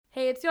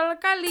Hey, it's Yola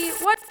Kali.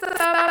 What's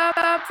up?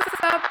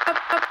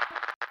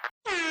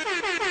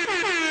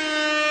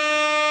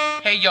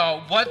 Hey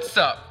y'all, what's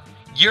up?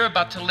 You're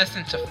about to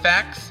listen to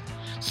facts,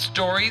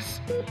 stories,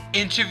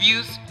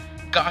 interviews,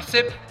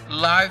 gossip,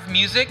 live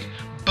music,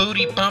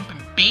 booty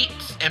bumping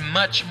beats, and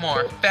much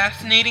more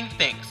fascinating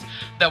things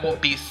that will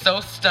be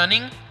so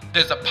stunning,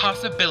 there's a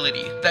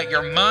possibility that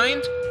your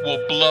mind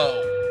will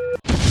blow.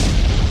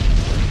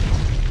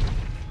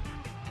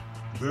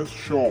 This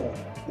show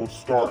will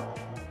start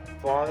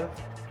 5,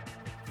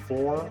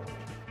 4,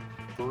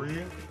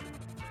 3,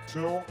 2,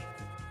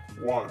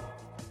 1.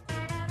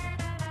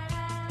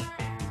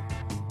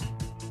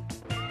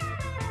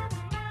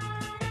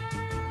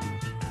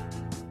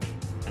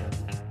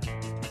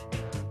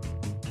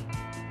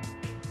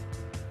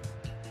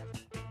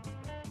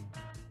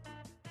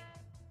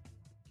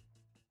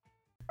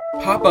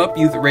 Pop-Up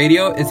Youth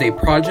Radio is a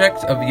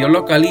project of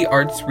Yolokali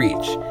Arts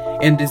Reach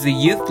and is a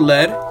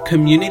youth-led,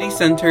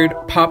 community-centered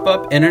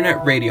pop-up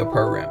internet radio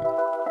program.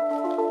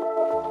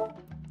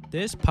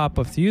 This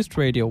Pop-Up Youth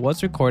Radio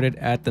was recorded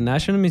at the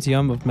National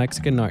Museum of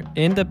Mexican Art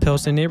in the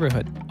Pilsen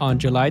neighborhood on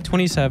July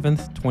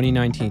 27th,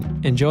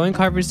 2019. Enjoying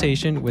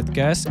conversation with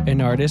guests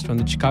and artists from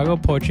the Chicago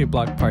Poetry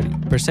Block Party,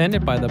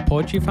 presented by the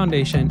Poetry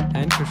Foundation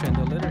and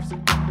Crescendo Literacy.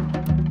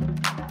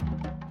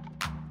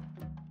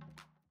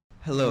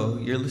 Hello,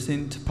 you're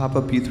listening to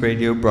Pop-Up Youth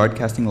Radio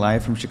broadcasting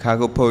live from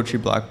Chicago Poetry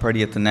Block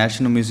Party at the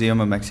National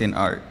Museum of Mexican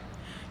Art.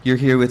 You're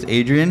here with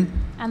Adrian,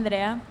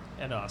 Andrea,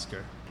 and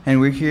Oscar. And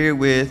we're here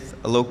with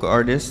a local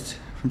artist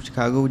from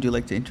Chicago. Would you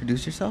like to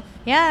introduce yourself?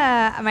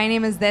 Yeah, my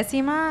name is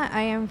Decima.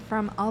 I am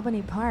from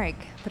Albany Park,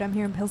 but I'm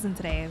here in Pilsen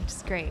today, which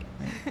is great.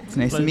 It's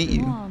nice to meet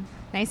you. Cool.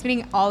 Nice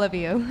meeting all of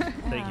you.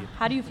 Thank you.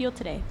 How do you feel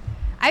today?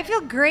 I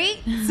feel great,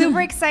 super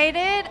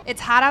excited.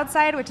 It's hot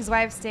outside, which is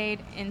why I've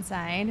stayed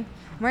inside.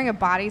 I'm wearing a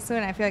bodysuit,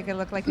 and I feel like I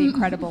look like the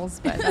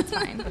Incredibles, but that's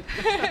fine.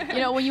 You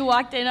know, when you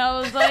walked in, I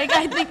was like,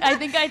 I think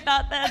I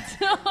thought that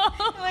too.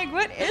 Like,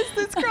 what is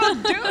this girl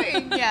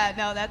doing? Yeah,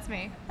 no, that's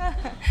me.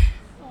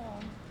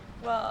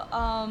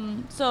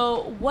 Well,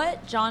 so what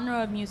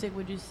genre of music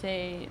would you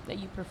say that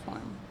you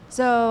perform?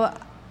 So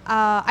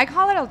I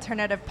call it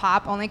alternative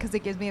pop only because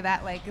it gives me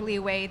that like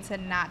leeway to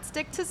not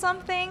stick to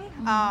something.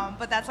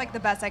 But that's like the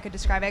best I could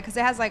describe it because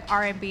it has like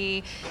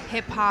R&B,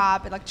 hip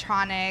hop,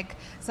 electronic,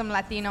 some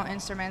Latino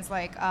instruments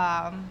like,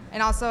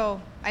 and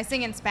also I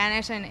sing in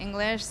Spanish and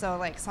English, so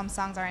like some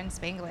songs are in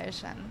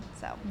Spanglish, and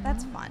so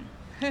that's fun.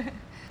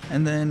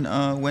 And then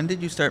when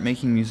did you start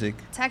making music?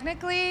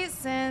 Technically,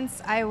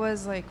 since I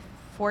was like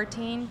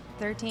 14,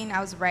 13, I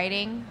was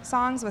writing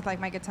songs with like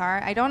my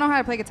guitar. I don't know how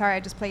to play guitar,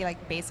 I just play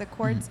like basic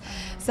chords.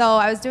 So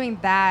I was doing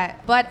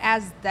that. But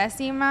as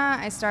Decima,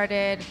 I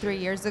started 3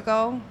 years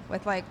ago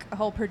with like a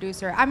whole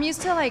producer. I'm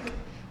used to like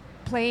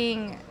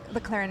playing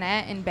the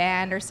clarinet in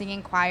band or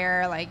singing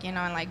choir, like, you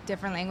know, in like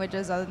different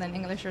languages other than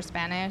English or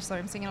Spanish. So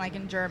I'm singing like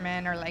in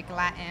German or like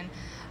Latin.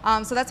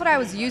 So that's what I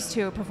was used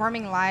to,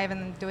 performing live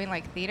and doing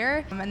like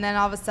theater. And then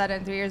all of a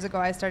sudden, 3 years ago,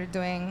 I started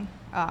doing,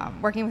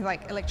 working with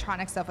like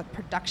electronic stuff with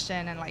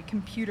production and like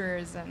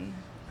computers and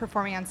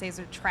performing on stage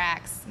with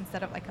tracks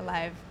instead of like a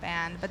live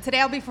band. But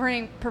today I'll be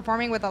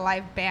performing with a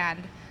live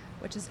band,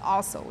 which is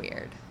also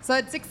weird. So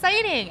it's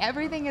exciting.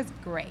 Everything is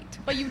great.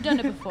 But you've done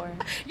it before.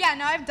 Yeah,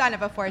 no, I've done it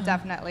before,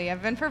 definitely.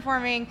 I've been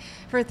performing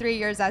for 3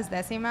 years as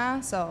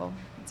Decima, so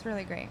it's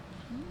really great.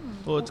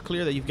 Well, it's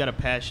clear that you've got a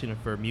passion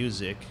for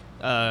music.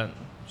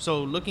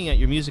 So looking at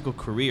your musical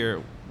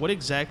career, what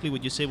exactly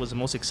would you say was the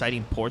most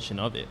exciting portion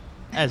of it?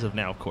 As of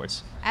now, of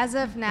course. As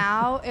of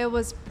now, it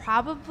was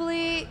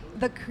probably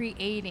the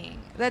creating.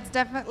 That's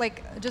definitely,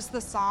 like, just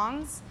the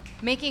songs.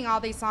 Making all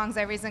these songs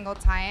every single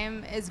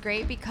time is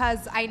great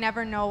because I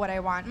never know what I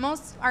want.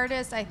 Most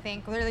artists, I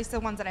think, or at least the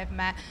ones that I've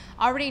met,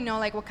 already know,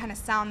 like, what kind of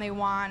sound they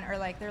want, or,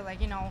 like, they're,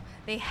 like, you know,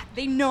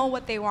 they know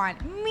what they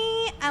want.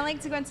 Me, I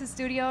like to go into the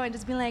studio and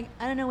just be like,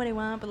 I don't know what I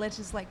want, but let's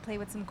just, like, play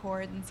with some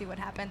chords and see what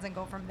happens and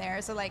go from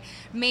there. So, like,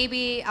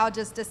 maybe I'll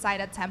just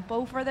decide a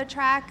tempo for the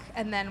track,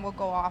 and then we'll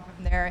go off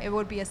from there. It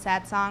would be a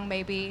sad song,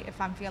 maybe,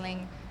 if I'm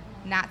feeling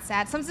not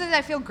sad. Sometimes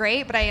I feel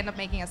great, but I end up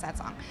making a sad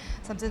song.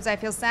 Sometimes I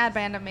feel sad, but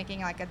I end up making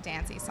like a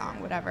dancey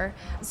song, whatever.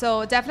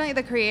 So definitely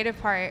the creative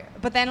part.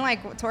 But then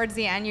like towards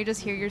the end, you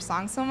just hear your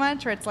song so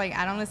much where it's like,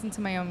 I don't listen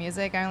to my own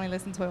music. I only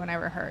listen to it when I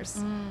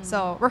rehearse.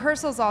 So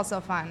rehearsal's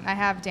also fun. I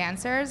have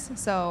dancers,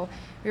 so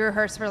we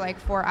rehearse for like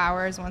 4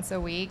 hours once a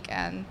week.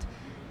 And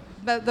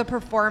the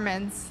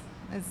performance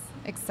is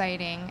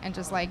exciting. And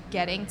just like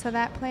getting to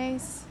that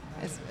place,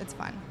 it's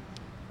fun.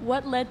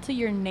 What led to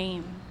your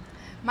name?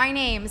 My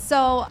name.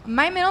 So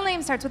my middle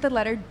name starts with the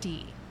letter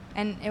D,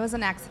 and it was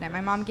an accident.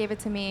 My mom gave it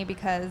to me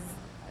because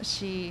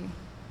she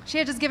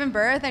had just given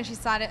birth, and she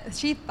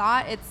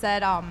thought it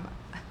said a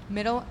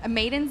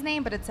maiden's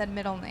name, but it said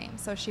middle name.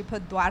 So she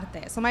put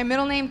Duarte. So my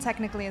middle name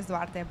technically is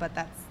Duarte, but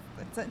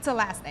it's a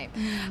last name.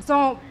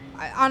 So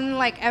on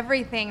like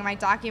everything, my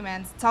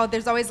documents, so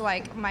there's always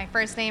like my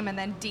first name and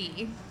then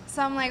D.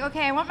 So I'm like,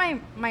 okay, I want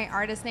my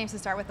artist names to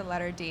start with the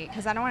letter D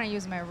because I don't want to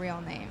use my real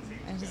name.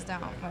 I just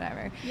don't,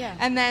 whatever. Yeah.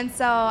 And then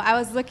so I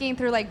was looking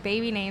through like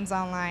baby names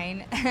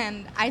online,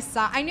 and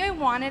I knew I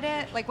wanted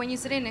it. Like when you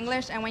say it in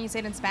English and when you say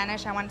it in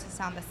Spanish, I wanted it to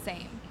sound the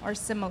same or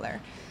similar.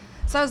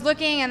 So I was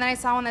looking, and then I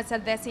saw one that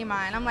said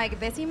Decima, and I'm like,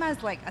 Decima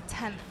is like a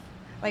 10th.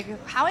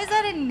 Like, how is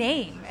that a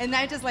name? And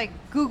I just like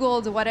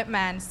Googled what it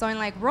meant. So in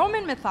like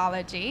Roman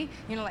mythology,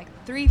 you know, like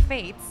 3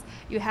 fates,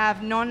 you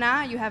have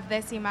Nona, you have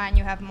Decima, and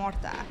you have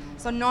Morta.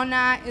 So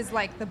Nona is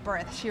like the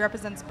birth. She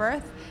represents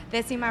birth.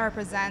 Decima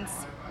represents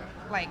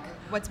like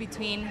what's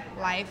between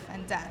life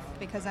and death,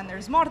 because then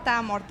there's muerte,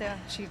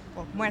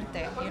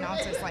 you know,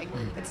 so it's like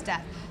it's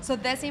death. So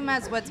Decima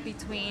is what's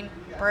between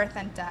birth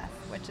and death,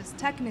 which is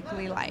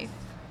technically life.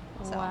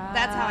 So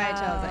that's how I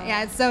chose it.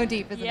 Yeah, it's so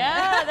deep, isn't it?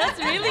 Yeah, that's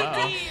really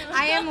deep.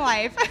 I am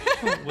life.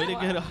 Way to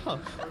get all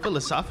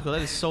philosophical.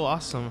 That is so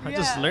awesome. I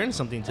just learned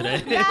something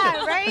today.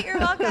 Yeah, right? You're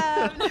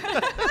welcome.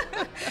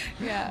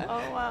 Yeah.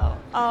 Oh,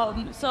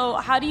 wow. So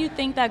how do you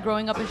think that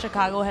growing up in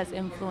Chicago has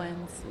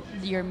influenced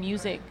your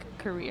music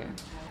career?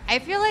 I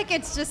feel like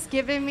it's just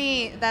given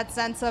me that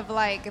sense of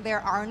like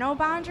there are no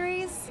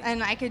boundaries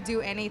and I could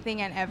do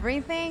anything and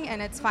everything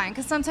and it's fine.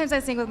 Because sometimes I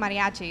sing with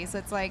mariachi, so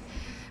it's like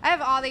I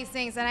have all these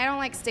things and I don't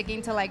like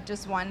sticking to like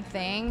just one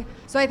thing.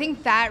 So I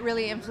think that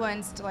really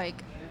influenced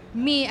like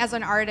me as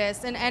an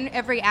artist and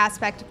every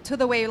aspect, to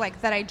the way like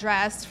that I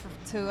dressed,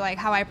 to like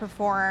how I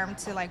perform,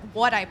 to like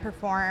what I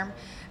perform,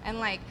 and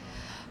like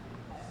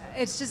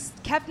it's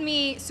just kept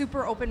me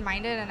super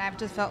open-minded, and I've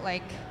just felt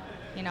like,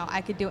 you know, I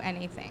could do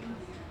anything.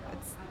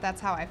 That's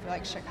how I feel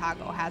like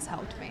Chicago has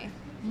helped me.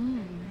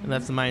 And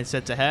that's the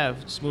mindset to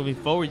have. Just moving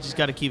forward, you just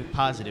got to keep it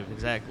positive.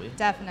 Exactly.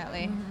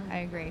 Definitely. I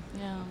agree.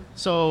 Yeah.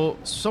 So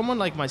someone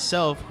like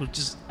myself who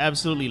just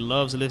absolutely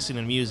loves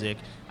listening to music,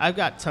 I've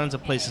got tons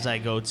of places I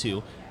go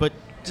to. But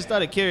just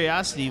out of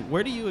curiosity,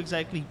 where do you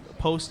exactly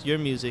post your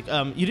music?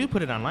 You do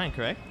put it online,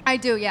 correct? I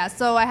do, yeah.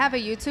 So I have a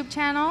YouTube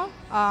channel.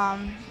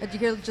 If you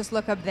can just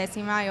look up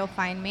Decima, you'll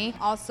find me.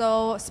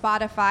 Also,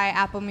 Spotify,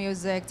 Apple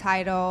Music,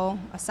 Tidal,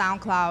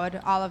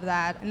 SoundCloud, all of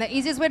that. And the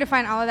easiest way to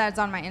find all of that is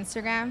on my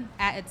Instagram,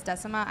 at It's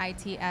Decima,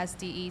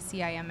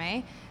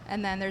 ITSDECIMA.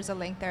 And then there's a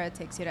link there that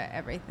takes you to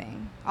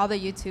everything. All the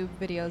YouTube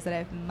videos that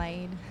I've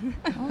made.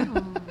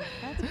 Oh,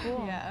 that's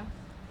cool. Yeah.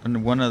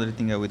 And one other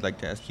thing I would like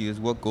to ask you is,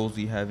 what goals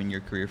do you have in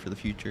your career for the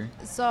future?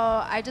 So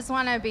I just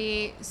want to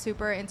be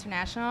super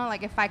international.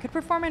 Like if I could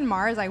perform in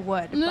Mars, I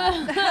would.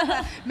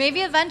 But maybe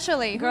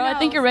eventually. Girl, I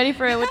think you're ready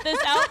for it with this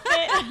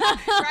outfit.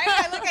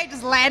 Right? I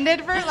just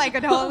landed for like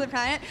a whole other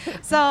planet.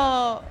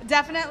 So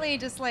definitely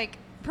just like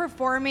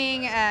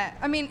performing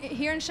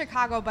here in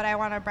Chicago, but I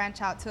want to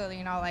branch out to,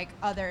 you know, like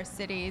other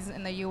cities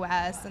in the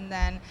U.S. And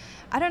then,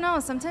 I don't know,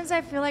 sometimes I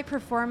feel like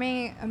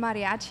performing a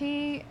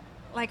mariachi.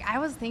 Like, I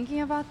was thinking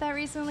about that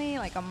recently,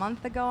 like a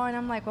month ago, and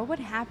I'm like, what would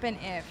happen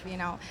if, you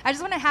know? I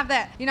just want to have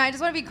that, you know, I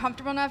just want to be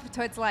comfortable enough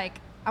to, it's like,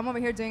 I'm over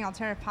here doing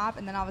alternative pop,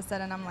 and then all of a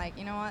sudden I'm like,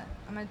 you know what?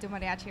 I'm going to do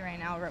mariachi right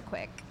now real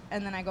quick.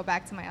 And then I go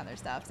back to my other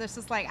stuff. So it's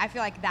just like, I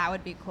feel like that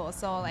would be cool.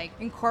 So, like,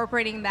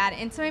 incorporating that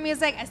into my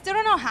music, I still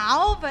don't know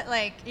how, but,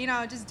 like, you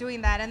know, just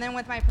doing that. And then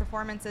with my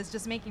performances,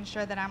 just making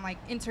sure that I'm, like,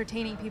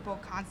 entertaining people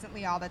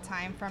constantly all the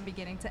time from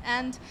beginning to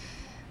end.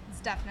 It's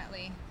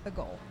definitely the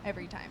goal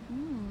every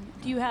time.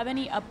 Do you have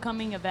any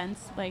upcoming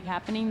events like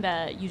happening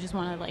that you just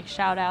want to like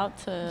shout out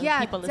to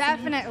people listening? Yeah,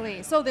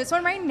 definitely. So this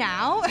one right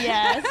now.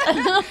 Yes.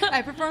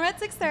 I perform at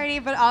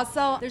 6:30, but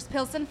also there's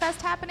Pilsen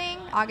Fest happening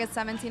August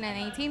 17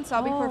 and 18, so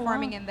I'll be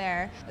performing in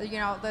there. You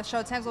know, the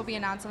show times will be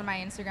announced on my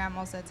Instagram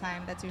most of the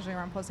time. That's usually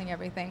where I'm posting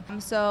everything.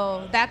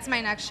 So that's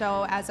my next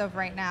show as of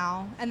right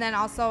now. And then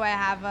also I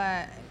have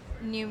a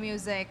new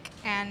music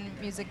and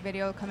music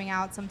video coming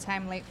out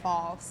sometime late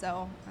fall,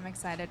 so I'm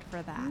excited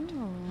for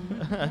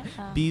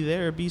that. Be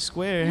there, be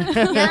square.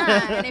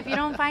 Yeah, and if you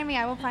don't find me,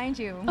 I will find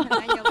you, and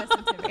then you'll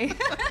listen to me.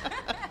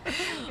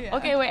 Yeah.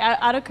 Okay, wait.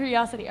 Out of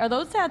curiosity, are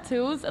those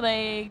tattoos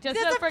like just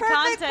That's a for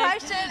perfect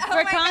context? question. Oh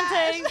For my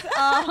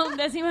context,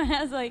 Decima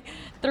has like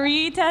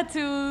 3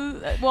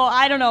 tattoos. Well,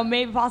 I don't know,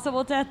 maybe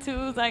possible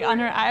tattoos like on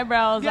her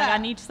eyebrows, like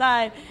on each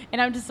side.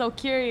 And I'm just so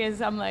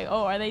curious. I'm like,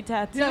 oh, are they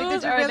tattoos? Like,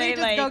 did you or really are they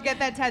just like? go get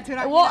that tattooed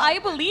on? Well, I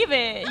believe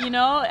it. You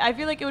know, I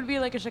feel like it would be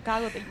like a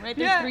Chicago thing, right?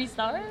 There's 3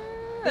 stars.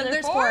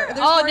 There's 4. There's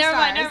oh, 4 never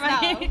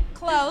stars. mind. No,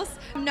 close.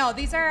 No,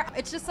 these are.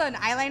 It's just an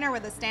eyeliner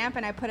with a stamp,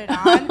 and I put it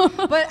on.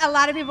 But a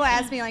lot of people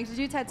ask me, like, "Did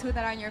you tattoo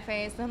that on your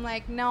face?" And I'm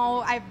like,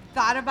 "No, I've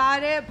thought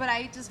about it, but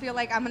I just feel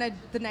like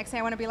the next day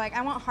I want to be like,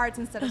 I want hearts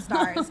instead of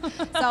stars.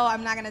 So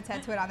I'm not gonna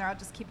tattoo it on there. I'll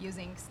just keep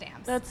using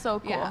stamps." That's so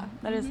cool. Yeah.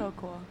 That is so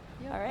cool.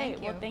 All right. Thank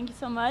you. Well, thank you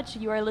so much.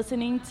 You are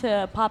listening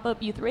to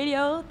Pop-Up Youth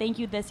Radio. Thank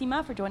you,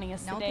 Decima, for joining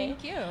us today.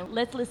 Thank you.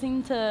 Let's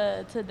listen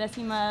to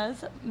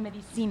Decima's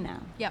Medicina.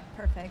 Yep,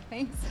 perfect.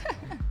 Thanks.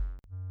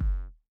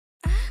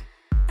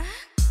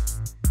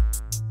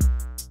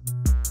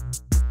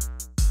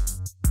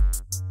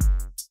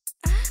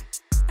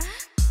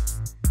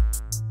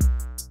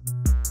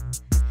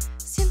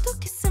 Siento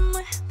que se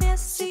mueve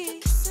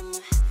así, siento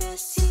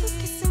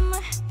que se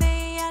mueve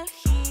y al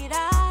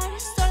girar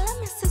sola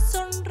me hace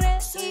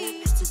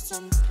sonreír,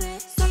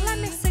 sola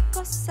me hace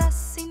cosas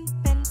sin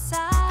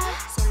pensar,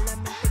 sola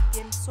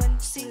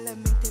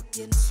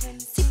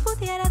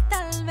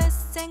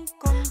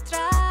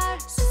encontrar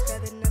sus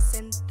cadenas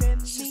entre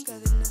mí.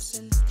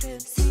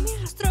 Si mi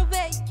rostro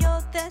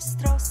bello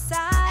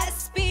destrozar,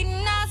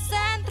 espinas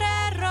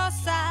entre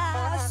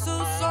rosas,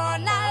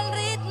 suson al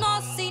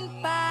ritmo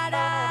sin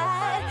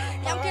parar.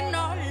 Y aunque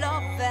no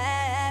lo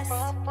ves,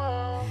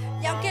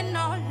 y aunque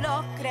no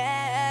lo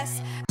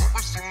crees,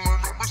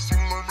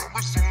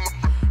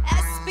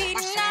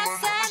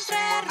 espinas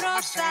entre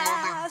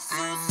rosas,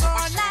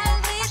 suson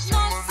al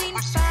ritmo sin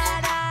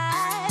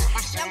parar.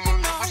 Y aunque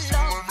no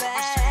lo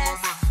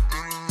ves,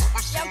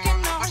 y aunque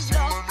no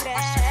lo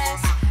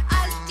crees,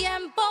 al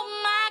tiempo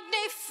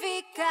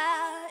magnifica,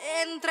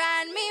 entra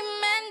en mi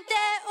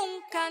mente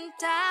un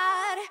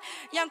cantar.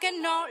 Y aunque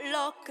no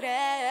lo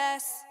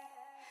crees,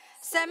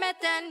 se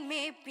mete en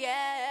mi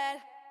piel.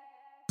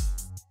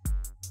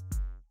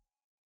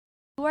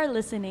 You are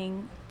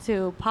listening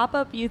to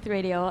Pop-Up Youth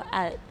Radio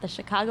at the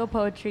Chicago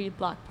Poetry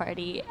Block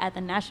Party at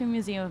the National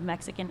Museum of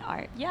Mexican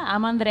Art. Yeah,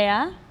 I'm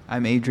Andrea.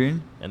 I'm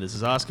Adrian. And this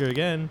is Oscar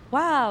again.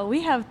 Wow,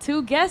 we have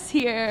two guests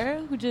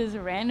here who just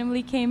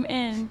randomly came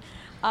in.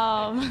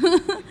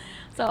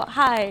 So,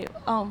 hi,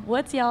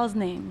 what's y'all's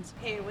names?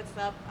 Hey, what's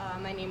up?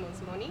 My name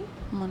is Moni.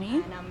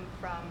 Moni. And I'm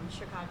from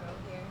Chicago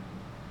here.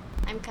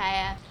 I'm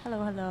Kaya.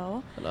 Hello,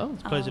 hello. Hello,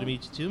 it's a pleasure to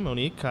meet you too,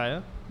 Monique,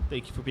 Kaya.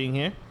 Thank you for being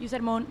here. You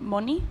said Moni?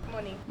 Moni.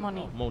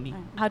 Moni. Oh, Moni.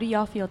 How do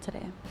y'all feel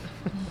today?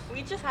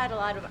 We just had a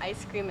lot of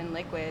ice cream and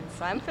liquids,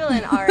 so I'm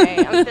feeling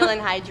alright. I'm feeling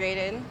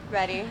hydrated,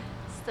 ready.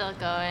 Still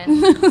going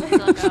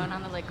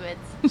on the liquids.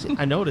 See,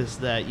 I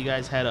noticed that you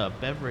guys had a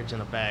beverage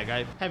in a bag.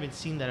 I haven't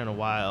seen that in a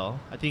while.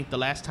 I think the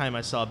last time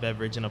I saw a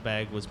beverage in a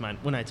bag was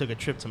when I took a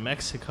trip to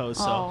Mexico,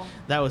 so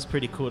that was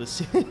pretty cool to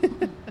see.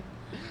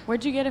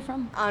 Where'd you get it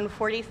from? On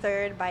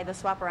 43rd by the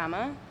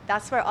Swaparama.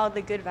 That's where all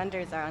the good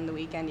vendors are on the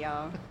weekend,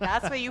 y'all.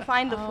 That's where you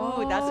find the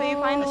food. That's where you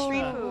find the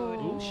street food.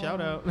 Ooh,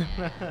 shout out.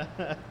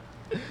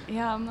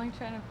 Yeah, I'm like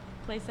trying to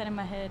place that in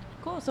my head.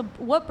 Cool. So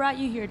what brought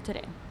you here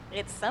today?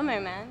 It's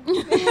summer, man.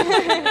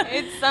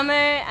 It's summer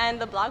and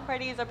the block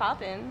parties are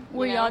popping.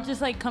 Were y'all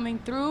just like coming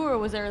through, or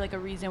was there like a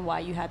reason why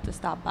you had to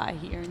stop by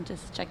here and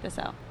just check this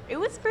out? It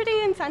was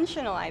pretty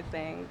intentional, I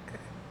think.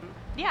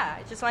 Yeah,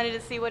 I just wanted to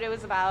see what it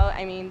was about.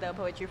 I mean, the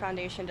Poetry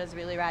Foundation does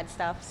really rad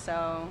stuff,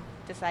 so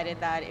decided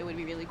that it would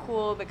be really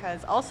cool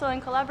because also in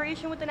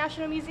collaboration with the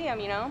National Museum,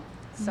 you know?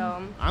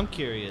 So I'm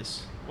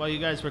curious. While you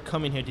guys were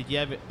coming here, did you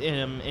have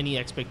any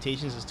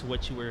expectations as to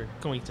what you were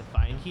going to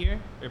find here,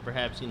 or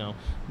perhaps,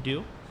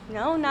 do?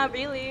 No, not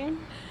really.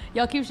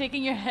 Y'all keep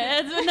shaking your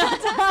heads but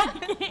not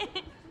talking.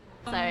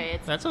 Sorry,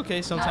 That's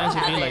okay. Sometimes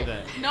it be like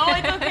that. No,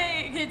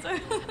 it's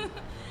okay.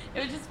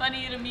 It was just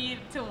funny to me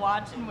to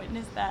watch and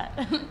witness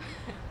that.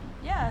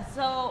 Yeah,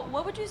 so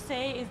what would you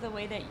say is the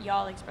way that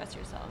y'all express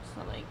yourselves?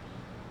 So like,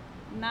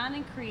 not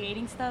in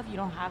creating stuff, you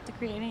don't have to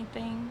create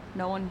anything.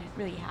 No one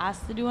really has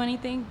to do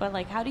anything, but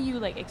like, how do you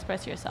like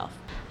express yourself?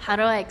 How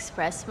do I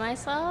express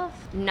myself?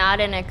 Not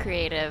in a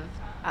creative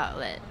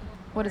outlet.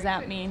 What does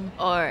that mean?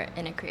 Or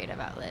in a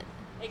creative outlet.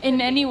 In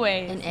any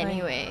way. In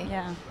any way.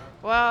 Yeah.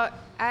 Well,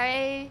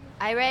 I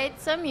write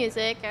some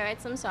music, I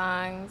write some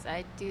songs,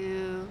 I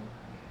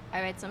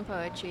write some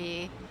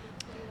poetry.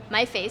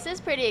 My face is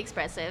pretty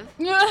expressive.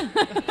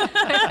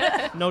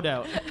 No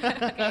doubt.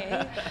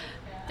 Okay.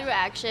 Through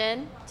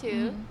action,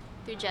 too.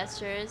 Through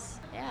gestures.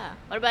 Yeah.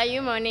 What about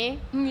you,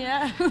 Moni?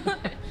 Yeah.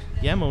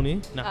 Yeah,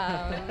 Moni. No.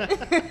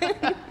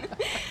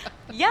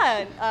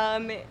 Yeah,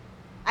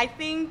 I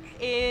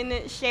think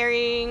in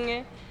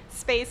sharing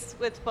space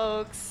with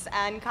folks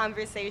and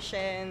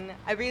conversation,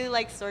 I really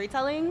like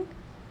storytelling.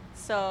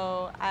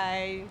 So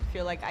I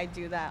feel like I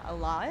do that a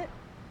lot.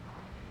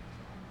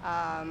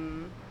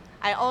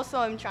 I also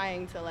am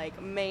trying to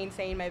like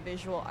maintain my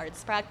visual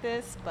arts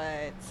practice,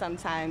 but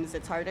sometimes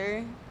it's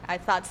harder. I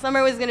thought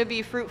summer was gonna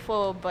be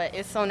fruitful, but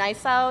it's so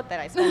nice out that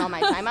I spend all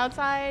my time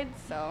outside,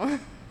 so.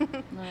 No,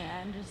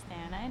 I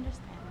understand.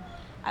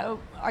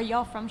 Are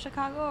y'all from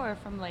Chicago or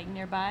from like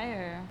nearby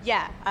or?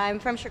 Yeah, I'm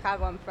from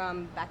Chicago. I'm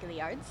from Back of the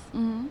Yards.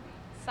 Mm-hmm.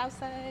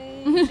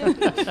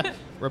 Southside.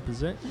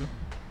 Represent.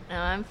 No,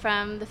 I'm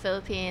from the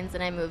Philippines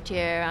and I moved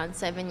here around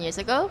 7 years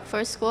ago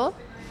for school.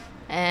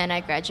 And I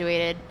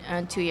graduated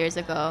 2 years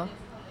ago.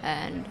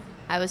 And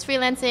I was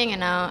freelancing and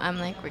now I'm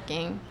like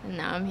working and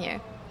now I'm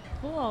here.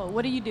 Cool.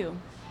 What do you do?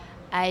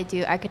 I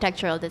do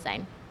architectural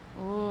design.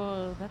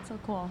 Oh, that's so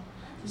cool.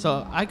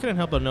 So I couldn't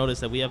help but notice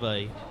that we have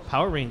a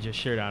Power Ranger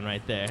shirt on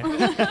right there.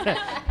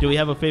 Do we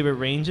have a favorite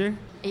Ranger?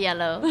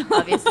 Yellow,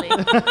 obviously.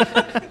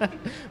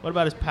 What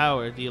about his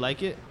power? Do you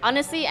like it?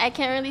 Honestly, I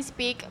can't really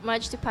speak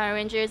much to Power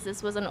Rangers.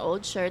 This was an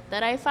old shirt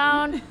that I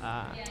found.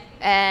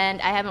 And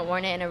I haven't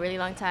worn it in a really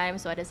long time,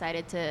 so I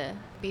decided to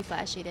be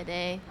flashy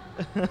today.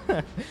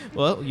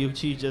 Well, you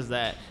achieved just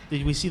that.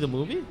 Did we see the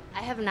movie?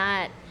 I have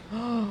not.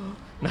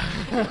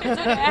 It's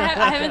okay.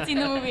 I haven't seen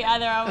the movie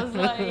either. I was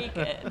like,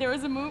 there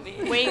was a movie.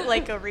 Wait,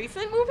 like a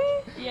recent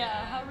movie?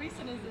 Yeah, how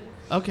recent is it?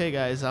 Okay,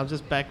 guys, I'll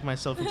just back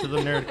myself into the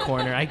nerd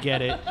corner. I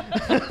get it.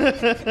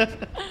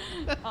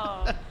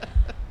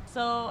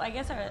 So I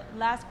guess our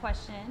last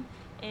question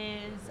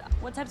is,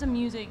 what types of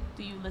music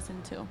do you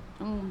listen to?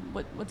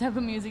 What type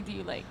of music do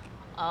you like?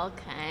 All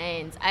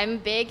kinds. I'm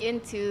big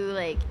into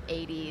like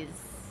 80s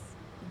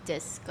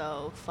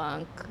disco,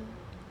 funk,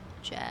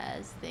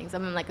 jazz things.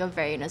 I'm like a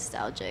very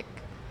nostalgic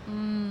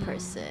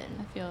person.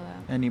 I feel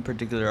that. Any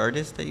particular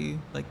artist that you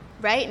like?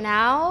 Right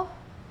now,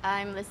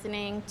 I'm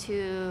listening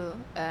to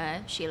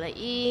Sheila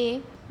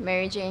E.,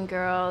 Mary Jane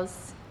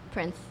Girls,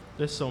 Prince.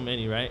 There's so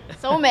many, right?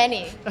 So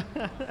many.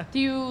 Do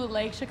you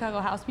like Chicago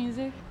house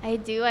music? I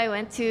do. I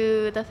went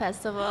to the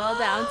festival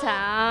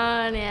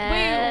downtown. Yes.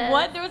 Wait,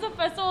 what? There was a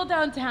festival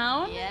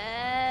downtown?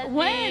 Yes.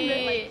 When?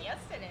 Like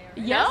yesterday.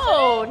 Right?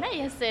 No, not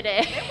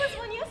yesterday. There was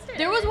one yesterday.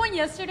 There was one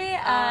yesterday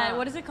at,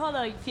 what is it called?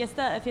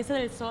 Fiesta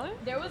del Sol?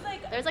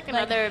 There's like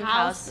another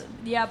house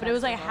Yeah, but it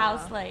was like festival.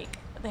 house, like,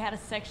 they had a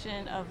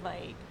section of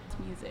like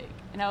music.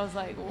 And I was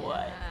like,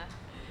 what?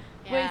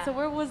 Yeah. Wait, so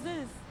where was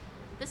this?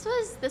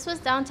 This was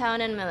downtown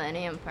in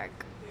Millennium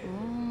Park.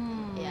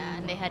 Yeah,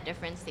 and they had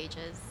different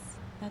stages.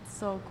 That's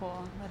so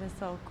cool. That is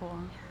so cool.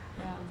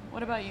 Yeah.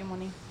 What about you,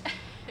 Moni?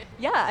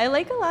 Yeah, I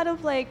like a lot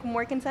of like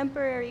more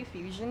contemporary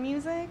fusion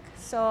music.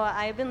 So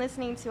I've been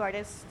listening to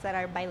artists that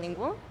are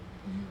bilingual,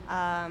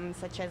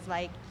 such as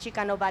like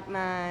Chicano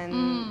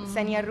Batman,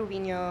 Senia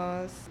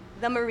Rubinos,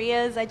 the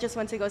Marias. I just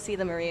went to go see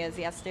the Marias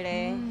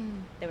yesterday.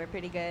 They were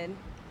pretty good.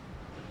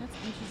 That's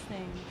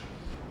interesting.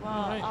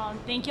 Well,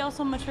 thank you all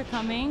so much for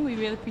coming. We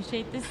really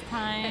appreciate this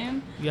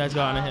time. You guys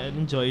go on ahead,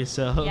 enjoy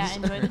yourselves. Yeah,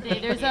 enjoy the day.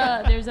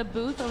 There's a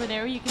booth over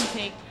there where you can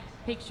take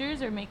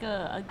pictures or make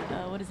a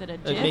what is it, a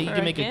GIF? You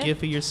can make a GIF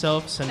of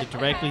yourself, send it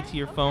directly to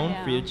your phone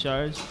free of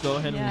charge. Go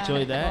ahead and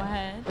enjoy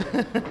that. Go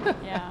ahead.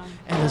 Yeah.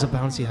 And there's a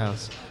bouncy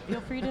house.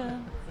 Feel free to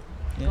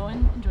go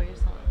and enjoy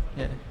yourself.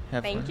 Yeah.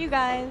 Have Thank fun. you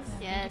guys.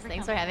 Yes,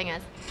 thanks for having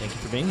us. Thank you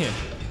for being here.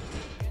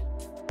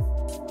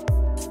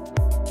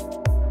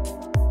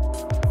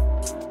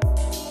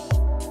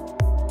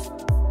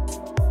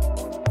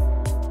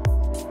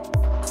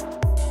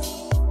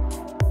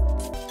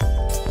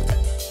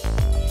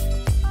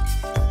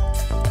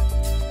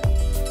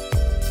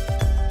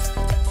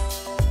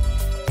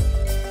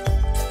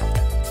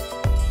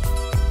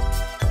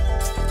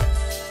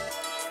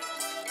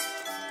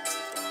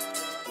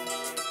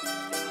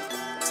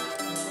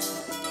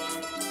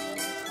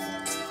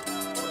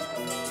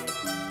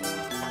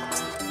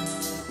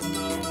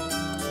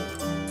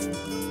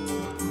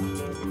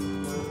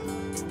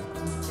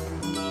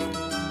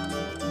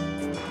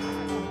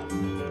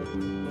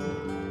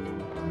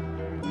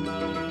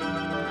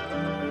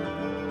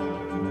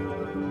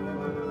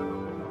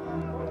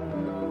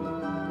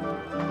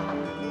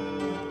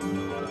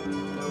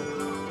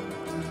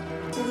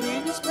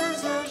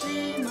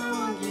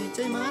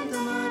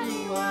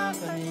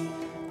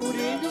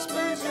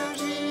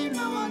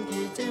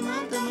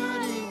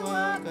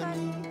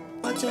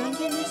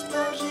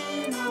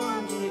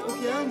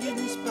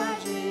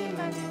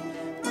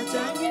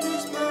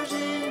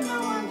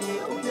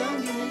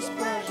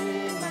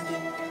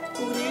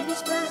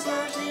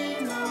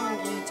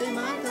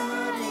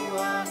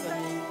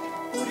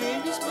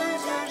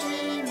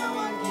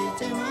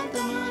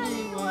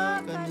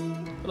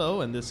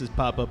 Hello, and this is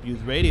Pop-Up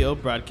Youth Radio,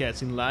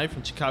 broadcasting live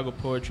from Chicago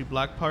Poetry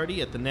Block Party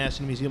at the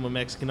National Museum of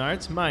Mexican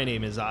Arts. My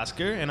name is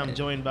Oscar, and I'm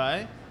joined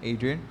by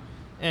Adrian.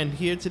 And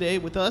here today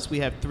with us, we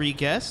have 3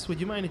 guests.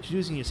 Would you mind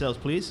introducing yourselves,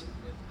 please?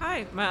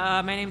 Hi,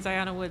 my name's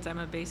Ayana Woods. I'm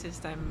a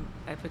bassist.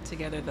 I put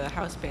together the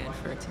house band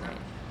for tonight.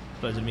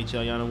 Pleasure to meet you,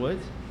 Ayana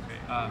Woods.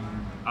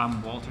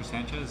 I'm Walter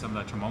Sanchez. I'm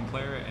the trombone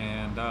player,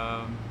 and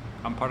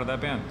I'm part of that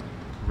band.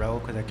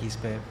 Raul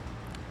Kodakispe.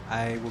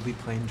 I will be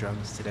playing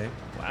drums today.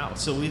 Wow,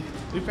 so we've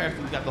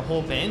practically got the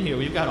whole band here.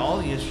 We've got all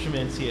the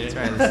instruments here. That's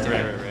right, let's do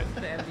it.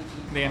 Right.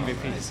 The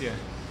MVPs, yeah.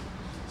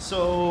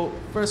 So,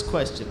 first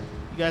question.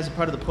 You guys are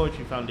part of the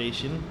Poetry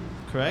Foundation,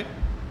 correct?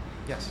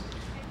 Yes.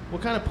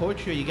 What kind of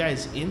poetry are you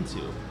guys into?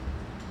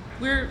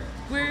 We're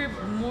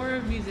more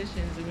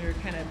musicians, and we were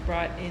kind of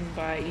brought in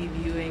by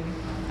Eve Ewing.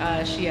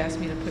 She asked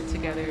me to put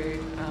together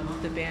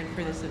the band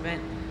for this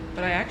event,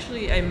 but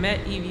I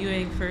met Eve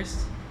Ewing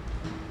first.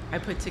 I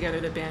put together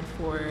the band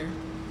for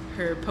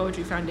her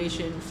Poetry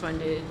Foundation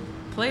funded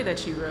play that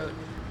she wrote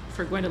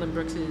for Gwendolyn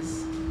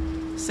Brooks's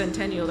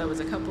centennial that was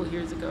a couple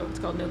years ago. It's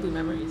called No Blue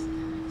Memories.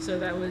 So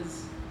that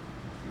was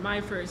my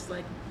first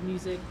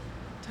music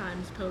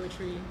times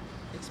poetry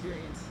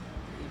experience.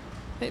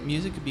 Hey,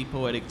 music could be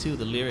poetic too.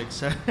 The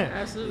lyrics are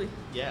Absolutely.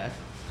 Yeah.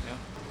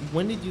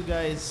 When did you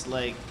guys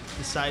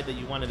decide that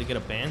you wanted to get a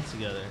band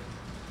together?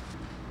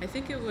 I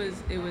think it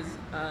was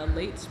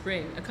late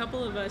spring. A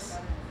couple of us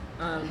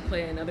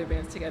play in other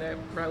bands together.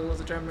 Raul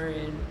is a drummer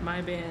in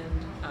my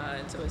band,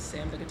 and so is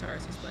Sam, the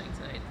guitarist, who's playing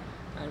tonight.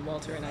 And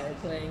Walter and I are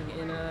playing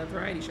in a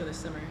variety show this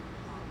summer.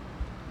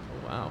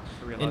 Oh, wow.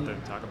 Are we allowed to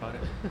talk about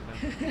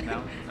it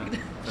now?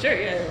 Sure,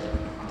 yeah,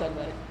 talk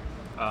about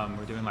it.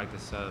 We're doing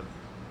this,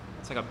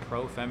 it's like a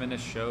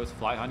pro-feminist show. It's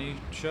Fly Honey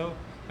show.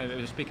 And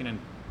we're speaking in,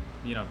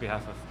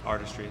 behalf of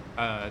artistry.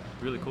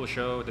 Really cool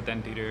show at the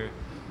Den Theater,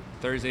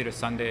 Thursday to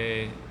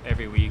Sunday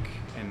every week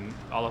in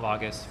all of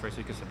August, first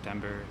week of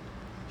September.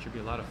 Should be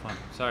a lot of fun.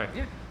 Sorry.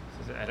 Yeah.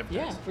 This is an edit.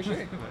 Yeah, for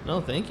sure.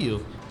 No, thank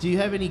you. Do you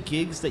have any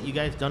gigs that you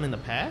guys done in the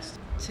past?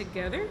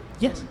 Together?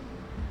 Yes.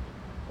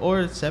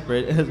 Or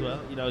separate as well.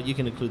 You know, you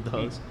can include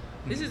those.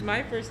 This is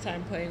my first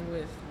time playing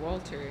with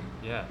Walter.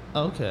 Yeah.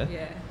 Oh, okay.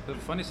 Yeah. The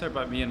funny story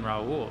about me and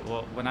Raul,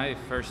 well, when I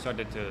first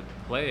started to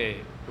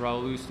play,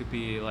 Raul used to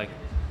be like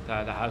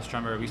the house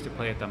drummer. We used to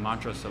play at the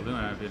Montrose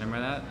Saloon. Do you remember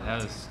that?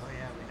 That was Oh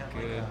yeah, we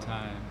had good like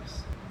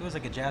times. it was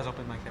like a jazz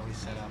open mic that we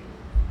set up.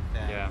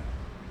 That Yeah.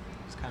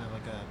 It was kind of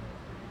like a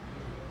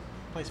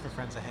place for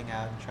friends to hang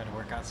out and try to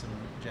work out some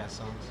jazz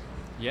songs.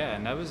 Yeah,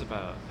 and that was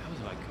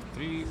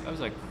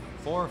like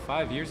 4 or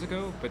 5 years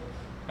ago, but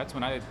that's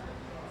when I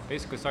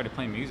basically started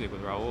playing music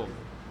with Raul.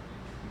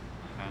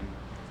 And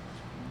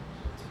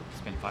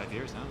it's been 5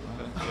 years now.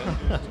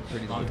 Yeah.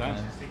 Pretty long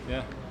time.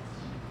 Yeah.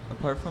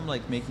 Apart from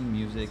like making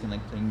music and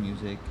like playing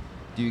music,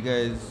 do you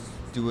guys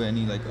do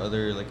any like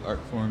other like art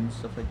forms,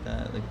 stuff like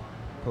that, like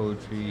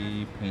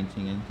poetry,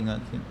 painting, anything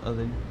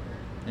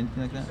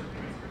like that?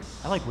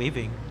 I like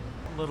weaving.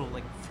 A little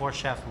like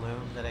 4-shaft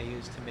loom that I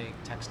use to make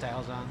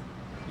textiles on.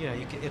 You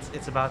know,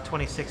 it's about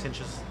 26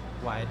 inches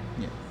wide.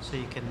 Yeah. So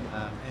you can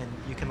and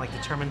you can like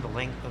determine the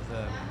length of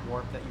the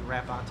warp that you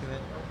wrap onto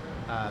it,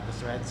 the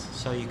threads.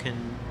 So you can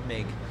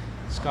make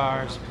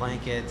scarves,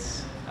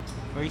 blankets,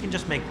 or you can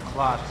just make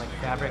cloth, like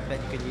fabric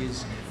that you can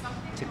use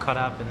to cut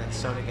up and then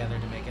sew together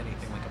to make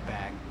anything like a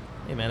bag.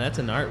 Hey man, that's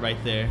an art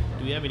right there.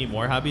 Do we have any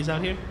more hobbies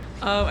out here?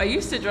 I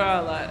used to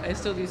draw a lot. I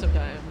still do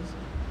sometimes.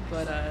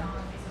 But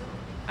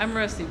I'm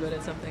rusty, but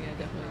it's something I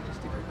definitely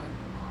just do for fun.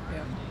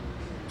 Yeah.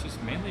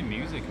 Just mainly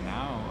music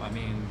now. I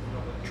mean,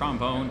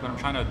 trombone, but I'm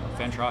trying to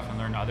venture off and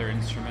learn other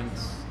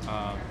instruments.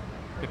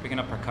 Been picking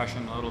up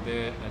percussion a little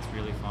bit. That's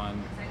really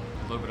fun.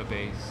 A little bit of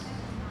bass.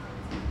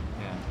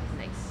 Yeah.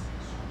 Nice.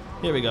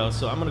 Here we go.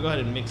 So I'm gonna go ahead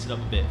and mix it up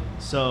a bit.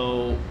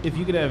 So if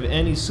you could have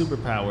any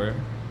superpower,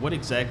 what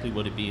exactly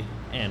would it be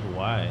and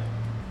why?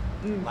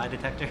 Lie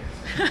detector.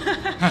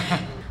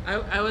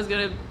 I was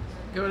gonna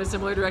go in a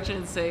similar direction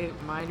and say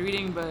mind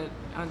reading, but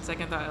on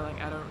second thought,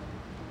 I don't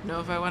know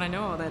if I want to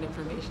know all that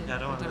information. Yeah, I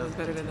don't want to know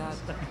Sometimes it's better than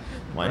that.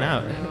 Why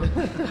not? No.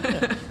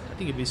 I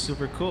think it'd be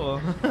super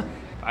cool.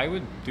 I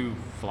would do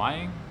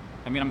flying.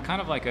 I mean, I'm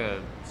kind of like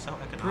a So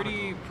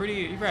economical.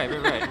 pretty right.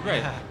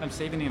 Yeah. I'm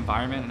saving the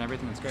environment and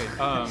everything. That's great.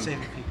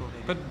 Saving people.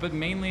 Maybe. But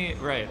mainly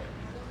right.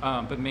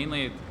 But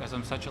mainly because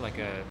I'm such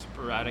a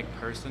sporadic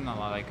person.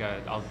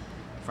 I'll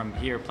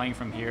playing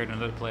from here to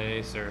another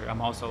place, or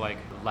I'm also like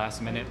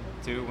last minute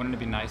too. Wouldn't it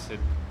be nice if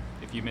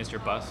you missed your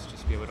bus,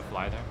 just be able to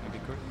fly there? That'd be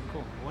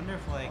cool. I wonder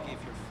if if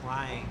you're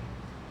flying,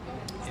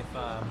 if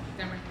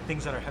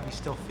things that are heavy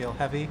still feel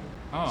heavy.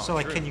 Oh,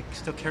 so true. can you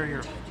still carry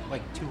your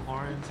 2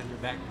 horns and your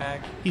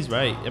backpack? He's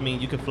right. I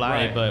mean, you could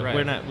fly, Right, but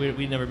right.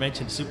 we never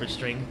mentioned super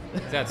strength.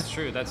 That's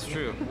true.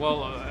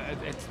 Well,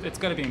 it's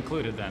got to be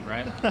included then,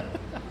 right?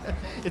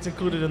 It's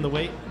included in the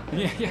weight.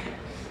 Yeah.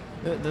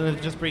 Then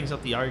it just brings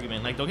up the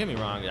argument. Like, don't get me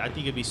wrong. I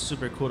think it'd be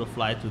super cool to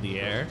fly through the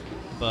air,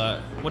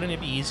 but wouldn't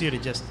it be easier to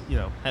just,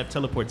 have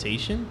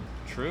teleportation?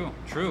 True.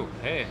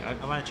 Hey, I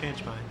want to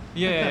change mine.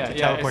 Yeah. To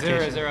Is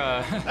teleportation. there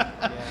a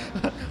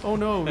Yeah. Oh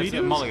no, that's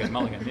it, redos?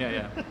 Mulligan.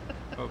 Yeah.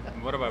 Oh,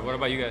 what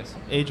about you guys?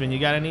 Adrian, you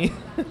got any?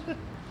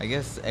 I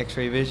guess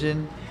X-ray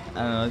vision.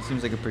 I don't know. It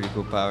seems like a pretty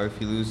cool power.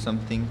 If you lose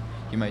something,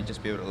 you might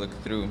just be able to look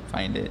through and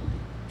find it.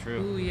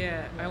 True. Ooh,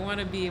 yeah. I want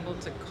to be able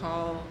to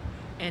call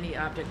any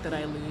object that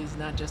I lose,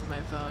 not just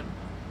my phone.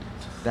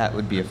 That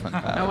would be a fun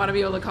power. I want to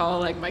be able to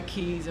call my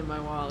keys and my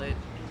wallet.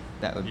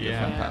 That would be a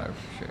Yeah. fun power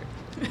for sure.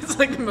 It's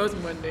like the most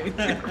mundane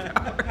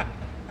superpower.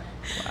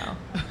 Wow.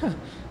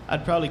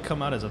 I'd probably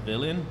come out as a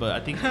villain, but I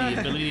think the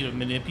ability to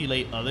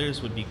manipulate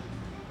others would be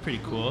pretty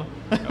cool.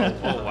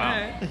 Oh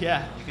wow.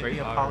 Yeah. You could Great be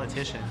a power.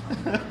 politician.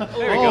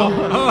 There we go.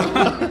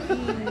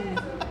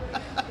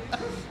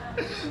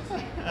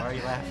 Why are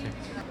you laughing?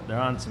 They're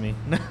on to me.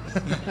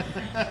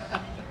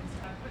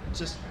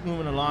 Just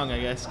moving along, I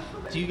guess.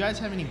 Do you guys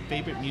have any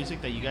favorite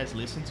music that you guys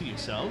listen to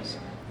yourselves?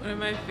 One of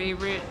my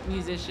favorite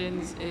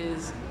musicians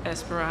is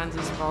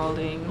Esperanza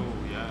Spalding. Oh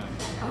yeah.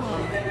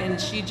 And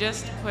she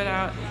just put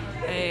out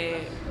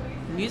a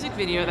music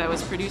video that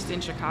was produced in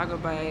Chicago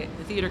by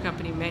the theater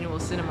company Manual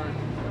Cinema.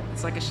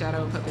 It's like a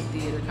shadow puppet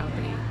theater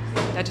company.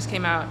 That just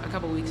came out a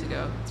couple weeks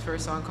ago. It's for a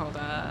song called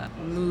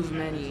Move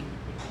Many.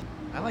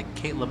 I like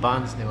Kate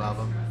LeBon's new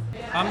album.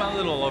 I'm a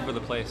little all over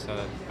the place.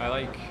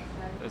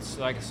 It's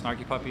like a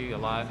Snarky Puppy a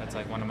lot. That's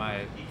like one of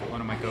my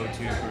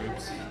go-to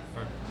groups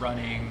for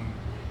running,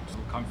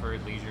 some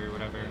comfort, leisure,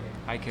 whatever.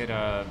 I could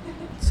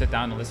sit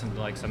down and listen to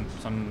like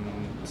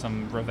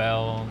some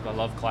Ravel. I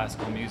love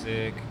classical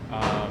music.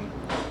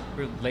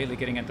 We're lately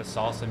getting into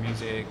salsa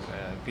music,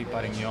 Pete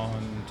Barignon,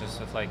 just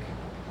with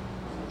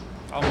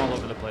I'm all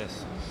over the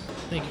place.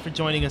 Thank you for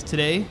joining us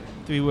today.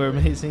 Three were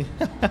amazing.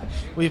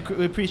 we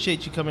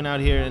appreciate you coming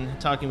out here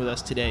and talking with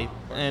us today.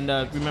 And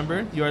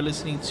remember, you are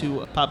listening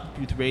to Pop-Up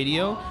Youth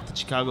Radio, the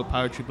Chicago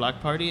Poetry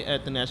Block Party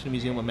at the National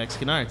Museum of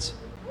Mexican Arts.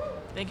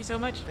 Thank you so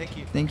much. Thank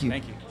you. Thank you.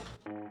 Thank you.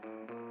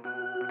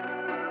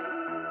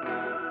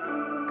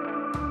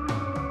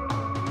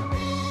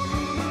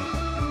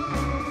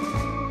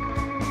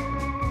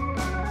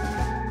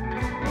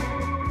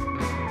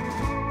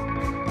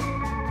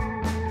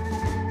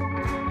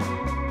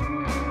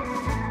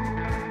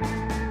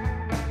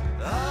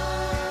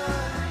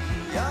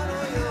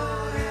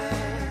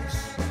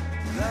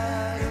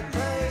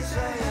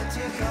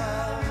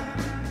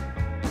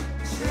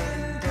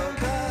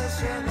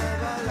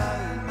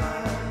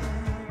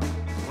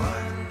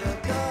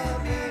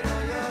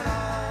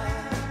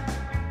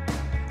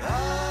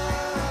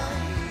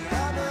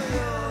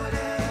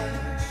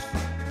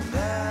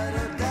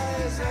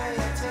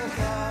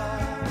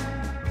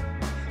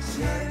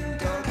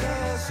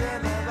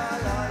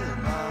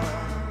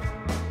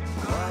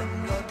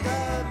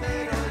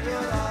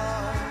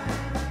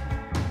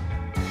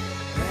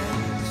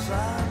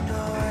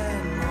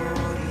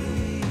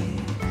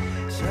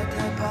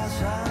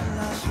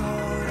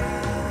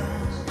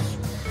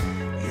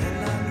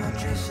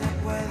 se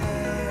puede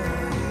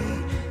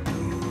oír.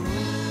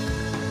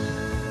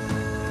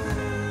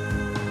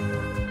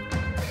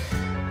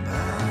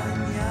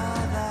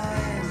 Bañada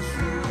en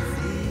su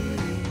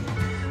fin,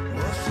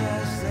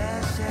 voces de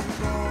ese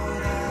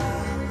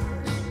corazón,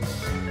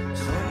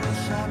 solo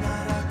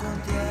sanará con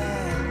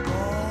tiempo,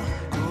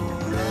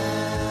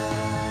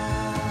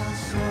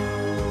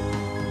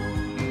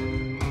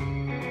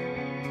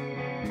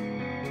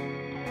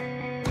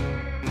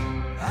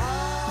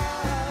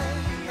 ay,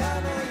 ya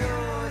no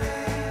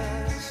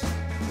llores,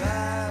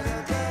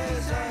 quédate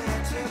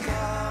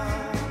chica.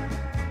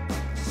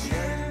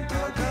 Siento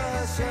que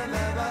se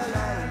me va el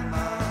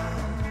alma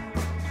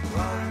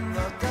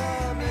cuando te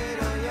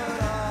miro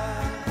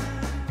llorar.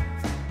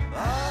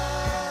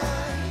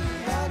 Ay,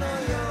 ya no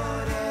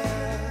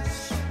llores,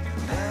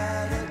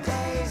 quédate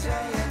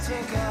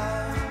chica.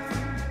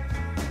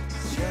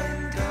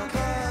 Siento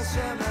que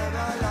se me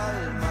va el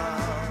alma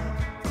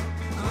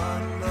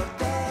cuando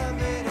te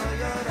miro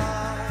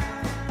llorar,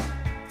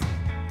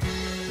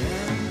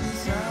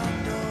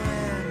 pensando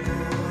en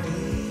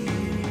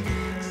morir.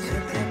 Se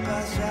te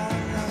pasan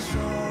las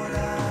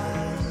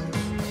horas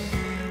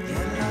y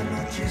en la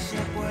noche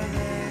se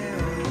puede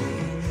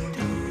oír.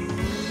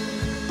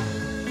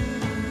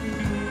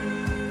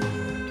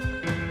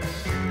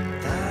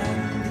 Tan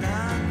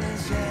grande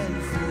es el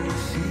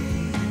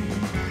fusil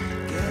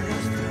que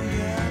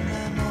destruye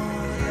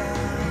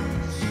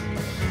memorias.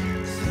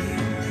 Si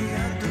un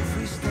día tú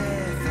fuiste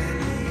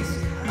feliz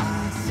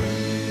así.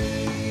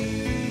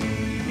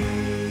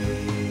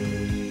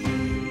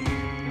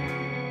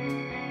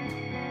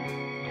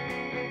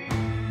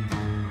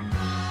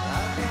 A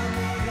mi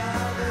amiga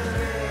de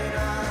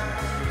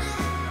veras,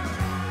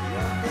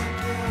 yo te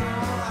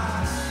quiero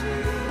así,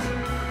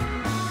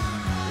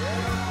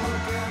 pero ¿por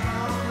qué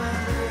no me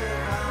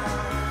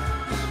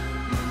dejas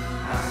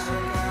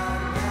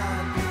acercarme a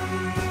ti?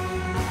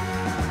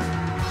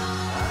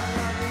 A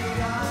mi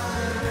amiga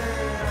de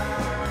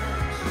veras,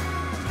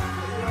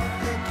 yo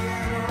te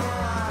quiero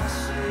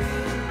así,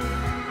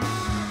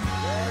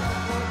 pero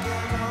 ¿por qué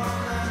no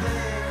me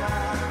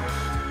dejas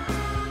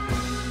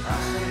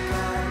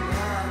acercarme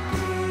a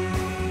ti?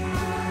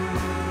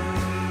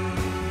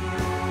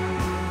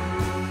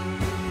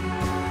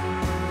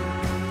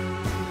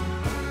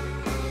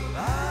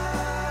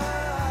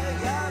 Ay,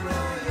 ya no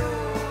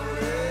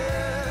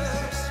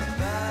llores,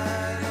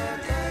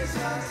 quédate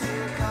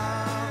chica.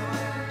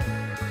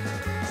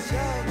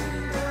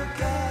 Siento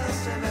que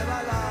se me va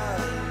el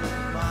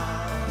alma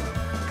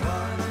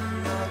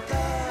cuando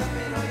te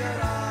miro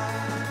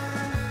llorar.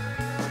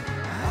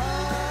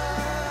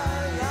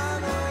 Ay, ya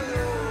no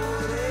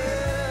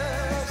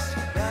llores,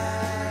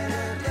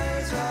 quédate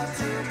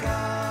chica.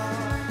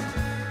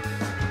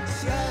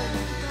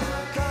 Siento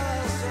que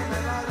se me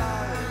va el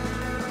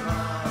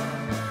alma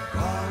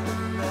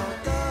cuando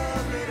te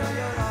miro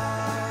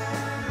llorar.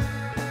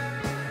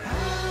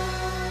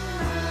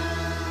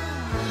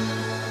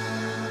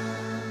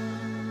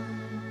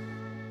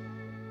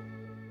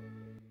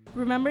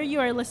 Remember, you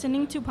are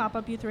listening to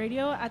Pop-Up Youth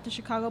Radio at the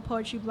Chicago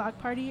Poetry Block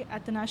Party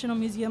at the National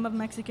Museum of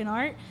Mexican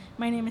Art.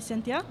 My name is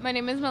Cynthia. My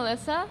name is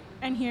Melissa.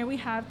 And here we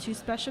have two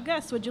special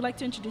guests. Would you like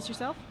to introduce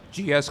yourself?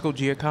 Giesco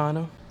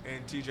Giacano.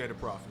 And TJ the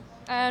Prophet.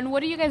 And what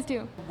do you guys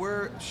do?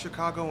 We're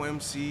Chicago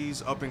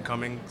MCs, up and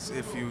coming,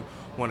 if you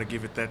want to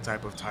give it that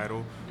type of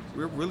title.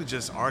 We're really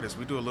just artists.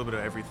 We do a little bit of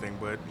everything,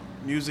 but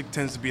music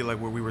tends to be like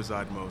where we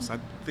reside most. I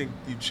think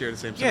you share the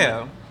same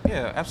sentiment.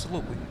 Yeah,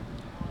 absolutely.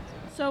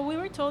 So we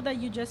were told that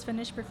you just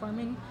finished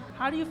performing.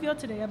 How do you feel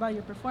today about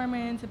your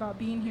performance, about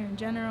being here in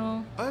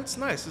general? It's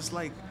nice. It's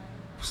like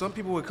some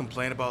people would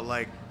complain about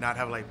like not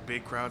having like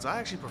big crowds. I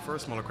actually prefer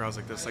smaller crowds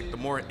like this. Like the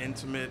more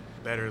intimate,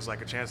 better. It's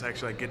like a chance to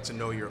actually like get to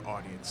know your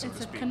audience, so It's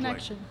to a speak.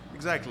 connection. Like,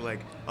 exactly. Like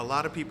a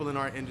lot of people in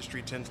our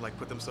industry tend to like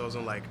put themselves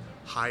on like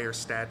higher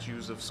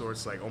statues of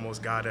sorts, like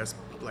almost goddess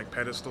like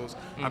pedestals.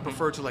 I Mhm.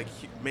 prefer to like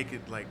make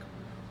it like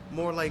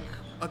more like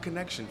a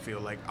connection feel.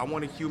 Like I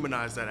want to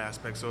humanize that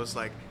aspect, so it's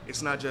like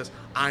it's not just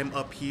I'm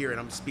up here and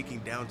I'm speaking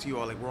down to you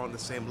all. Like we're on the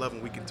same level,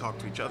 we can talk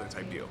to each other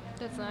type deal.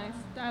 That's nice.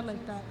 I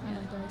like that. I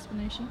like that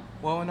explanation.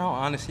 Well, no,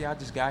 honestly, I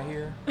just got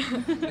here.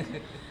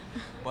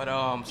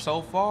 But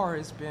so far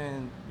it's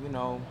been,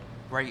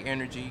 great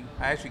energy.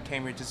 I actually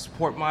came here to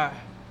support my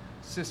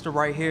sister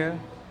right here,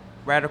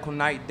 Radical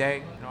Night Day,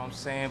 you know what I'm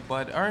saying?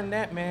 But other than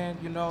that, man,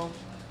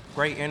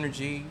 great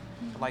energy.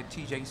 Like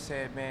TJ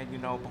said, man,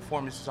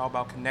 performance is all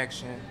about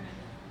connection.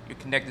 You're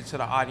connected to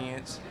the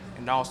audience,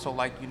 and also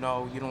you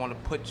don't want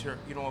to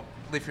you don't want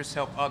to lift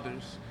yourself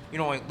you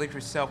don't want to lift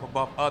yourself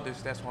above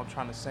others. That's what I'm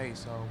trying to say.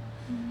 So,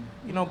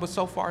 but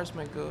so far it's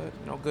been good.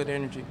 Good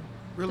energy.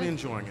 Really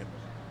enjoying it.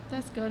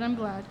 That's good. I'm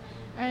glad.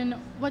 And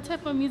what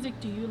type of music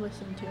do you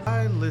listen to?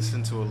 I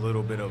listen to a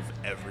little bit of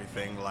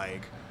everything,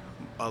 like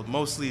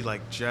mostly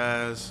like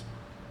jazz,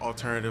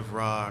 alternative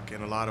rock,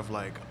 and a lot of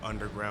like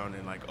underground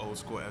and like old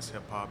school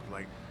hip hop,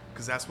 like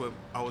because that's what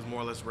I was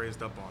more or less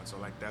raised up on. So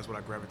like that's what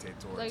I gravitate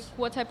towards. Like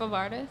what type of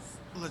artists?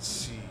 Let's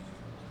see.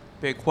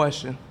 Big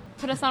question.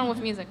 Put us on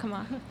with music. Come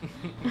on.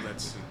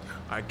 Let's see.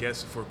 I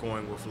guess if we're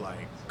going with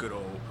like good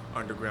old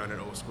underground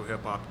and old school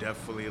hip hop,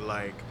 definitely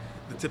like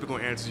the typical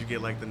answers you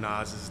get, like the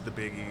Nas's, the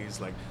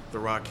Biggies, like the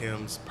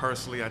Rakims.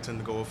 Personally, I tend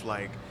to go with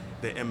like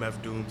the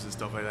MF Dooms and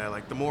stuff like that.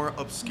 Like the more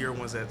obscure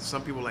ones that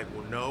some people like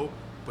will know,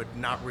 but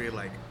not really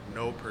like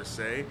know per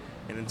se.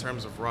 And in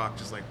terms of rock,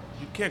 just like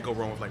you can't go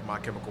wrong with like My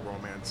Chemical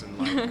Romance and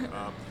like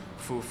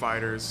Foo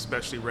Fighters,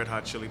 especially Red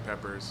Hot Chili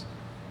Peppers,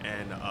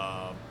 and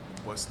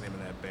what's the name of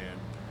that band?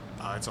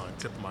 It's on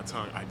the tip of my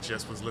tongue. I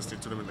just was listening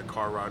to them in the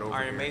car ride over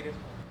Iron here. Maiden?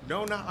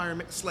 No, not Iron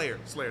Maiden. Slayer.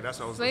 That's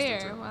what I was Slayer.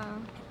 listening to. Wow.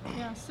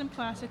 Yeah, some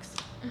classics.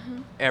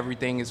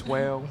 Everything as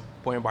well.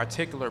 But in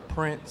particular,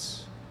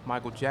 Prince,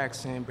 Michael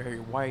Jackson, Barry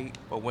White.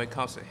 But when it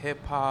comes to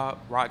hip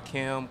hop,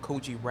 Rakim,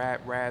 Coogee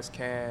Rap,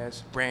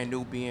 Razzcast, Brand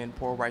Nubian,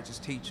 Poor Righteous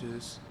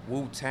Teachers,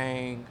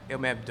 Wu-Tang,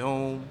 MF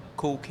Doom,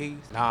 Kool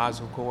Keith, Nas,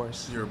 of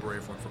course. You're a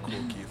brave one for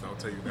Kool Keith, I'll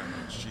tell you that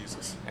much.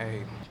 Jesus.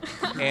 Hey.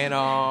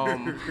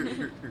 And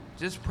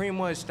just pretty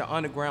much the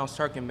underground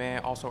circuit,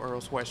 man. Also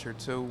Earl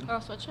Sweatshirt, too.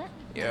 Earl Sweatshirt?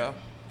 Yeah.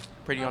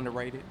 Pretty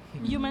underrated.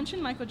 You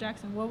mentioned Michael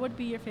Jackson. What would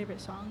be your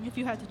favorite song if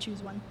you had to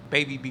choose one?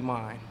 Baby Be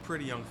Mine.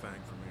 Pretty Young Thing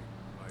for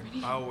me.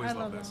 Like, I always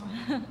love that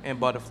song. And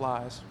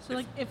Butterflies. So,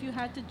 like, if you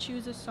had to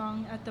choose a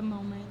song at the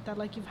moment that,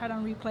 like, you've had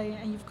on replay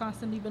and you've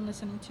constantly been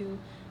listening to,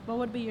 what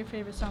would be your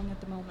favorite song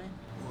at the moment?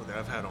 Oh, that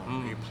I've had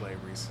on replay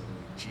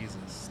recently.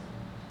 Jesus.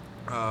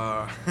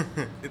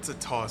 It's a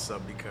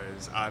toss-up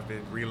because I've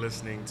been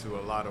re-listening to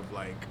a lot of,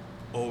 like,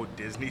 old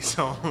Disney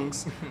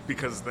songs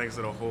because thanks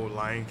to the whole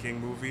Lion King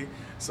movie.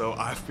 So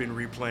I've been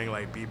replaying,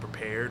 like, Be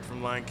Prepared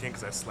from Lion King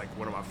because that's, like,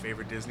 one of my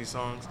favorite Disney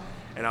songs.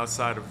 And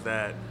outside of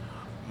that,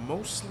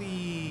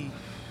 mostly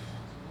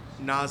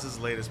Nas's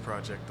latest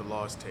project, The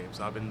Lost Tapes.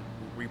 I've been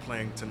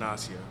replaying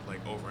Tanasia,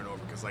 like, over and over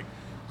because, like,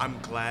 I'm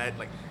glad,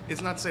 like,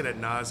 it's not to say that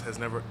Nas has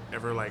never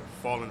ever like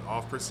fallen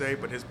off per se,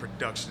 but his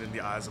production in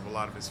the eyes of a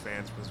lot of his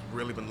fans was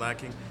really been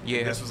lacking. Yeah.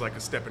 And this was like a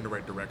step in the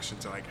right direction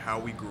to like how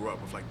we grew up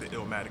with like the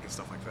Illmatic and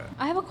stuff like that.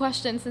 I have a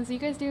question. Since you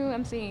guys do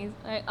MCs,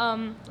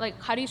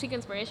 like how do you seek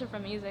inspiration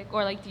from music,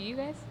 or like do you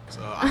guys?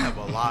 So I have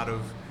a lot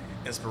of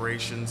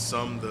inspiration,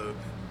 some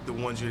the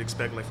ones you'd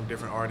expect like from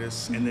different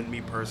artists, and then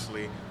me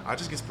personally, I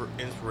just get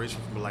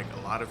inspiration from like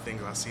a lot of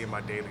things I see in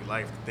my daily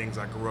life, the things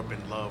I grew up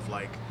and love,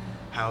 like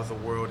how the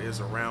world is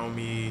around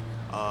me,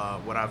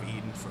 what I've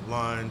eaten for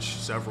lunch,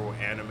 several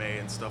anime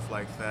and stuff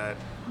like that.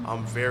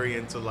 I'm very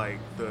into like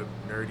the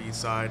nerdy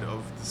side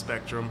of the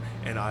spectrum,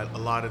 and a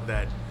lot of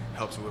that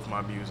helps me with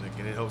my music,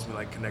 and it helps me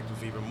like connect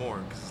with even more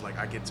because it's like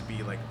I get to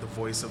be like the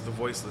voice of the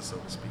voiceless, so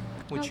to speak.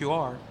 Which you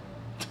are.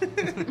 You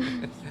give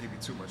me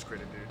too much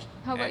credit, dude.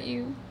 How about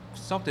you?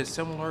 Something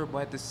similar, but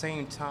at the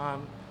same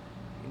time,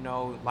 you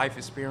know, life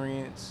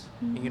experience.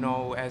 You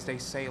know, as they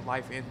say,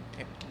 life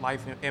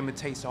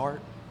imitates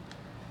art.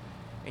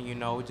 And, you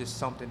know, just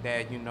something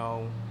that, you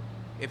know,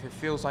 if it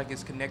feels like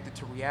it's connected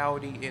to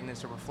reality and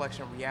it's a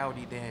reflection of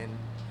reality, then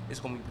it's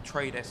going to be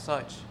portrayed as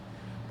such.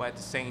 But at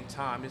the same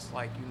time, it's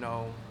like, you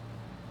know,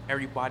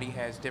 everybody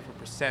has different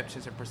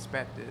perceptions and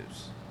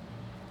perspectives.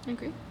 I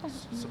agree.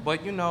 So,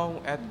 but, you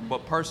know,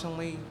 but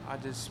personally, I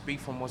just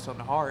speak from what's on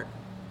the heart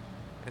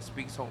and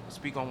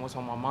speak on what's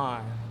on my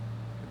mind,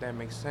 if that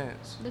makes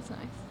sense. That's nice.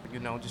 You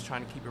know, just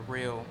trying to keep it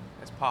real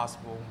as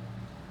possible.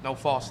 No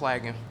false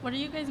flagging. What are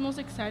you guys most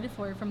excited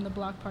for from the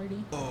block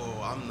party?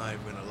 Oh, I'm not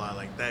even gonna lie.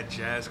 Like that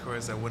jazz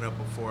chorus that went up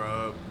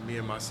before me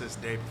and my sis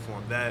Dave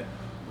performed, that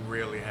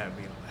really had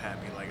me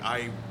happy.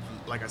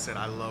 Like I said,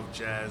 I love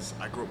jazz.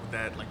 I grew up with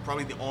that. Like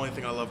probably the only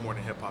thing I love more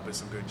than hip hop is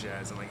some good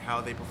jazz, and like how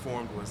they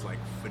performed was like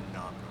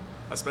phenomenal.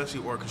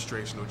 Especially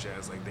orchestrational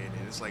jazz like they did.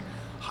 It's like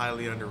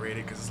highly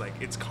underrated because it's like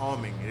it's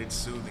calming and it's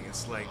soothing.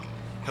 It's like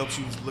helps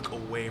you look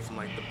away from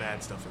like the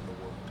bad stuff in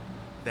the world.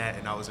 That,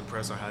 and I was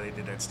impressed on how they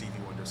did that Stevie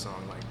Wonder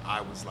song. Like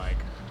I was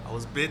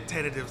a bit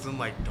tentative. So I'm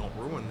like, don't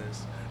ruin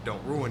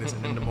this,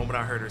 and then the moment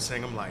I heard her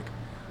sing, I'm like,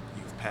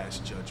 you've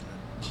passed judgment.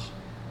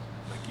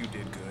 Like you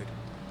did good.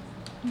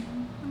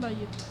 How about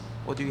you?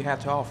 What do you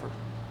have to offer?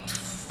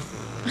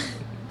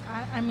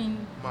 I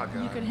mean, My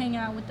God. you could hang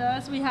out with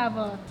us. We have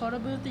a photo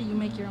booth that you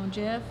make your own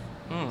GIF.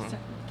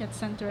 Gets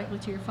sent directly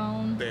to your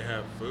phone. They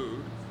have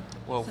food.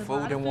 Well, It's a food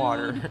lot of and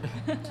water.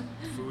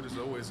 Food is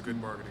always good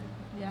marketing.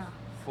 Yeah.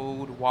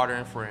 Food, water,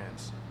 and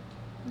friends.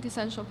 The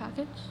essential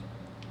package.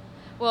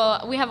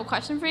 Well, we have a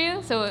question for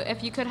you. So,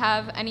 if you could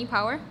have any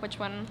power, which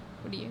one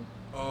would you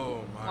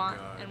Oh my want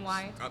God. and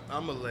why?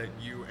 I'm gonna let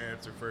you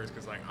answer first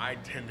because like I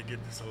tend to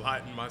get this a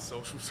lot in my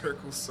social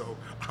circles, so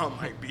I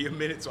might be a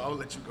minute. So I'll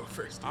let you go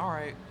first. All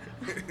right.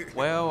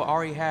 Well, I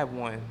already have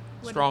one.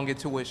 Strong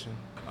intuition.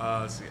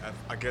 See,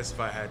 I guess if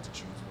I had to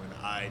choose one,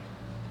 I'd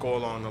go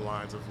along the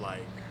lines of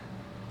like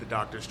the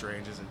Doctor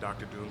Stranges and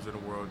Doctor Dooms of the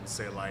world and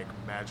say like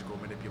magical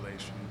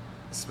manipulation,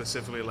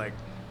 specifically like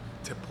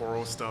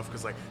temporal stuff,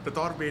 because like the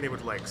thought of being able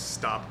to like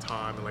stop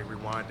time and like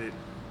rewind it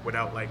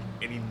without like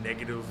any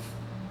negative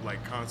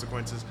like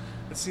consequences,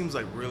 it seems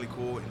like really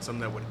cool and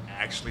something that would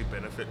actually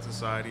benefit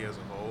society as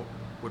a whole,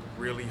 would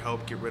really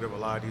help get rid of a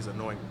lot of these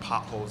annoying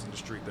potholes in the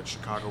street that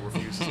Chicago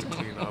refuses to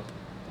clean up.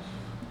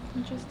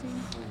 Interesting.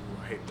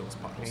 Ooh, I hate those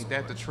potholes. Ain't so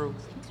that the much. truth?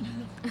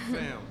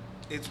 Fam,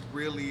 it's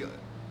really,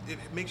 it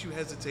makes you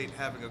hesitate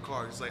having a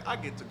car. It's like, I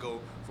get to go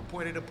from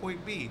point A to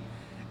point B,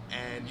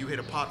 and you hit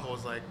a pothole.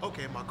 It's like,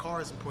 okay, my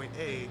car is in point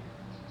A,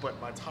 but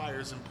my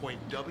tire's in point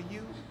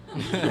W.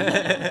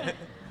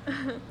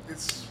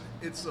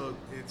 It's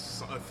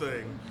a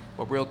thing.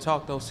 But real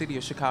talk though, City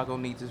of Chicago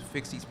needs to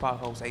fix these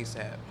potholes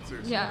ASAP.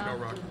 Seriously, Yeah. no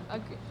rocket.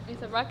 Okay.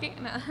 Is it rocket?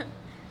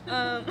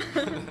 Nah.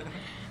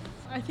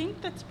 I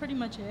think that's pretty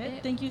much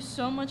it. Thank you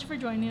so much for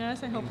joining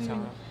us. I hope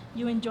Anytime.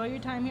 you enjoy your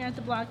time here at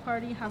the block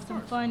party. Have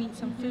some fun, eat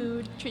some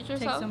food, Treat take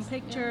yourselves. some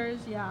pictures.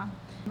 Yeah.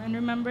 And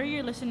remember,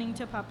 you're listening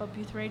to Pop Up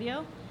Youth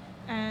Radio,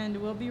 and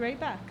we'll be right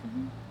back.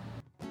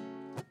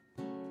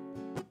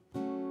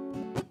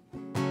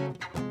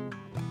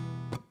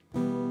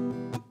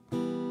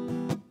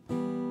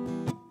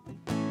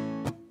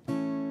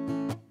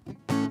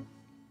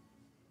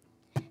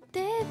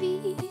 Te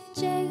vi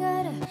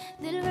llegar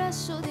del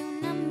brazo de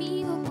un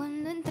amigo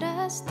cuando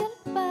entraste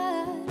al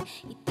bar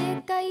y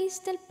te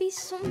caíste al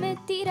piso, me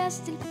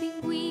tiraste el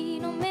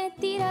pingüino, me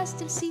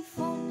tiraste el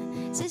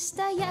sifón, se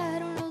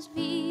estallaron los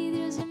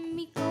vidrios de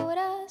mi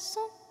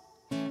corazón.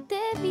 Te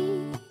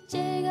vi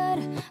llegar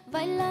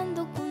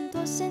bailando con tu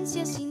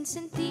ausencia sin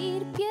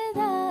sentir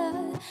piedad,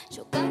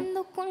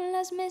 chocando con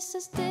las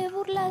mesas, te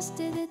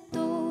burlaste de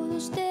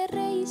todos, te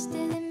reíste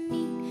de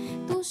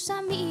mí. Tus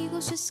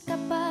amigos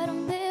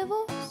escaparon de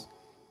vos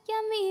y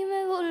a mí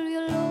me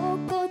volvió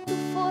loco tu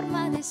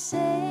forma de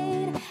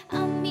ser. A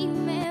mí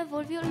me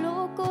volvió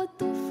loco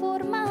tu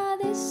forma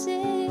de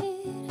ser.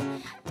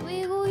 Tu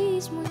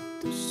egoísmo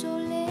y tu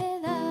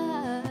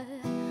soledad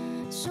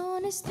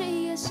son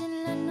estrellas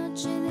en la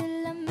noche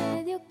de la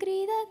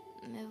mediocridad.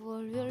 Me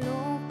volvió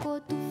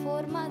loco tu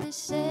forma de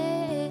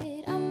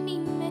ser. A mí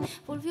me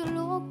volvió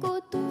loco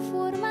tu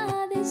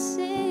forma de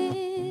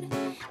ser.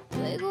 Tu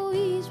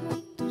egoísmo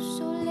y tu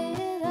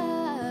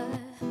soledad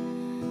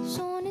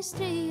son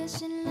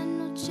estrellas en la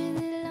noche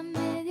de la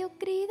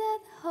mediocridad.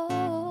 Oh,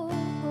 oh.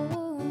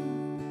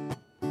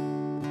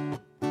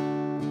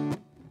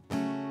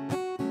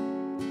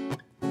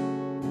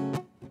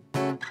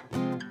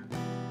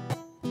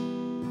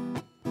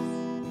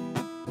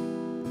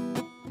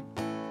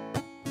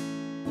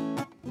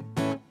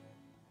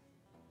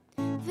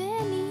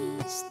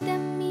 Veniste a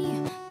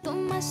mí,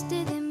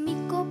 tomaste de mi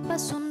copa,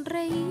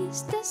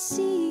 sonreíste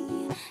así.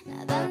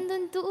 Nadando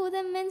en tu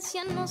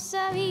demencia no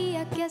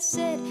sabía qué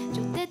hacer.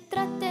 Yo te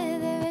traté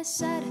de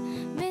besar,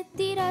 me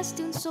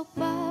tiraste un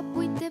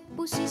sopapo y te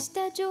pusiste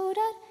a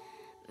llorar.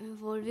 Me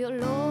volvió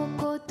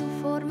loco tu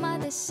forma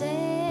de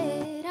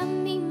ser. A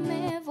mí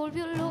me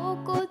volvió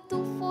loco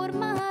tu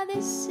forma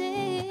de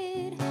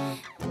ser.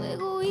 Tu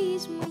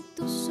egoísmo y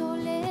tu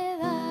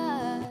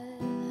soledad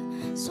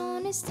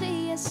son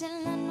estrellas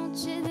en la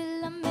noche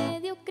de la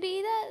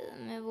mediocridad.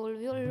 Me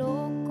volvió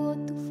loco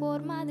tu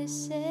forma de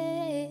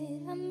ser.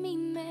 A mí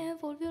me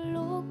volvió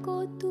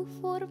loco tu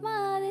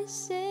forma de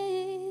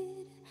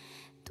ser.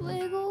 Tu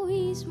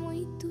egoísmo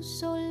y tu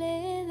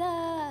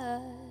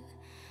soledad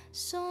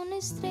son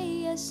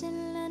estrellas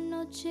en la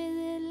noche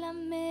de la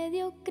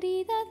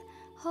mediocridad.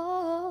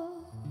 Oh.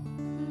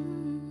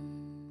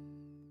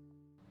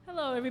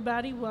 Hello,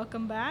 everybody.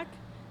 Welcome back.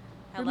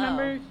 Hello.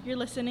 Remember, you're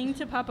listening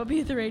to Pop Up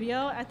Youth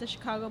Radio at the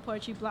Chicago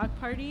Poetry Block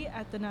Party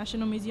at the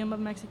National Museum of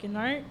Mexican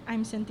Art.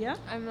 I'm Cynthia.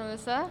 I'm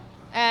Melissa.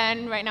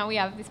 And right now we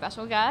have the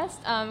special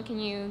guest. Can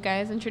you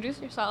guys introduce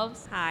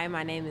yourselves? Hi,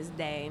 my name is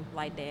Day,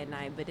 like day and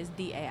night, but it's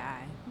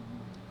D-A-I.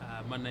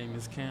 My name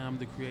is Cam,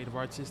 the creative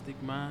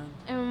artistic mind.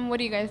 And what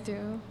do you guys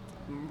do?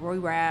 We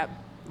rap,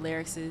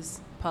 lyricists,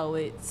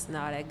 poets, and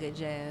all that good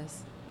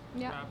jazz.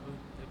 Yeah. Rapper,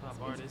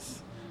 hip-hop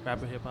artist.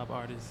 Rapper, hip-hop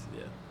artist,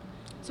 yeah.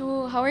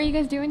 So how are you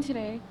guys doing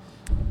today?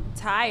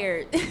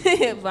 Tired,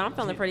 but I'm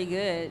feeling pretty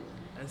good.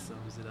 That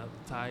sums it up.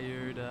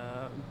 Tired,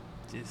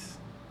 just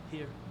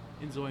here,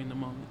 enjoying the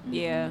moment.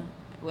 Yeah,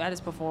 well, I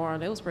just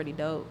performed. It was pretty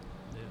dope.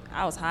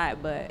 I was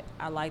hot, but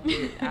I liked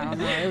it. I don't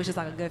know. It was just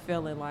like a good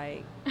feeling,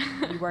 like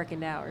you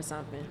working out or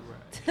something.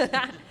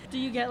 Do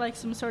you get like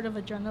some sort of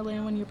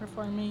adrenaline when you're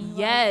performing?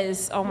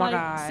 Yes. Like, Oh my like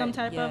God. Some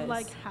type of Yes.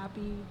 like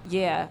happy.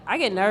 Yeah, I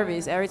get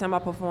nervous every time I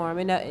perform.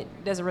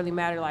 It doesn't really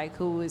matter like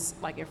who is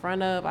like in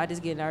front of. I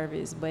just get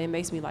nervous, but it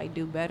makes me like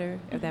do better,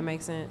 if that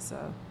makes sense.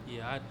 So.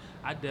 Yeah,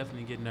 I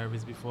definitely get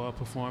nervous before a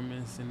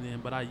performance,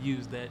 but I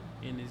use that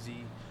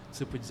energy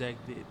to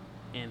project it,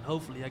 and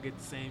hopefully I get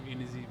the same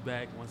energy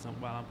back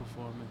while I'm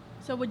performing.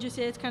 So would you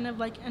say it's kind of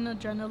like an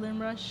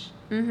adrenaline rush?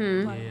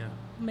 Mm-hmm. Like, Yeah.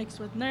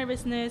 Mixed with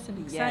nervousness and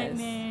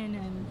excitement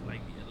and. Like,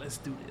 yeah, let's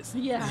do this.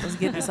 Yeah. Let's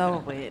get this over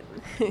with.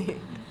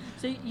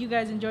 So you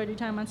guys enjoyed your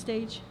time on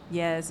stage?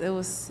 Yes, it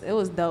was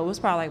dope. It was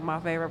probably like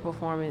my favorite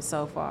performance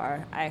so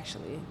far,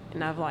 actually.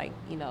 And I've like,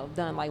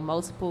 done like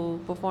multiple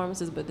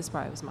performances, but this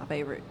probably was my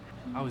favorite.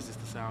 I was just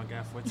the sound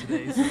guy for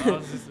today. So I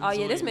was just Oh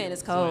yeah, this enjoying- man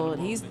is enjoying the cold.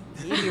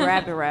 He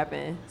moment. be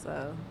rapping.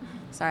 So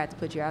sorry I had to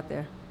put you out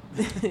there.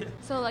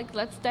 So like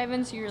let's dive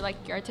into your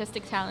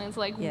artistic talents.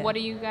 Like Yeah. how do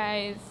you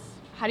guys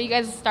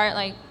start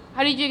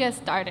how did you get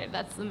started?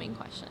 That's the main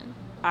question.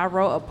 I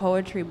wrote a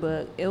poetry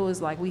book. It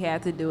was like we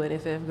had to do it in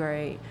 5th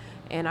grade.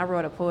 And I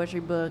wrote a poetry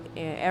book,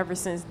 and ever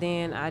since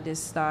then, I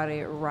just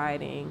started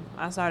writing.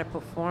 I started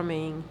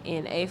performing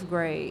in 8th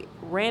grade.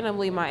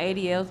 Randomly, my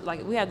ADL,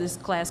 like we had this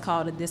class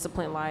called A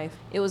Disciplined Life.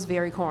 It was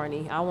very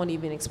corny. I won't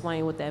even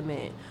explain what that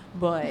meant.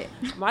 But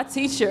my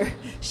teacher,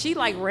 she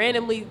like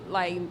randomly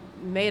like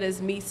made us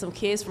meet some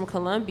kids from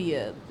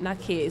Columbia. Not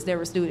kids, they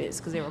were students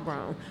because they were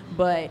grown.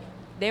 But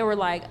they were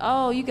like,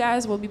 oh, you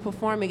guys will be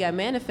performing at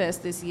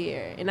Manifest this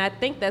year. And I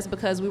think that's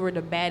because we were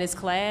the baddest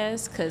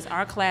class, because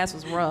our class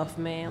was rough,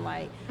 man.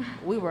 Like,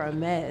 we were a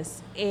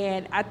mess.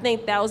 And I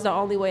think that was the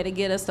only way to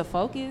get us to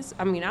focus.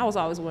 I mean, I was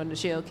always one of the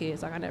chill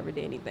kids. Like, I never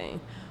did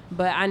anything.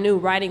 But I knew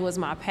writing was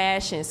my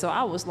passion. So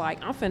I was like,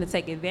 I'm finna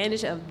take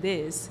advantage of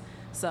this.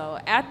 So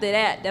after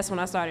that, that's when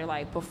I started,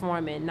 like,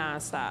 performing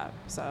nonstop.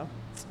 So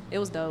it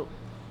was dope.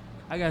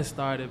 I got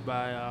started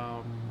by,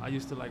 I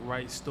used to, like,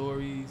 write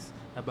stories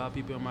about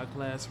people in my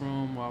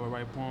classroom, or I would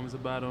write poems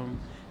about them,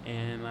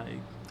 and like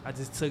I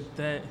just took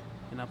that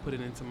and I put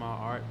it into my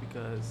art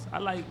because I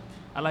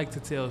like to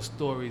tell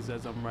stories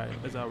as I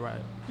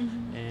write,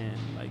 and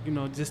like, you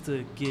know, just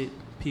to get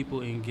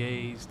people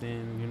engaged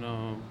in, you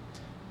know,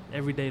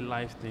 everyday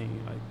life thing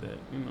like that,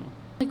 you know.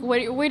 Like,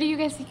 where do you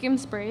guys seek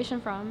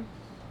inspiration from?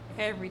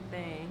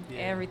 Everything, Yeah.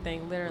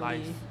 everything, literally.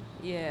 Life.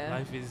 Yeah.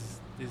 Life is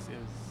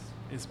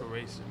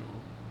inspirational.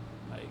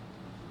 Like,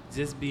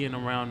 just being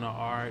around the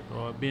art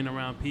or being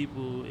around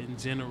people in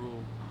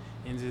general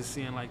and just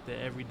seeing like the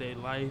everyday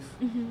life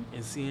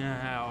and seeing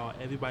how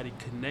everybody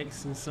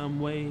connects in some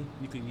way.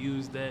 You can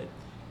use that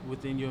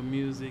within your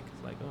music.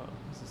 It's like, oh,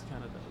 this is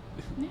kind of dope.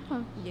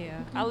 Yeah.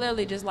 I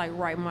literally just like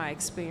write my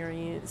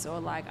experience, or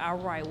like I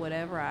write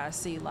whatever I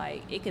see.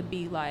 Like it could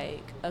be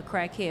like a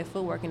crackhead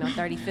foot working on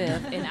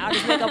 35th and I'll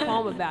just make a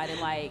poem about it.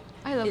 Like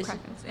I love it's-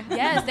 crackers. Yeah.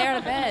 Yes, they're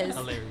the best.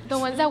 Hilarious. The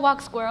ones that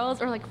walk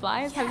squirrels or like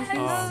flies. Have you seen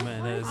Oh those?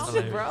 man, that is Oh,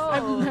 hilarious. bro.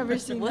 I've never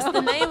seen What's those.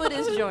 the name of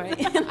this joint?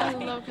 I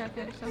love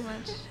crackers so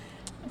much.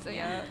 So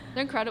yeah,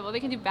 they're incredible. They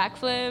can do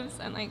backflips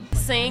and like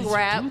Sing,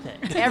 rap,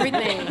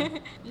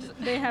 everything.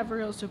 They have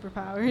real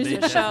superpowers. They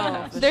For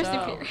sure. For They're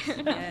sure.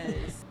 superior.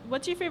 Yes.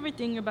 What's your favorite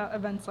thing about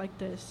events like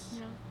this?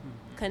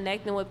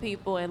 Connecting with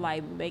people and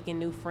like making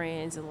new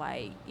friends and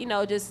like, you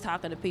know, just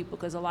talking to people,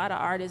 because a lot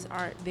of artists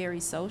aren't very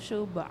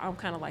social, but I'm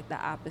kind of like the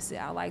opposite.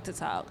 I like to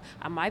talk.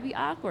 I might be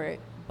awkward,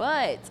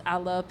 but I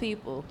love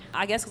people.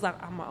 I guess because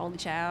I'm my only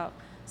child,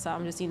 so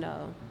I'm just, you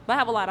know, but I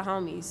have a lot of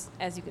homies,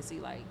 as you can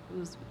see, like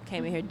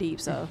came in here deep,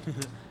 so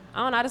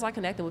I don't know, I just like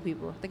connecting with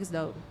people. I think it's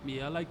dope.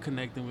 Yeah, I like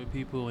connecting with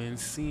people and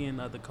seeing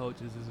other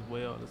coaches as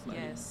well. It's like,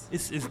 Yes.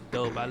 it's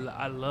dope.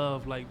 I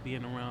love like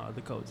being around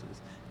other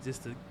coaches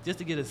just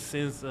to get a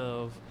sense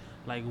of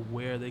like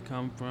where they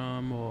come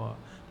from, or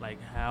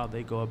like how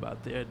they go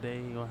about their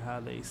day, or how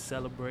they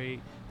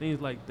celebrate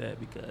things like that.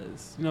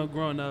 Because, you know,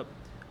 growing up,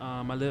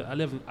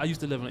 I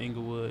used to live in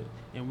Inglewood,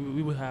 and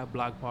we would have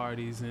block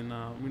parties, and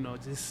you know,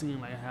 just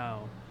seeing like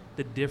how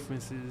the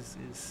differences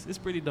is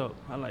pretty dope.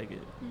 I like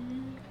it.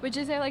 Would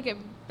you say like it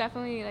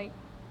definitely like,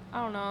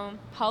 I don't know,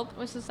 helped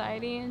with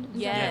society in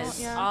Yes,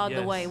 general? all the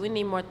Yes. way. We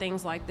need more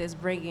things like this,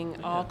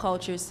 bringing all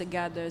cultures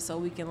together so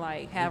we can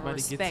like have Everybody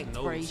gets to respect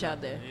know for each each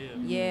other, other.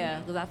 yeah. Yeah,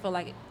 because I feel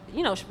like,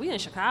 you know, we in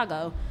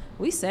Chicago,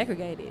 we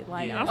segregated.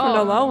 Like Yeah. I'm from the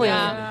Oh, low end.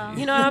 yeah.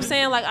 You know what I'm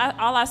saying? Like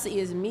all I see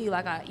is me.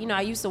 Like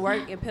I used to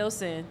work in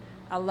Pilsen.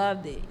 I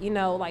loved it. You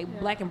know, like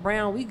black and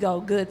brown, we grow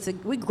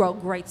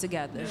great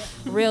together.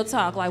 Real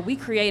talk. Like we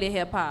created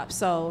hip hop.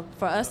 So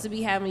for us to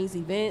be having these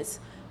events,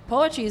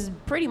 poetry is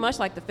pretty much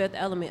like the fifth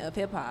element of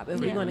hip hop if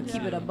we're going to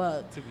keep it a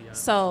buck. To be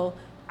honest. So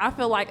I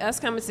feel like us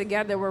coming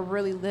together, we're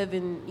really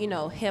living, you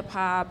know, hip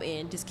hop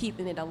and just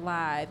keeping it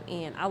alive.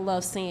 And I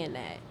love seeing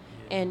that.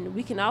 And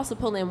we can also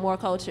pull in more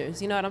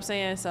cultures, you know what I'm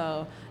saying?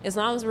 So as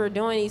long as we're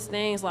doing these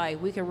things,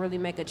 like we can really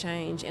make a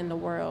change in the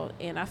world.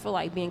 And I feel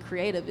like being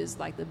creative is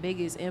like the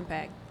biggest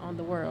impact on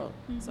the world.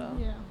 So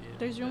Yeah.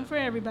 There's room for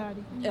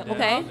everybody.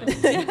 okay,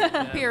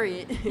 Yeah.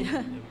 period.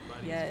 Everybody's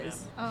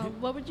Yes. family.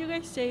 What would you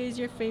guys say is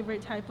your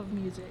favorite type of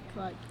music?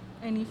 Like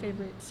any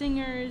favorite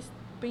singers,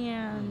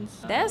 bands?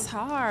 That's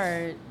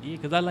hard. Yeah,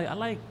 cause I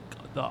like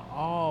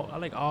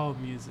all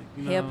music.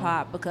 You know? Hip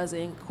hop, because it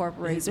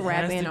incorporates It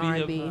rap has and to be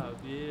R&B. hip-hop,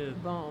 yeah.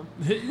 Boom.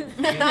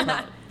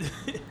 Hip-hop.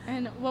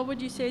 And what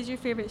would you say is your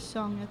favorite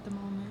song at the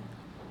moment?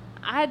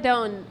 I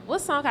don't.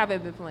 What song have I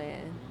been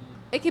playing?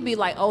 It could be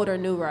like old or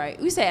new, right?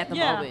 We say at the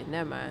Yeah. moment.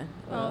 Never mind.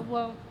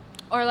 Well,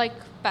 Or like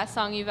best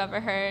song you've ever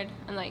heard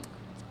and like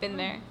it's been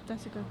there.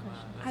 that's a good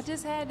question. I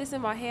just had this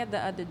in my head the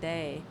other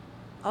day.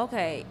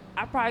 Okay,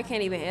 I probably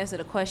can't even answer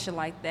the question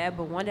like that,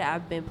 but one that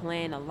I've been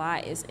playing a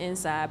lot is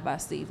Inside by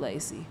Steve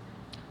Lacy.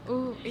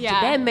 Ooh, yeah.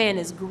 That man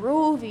is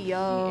groovy,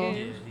 yo.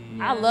 He is.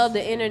 I love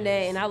the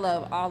internet, and I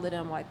love all of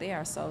them. Like, they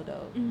are so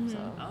dope.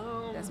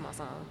 So, that's my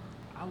song.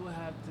 I would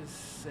have to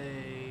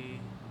say.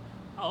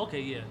 Oh,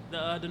 okay, yeah.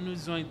 The new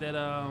joint that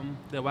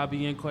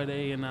YBN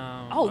Cordae and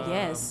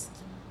Yes.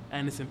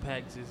 Anderson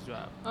 .Paak just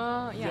dropped.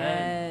 Oh, yeah.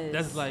 Yes.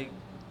 That's like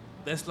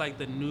that's like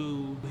the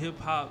new hip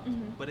hop,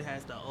 but it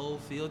has the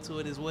old feel to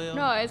it as well.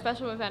 No,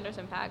 especially with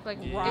Anderson .Paak. Like,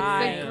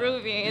 Yeah. it's like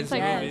groovy. It's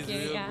like groovy. It's funky,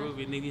 real yeah.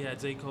 groovy. And then you had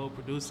J. Cole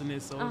producing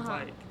it, so it's Uh-huh.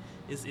 like,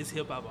 it's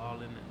hip hop all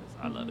in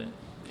it. I love it.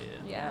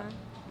 Yeah.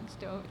 It's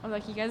dope. I'm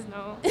like, you guys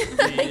know.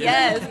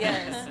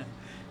 Yes.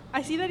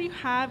 I see that you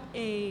have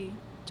a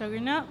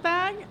Juggernaut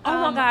bag.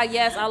 Oh my God,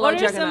 yes, I love What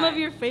are some Juggernaut. of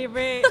your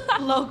favorite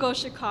local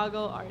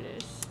Chicago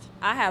artists?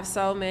 I have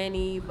so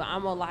many, but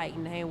I'm gonna like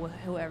name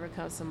whoever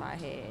comes to my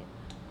head.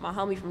 My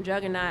homie from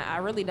Juggernaut, I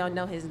really don't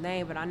know his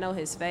name, but I know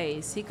his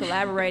face. He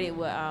collaborated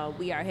with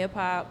We Are Hip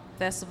Hop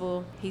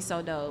Festival. He's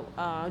so dope.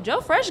 Joe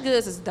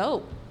Freshgoods is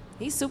dope.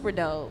 He's super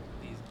dope.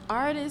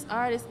 Artists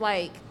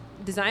like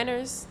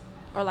designers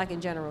or like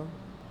in general?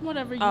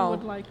 Whatever you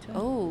would like to.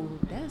 Oh,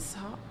 that's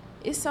hard.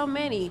 It's so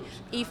many.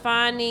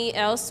 Ifani,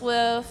 El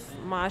Swift,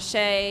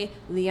 Mashe,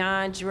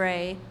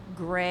 Leandre,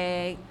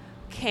 Greg,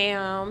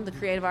 Cam, the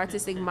Creative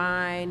Artistic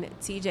Mind,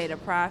 TJ the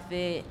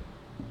Prophet.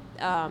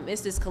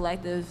 It's this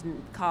collective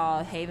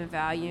called Haven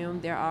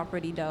Volume. They're all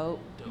pretty dope.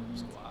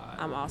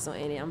 I'm also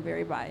in it. I'm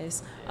very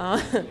biased.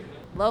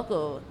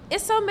 Local.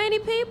 It's so many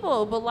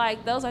people, but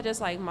like those are just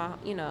like my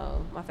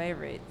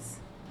favorites.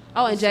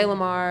 Oh, and Jay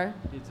Lamar.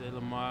 Yeah, Jay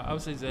Lamar. I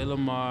would say Jay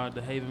Lamar,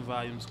 the Haven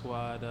Volume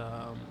Squad,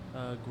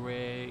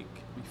 Greg,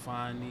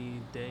 Refani,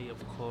 Day,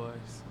 of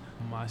course.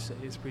 Masha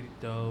is pretty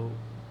dope.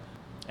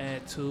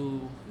 Add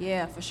two.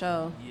 Yeah, for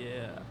sure.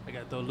 Yeah, I got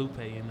to throw Lupe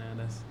in there.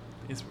 That's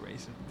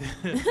inspiration.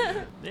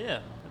 Yeah,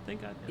 I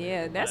think I did.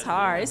 Yeah, that's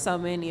hard. It's so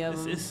many of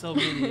them. It's so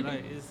many.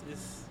 Like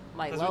it's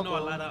like 'cause we know a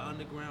local. lot of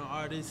underground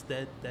artists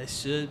that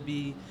should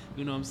be,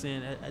 you know what I'm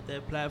saying, at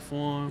that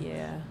platform.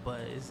 Yeah.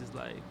 But it's just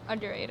like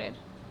underrated.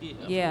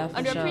 Yeah,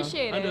 for sure.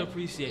 Underappreciated.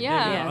 Underappreciated.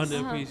 Yeah. Yes.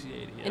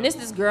 Underappreciated. Yeah. And it's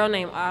this girl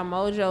named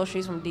Mojo.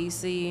 She's from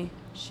DC.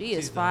 She is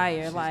She's dope.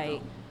 fire. She's like,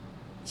 dope.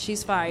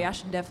 she's fire. Y'all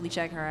should definitely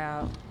check her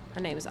out.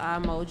 Her name is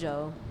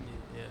Mojo.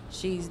 Yeah.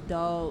 She's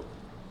dope.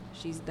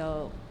 She's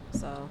dope.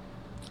 So.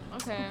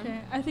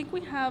 Okay. I think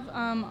we have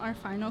our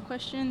final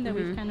question that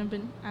we've Mhm. kind of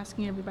been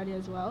asking everybody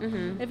as well.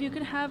 Mhm. If you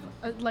could have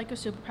a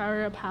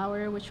superpower or a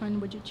power, which one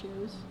would you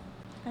choose?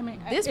 I mean,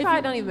 This if probably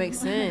you- don't even make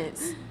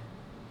sense.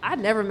 I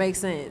never make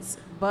sense,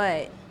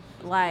 but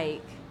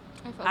like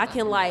I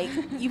can like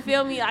you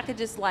feel me? I could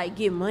just like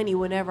get money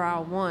whenever I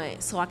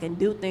want, so I can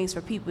do things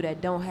for people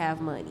that don't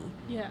have money.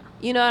 Yeah.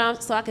 You know what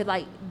I'm? So I could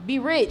like be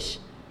rich.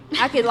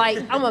 I could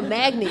like I'm a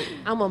magnet.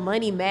 I'm a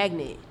money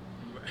magnet.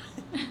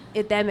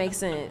 If that makes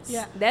sense.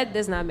 Yeah. That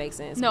does not make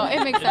sense. No, but-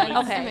 it makes sense.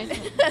 Okay. It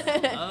makes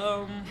sense.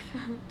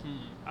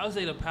 I would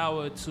say the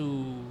power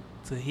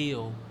to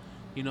heal,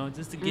 you know,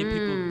 just to get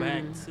people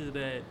back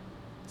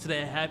to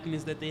that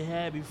happiness that they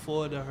had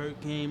before the hurt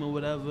came or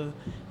whatever,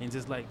 and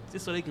just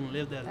so they can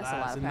live their That's a lot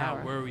lives of and power.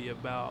 not worry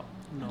about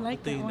I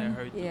like the that things that one.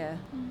 hurt them. Yeah.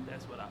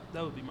 That's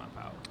that would be my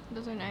power.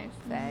 Those are nice.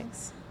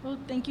 Facts. Well,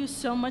 thank you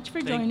so much for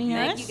Thank joining you.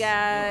 us. Thank you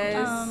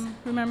guys.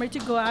 Remember to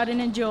go out and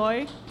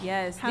enjoy.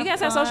 Yes. Do you guys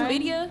have social fun.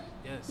 media?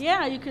 Yes.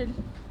 Yeah, you could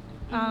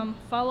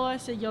follow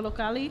us at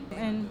Yolocali,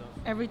 and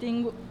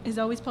everything is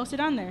always posted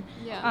on there.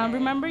 Yeah.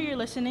 Remember, you're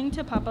listening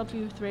to Pop-Up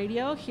Youth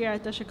Radio here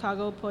at the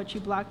Chicago Poetry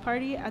Block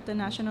Party at the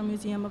National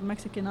Museum of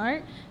Mexican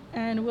Art,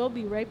 and we'll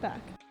be right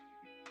back.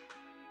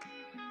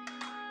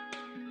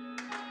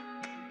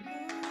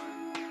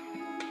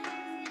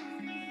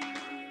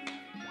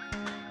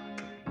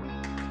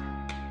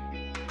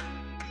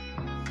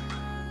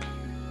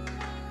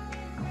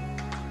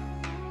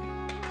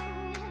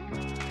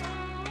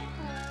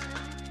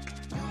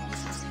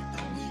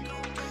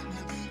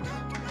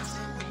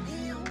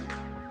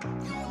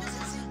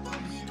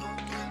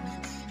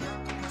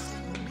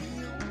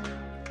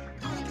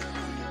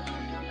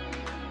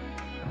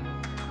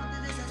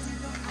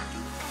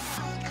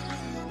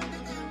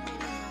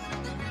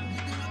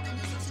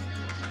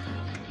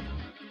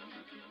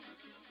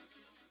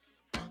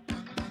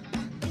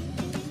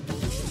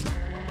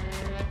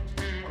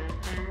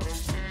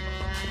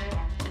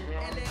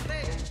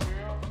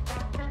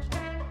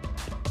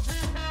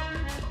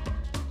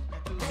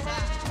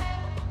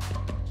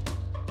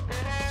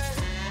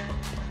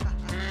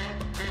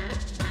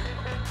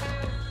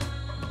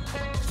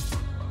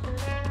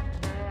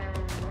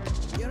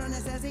 Yo no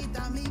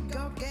necesito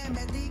amigo que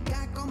me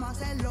diga cómo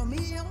hacer lo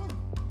mío.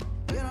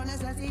 Yo no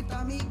necesito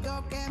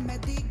amigo que me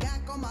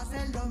diga cómo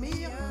hacer lo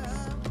mío.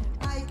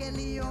 Ay, qué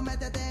lío,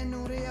 métete en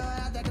un río,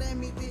 ahora te crees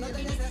mi tío. No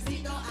te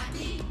necesito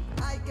aquí.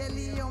 Ay, qué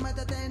lío,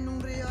 métete en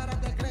un río, ahora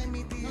te crees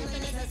mi tío. No te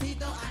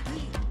necesito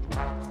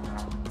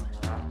aquí.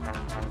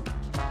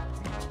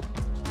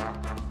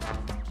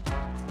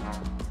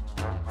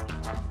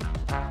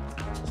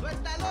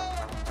 Suéltalo.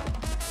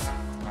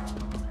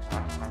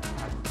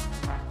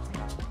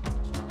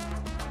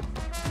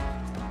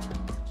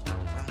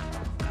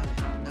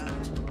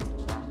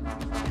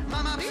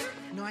 Mamá,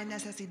 no hay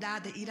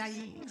necesidad de ir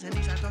allí.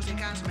 Cenizas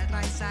tóxicas me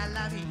traes a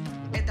la vida.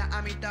 Esta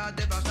amistad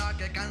de pasar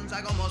que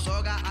cansa como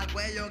soga al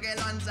cuello que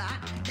lanza.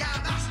 ¡Ya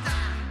basta!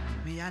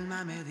 Mi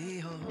alma me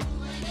dijo.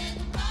 Tú eres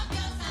tu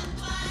propio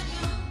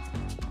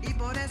santuario. Y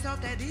por eso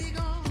te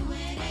digo. Tú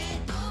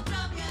eres tu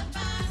propia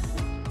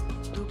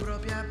paz. Tú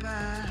propia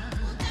paz.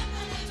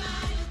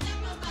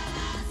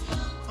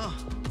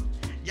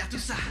 Ya tú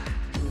sabes.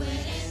 Tú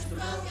eres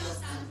propio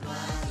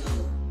santuario.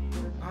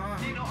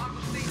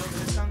 Los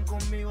que están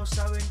conmigo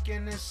saben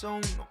quiénes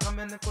son. No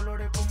cambian de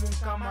colores como un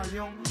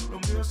camaleón.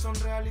 Los míos son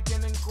reales y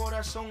tienen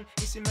corazón.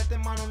 Y si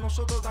meten mano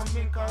nosotros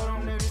también,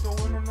 cabrón. Negrito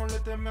bueno no le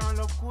temen a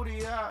la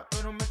oscuridad,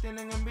 pero me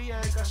tienen en vía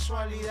de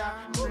casualidad.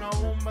 Una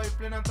bomba y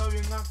plena está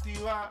bien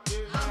activa.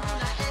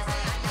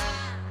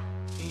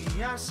 Y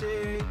ya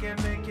sé que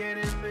me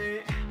quieren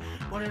ver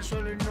por el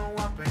suelo y no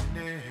voy a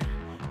perder.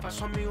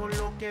 Paso amigo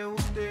lo que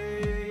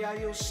usted, ya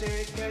yo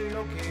sé que es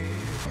lo que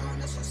es. Yo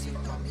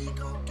necesito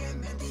amigo que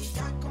me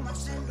diga cómo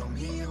hacer lo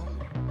mío.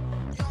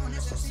 Yo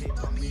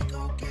necesito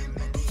amigo que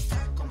me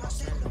diga cómo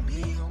hacer lo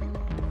mío.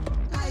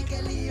 Ay,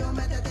 qué lío,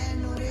 métete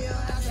en un río,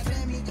 ahora te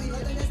crees mi tío. No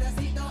te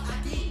necesito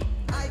aquí.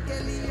 Ay, qué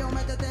lío,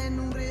 métete en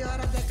un río,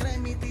 ahora te crees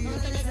mi tío. No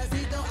te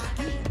necesito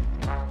aquí.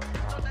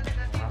 No te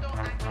necesito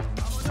aquí.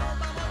 Vámonos,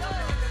 vámonos.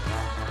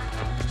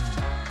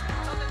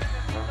 No te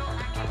necesito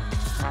aquí.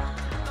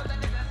 No te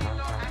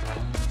necesito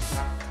aquí.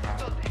 No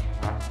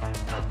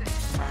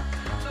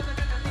te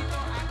necesito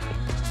aquí.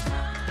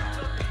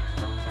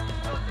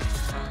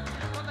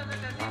 No te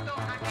necesito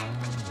aquí.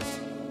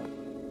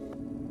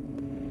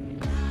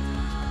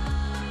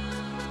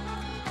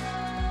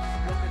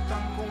 Los que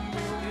están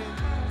conmigo,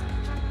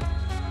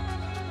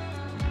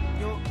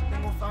 yo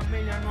tengo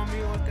familia, no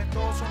amigos, que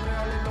todos son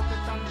reales los que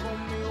están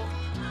conmigo,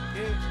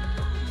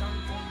 los que están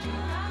conmigo,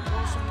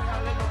 todos son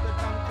reales los que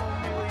están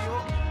conmigo, yo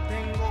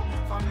tengo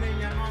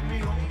familia, no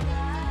amigos.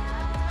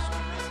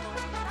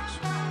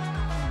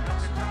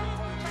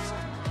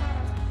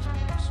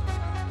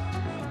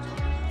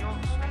 Yo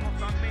tengo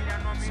familia,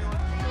 no amigos.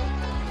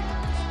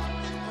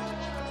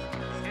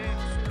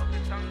 Los que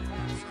están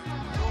conmigo,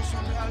 todos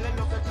son reales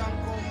los que están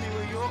conmigo,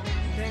 yo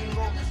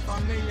tengo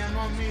familia, no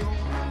amigos.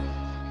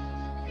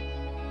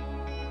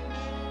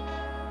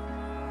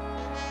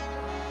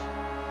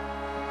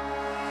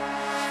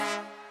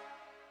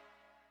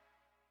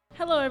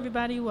 Hello,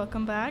 everybody.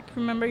 Welcome back.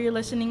 Remember, you're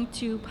listening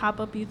to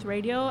Pop-Up Youth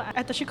Radio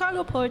at the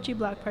Chicago Poetry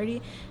Block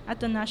Party at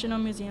the National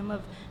Museum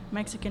of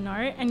Mexican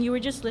Art, and you were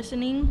just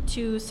listening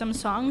to some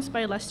songs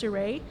by Lester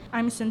Ray.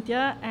 I'm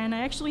Cynthia, and I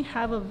actually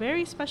have a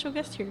very special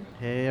guest here.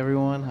 Hey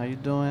everyone, how you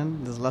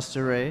doing? This is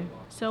Lester Ray.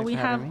 So Thanks we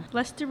for having have me.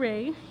 Lester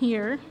Ray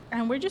here,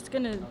 and we're just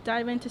gonna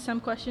dive into some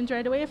questions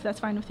right away, if that's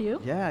fine with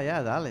you.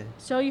 Yeah, dale.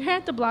 So you're here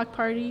at the block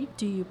party.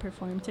 Do you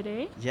perform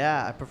today?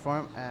 Yeah, I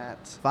perform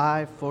at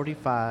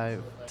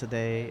 5:45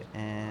 today,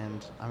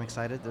 and I'm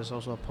excited. There's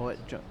also a poet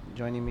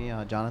joining me,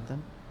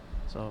 Jonathan.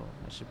 So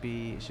it should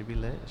be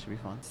lit. It should be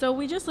fun. So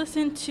we just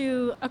listened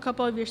to a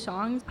couple of your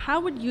songs. How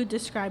would you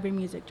describe your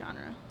music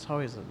genre? It's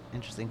always an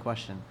interesting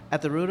question.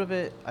 At the root of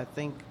it, I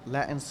think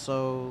Latin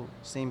soul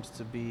seems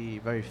to be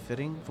very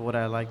fitting for what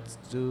I like to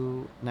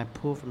do, and I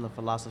pull from the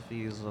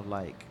philosophies of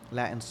like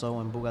Latin soul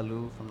and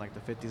boogaloo from like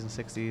the 50s and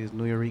 60s,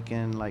 New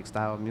Yorican like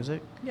style of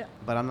music. Yeah.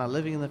 But I'm not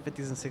living in the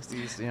 50s and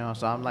 60s, you know,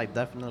 so I'm like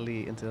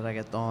definitely into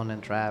reggaeton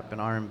and trap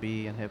and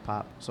R&B and hip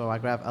hop. So I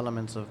grab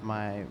elements of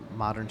my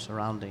modern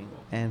surrounding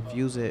and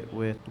fuse it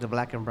with the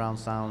black and brown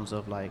sounds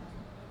of like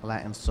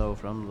Latin soul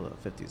from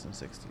the 50s and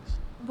 60s.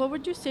 What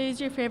would you say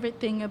is your favorite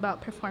thing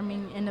about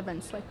performing in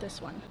events like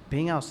this one?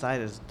 Being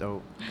outside is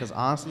dope because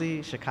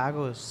honestly,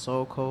 Chicago is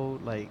so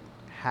cold like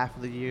half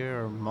of the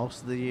year or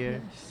most of the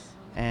year. Yes.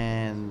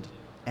 And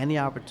any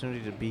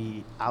opportunity to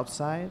be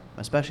outside,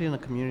 especially in a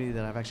community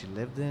that I've actually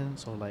lived in.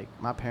 So like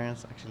my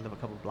parents actually live a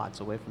couple blocks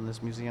away from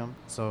this museum.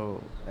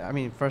 So I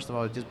mean, first of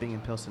all, just being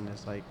in Pilsen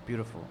is like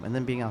beautiful, and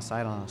then being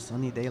outside on a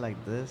sunny day like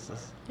this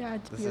is Yeah,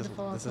 it's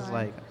beautiful This is outside.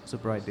 like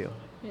super ideal.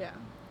 Yeah.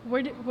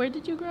 Where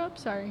did you grow up?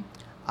 Sorry.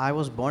 I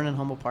was born in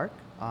Humboldt Park.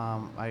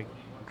 I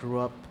grew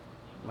up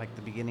like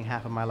the beginning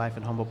half of my life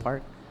in Humboldt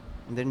Park.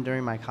 And then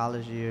during my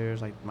college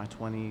years, like my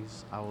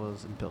 20s, I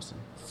was in Pilsen.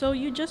 So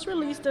you just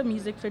released a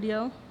music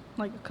video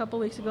like a couple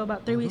weeks ago,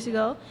 about 3 weeks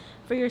ago,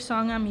 for your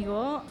song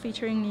Amigo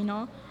featuring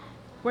Nino.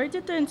 Where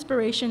did the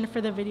inspiration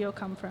for the video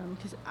come from?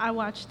 Because I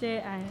watched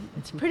it and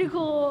it's pretty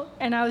cool,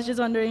 and I was just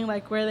wondering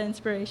like where the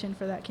inspiration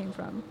for that came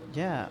from.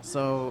 Yeah,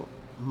 so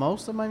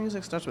most of my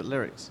music starts with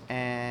lyrics,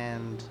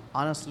 and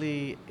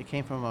honestly, it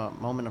came from a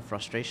moment of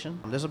frustration.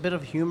 There's a bit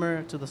of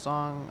humor to the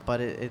song, but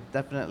it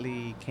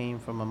definitely came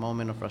from a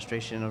moment of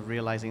frustration of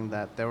realizing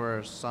that there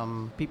were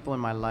some people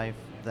in my life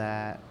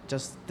that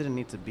just didn't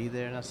need to be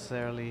there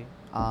necessarily.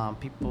 There are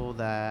people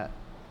that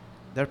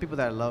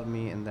love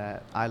me and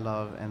that I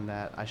love, and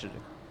that I should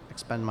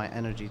expend my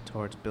energy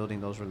towards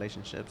building those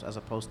relationships as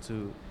opposed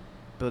to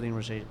building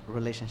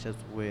relationships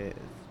with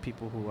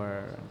people who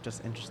are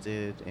just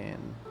interested in,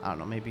 I don't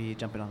know, maybe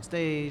jumping on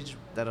stage,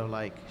 that are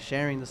like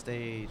sharing the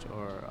stage,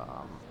 or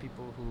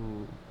people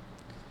who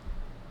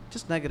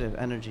just negative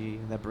energy,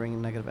 that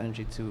bring negative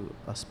energy to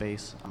a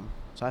space.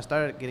 So I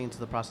started getting to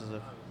the process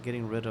of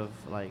getting rid of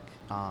like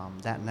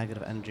that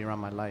negative energy around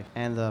my life.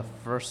 And the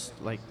first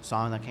like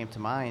song that came to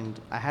mind,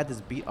 I had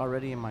this beat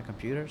already in my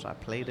computer, so I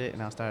played it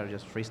and I started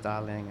just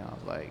freestyling, and I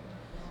was like,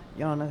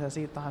 yo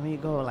necesito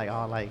amigo, like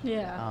all like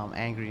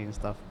angry and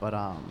stuff. But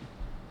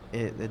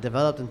it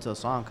developed into a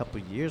song a couple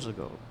years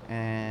ago,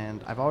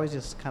 and I've always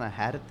just kind of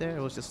had it there.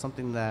 It was just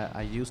something that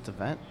I used to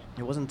vent.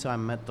 It wasn't until I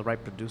met the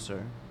right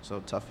producer,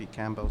 so Tuffy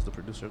Campbell's the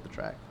producer of the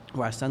track,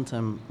 where I sent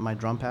him my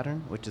drum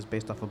pattern, which is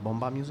based off of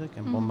bomba music,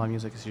 and bomba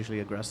music is usually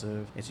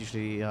aggressive. It's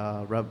usually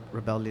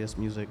rebellious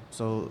music.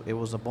 So it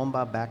was a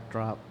bomba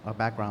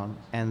background,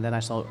 and then I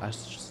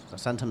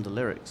sent him the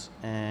lyrics,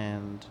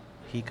 and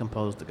he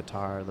composed the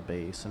guitar, the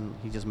bass, and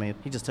he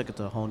just took it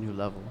to a whole new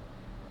level.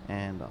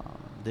 And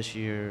this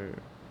year,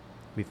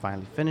 we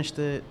finally finished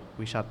it.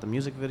 We shot the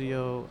music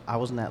video. I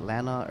was in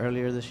Atlanta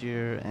earlier this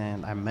year,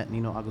 and I met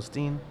Nino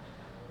Agustin,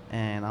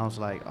 and I was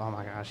like, oh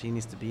my gosh, he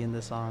needs to be in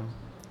this song.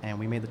 And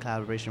we made the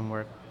collaboration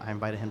work. I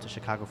invited him to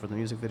Chicago for the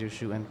music video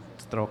shoot and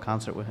to throw a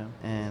concert with him.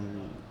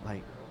 And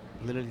like,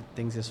 literally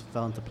things just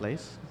fell into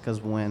place.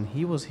 Because when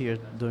he was here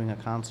doing a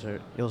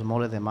concert, it was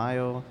Mole de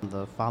Mayo.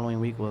 The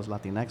following week was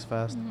Latinx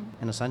Fest.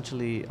 And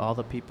essentially a lot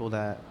of people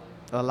that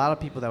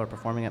were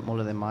performing at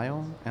Mole de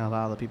Mayo and a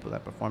lot of the people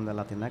that performed at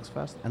Latinx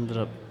Fest ended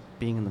up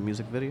being in the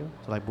music video.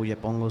 So like Buye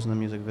Pongo's in the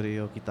music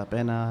video, Quita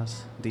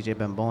Penas, DJ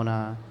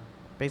Bembona,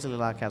 basically a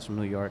lot of cats from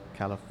New York,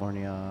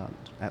 California,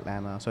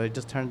 Atlanta. So it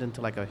just turned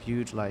into like a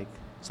huge like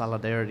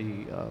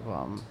solidarity of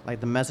like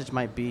the message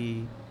might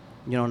be,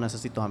 yo no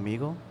necesito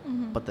amigo,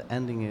 but the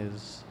ending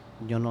is,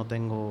 yo no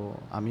tengo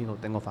amigo,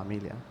 tengo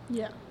familia.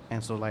 Yeah.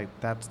 And so like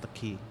that's the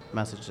key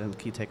message and the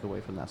key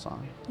takeaway from that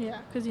song. Yeah,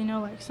 because you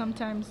know, like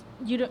sometimes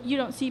you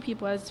don't see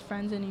people as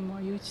friends anymore.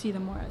 You see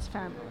them more as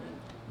family.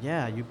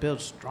 Yeah, you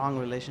build strong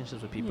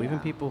relationships with people, even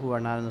people who are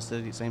not in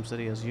the same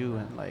city as you,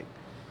 and like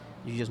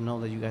you just know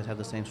that you guys have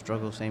the same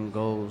struggles, same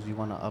goals. You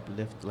want to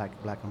uplift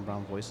like black and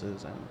brown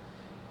voices, and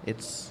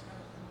it's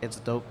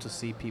dope to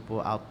see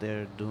people out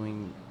there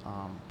doing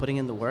putting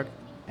in the work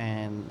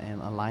and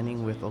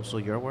aligning with also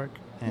your work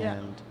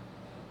and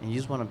you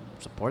just want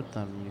to support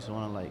them. You just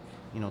want to like,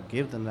 you know,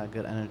 give them that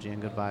good energy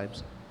and good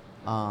vibes.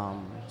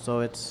 So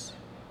it's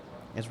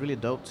really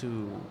dope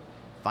to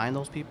find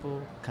those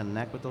people,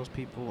 connect with those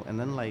people, and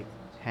then like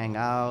hang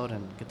out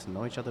and get to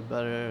know each other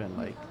better. And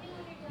like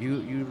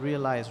you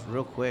realize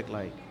real quick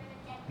like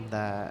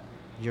that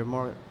you're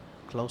more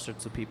closer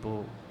to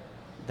people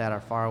that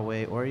are far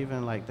away, or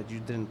even like that you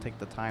didn't take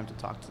the time to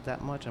talk to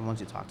that much. And once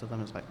you talk to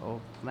them, it's like,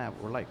 oh man,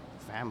 we're like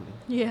family.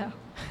 Yeah.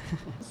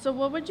 So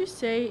what would you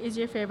say is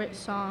your favorite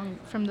song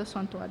from the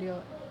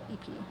Santuario EP?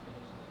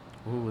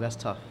 Ooh, that's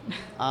tough.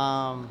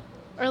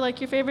 Or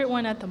like your favorite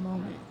one at the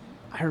moment?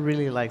 I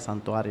really like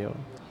Santuario,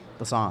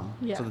 the song.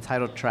 Yeah. So the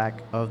title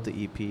track of the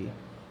EP.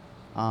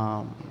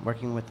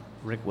 Working with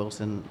Rick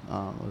Wilson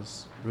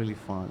was really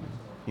fun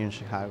here in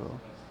Chicago.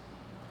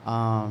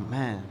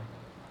 Man,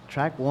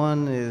 track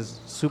 1 is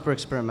super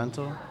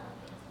experimental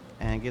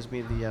and gives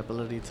me the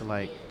ability to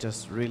like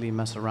just really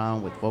mess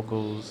around with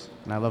vocals,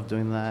 and I love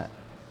doing that.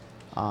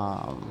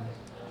 What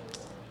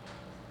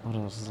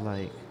else is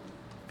like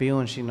Feel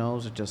and She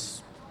Knows are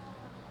just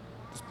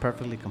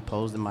perfectly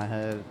composed in my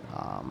head.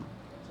 I'm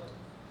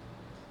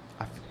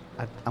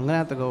gonna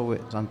have to go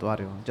with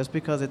Santuario just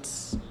because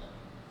it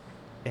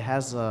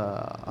has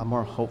a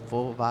more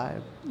hopeful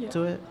vibe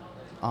to it.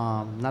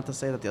 Not to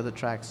say that the other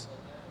tracks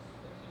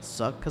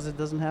suck because it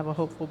doesn't have a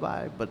hopeful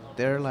vibe, but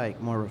they're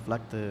like more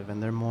reflective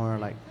and they're more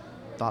like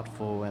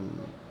thoughtful, and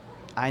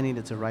I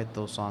needed to write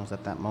those songs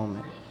at that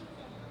moment.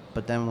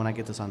 But then when I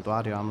get to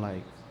Santuario, I'm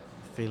like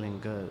feeling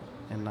good,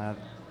 and I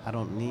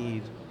don't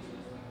need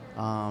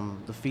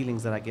the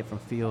feelings that I get from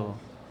Feel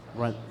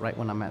right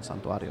when I'm at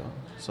Santuario.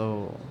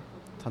 So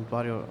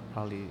Santuario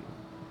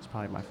is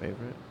probably my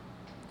favorite.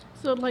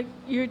 So like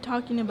you're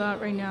talking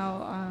about right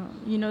now,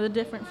 you know, the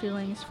different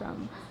feelings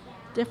from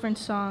different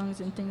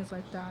songs and things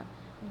like that.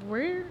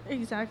 Where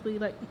exactly,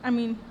 like, I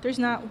mean, there's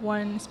not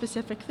one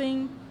specific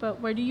thing,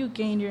 but where do you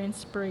gain your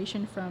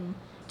inspiration from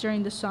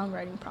during the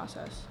songwriting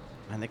process?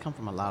 And they come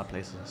from a lot of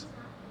places.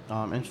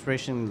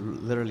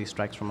 Inspiration literally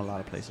strikes from a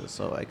lot of places.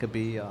 So it could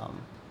be,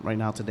 right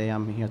now today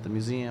I'm here at the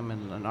museum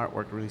and an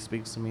artwork really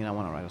speaks to me and I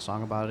want to write a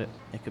song about it.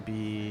 It could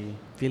be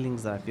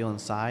feelings that I feel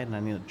inside and I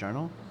need a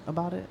journal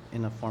about it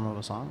in the form of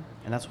a song.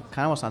 And that's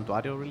kind of what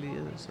Santuario really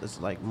is. It's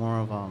like more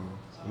of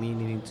me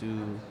needing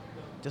to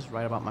just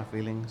write about my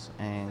feelings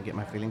and get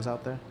my feelings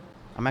out there.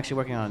 I'm actually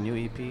working on a new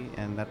EP,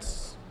 and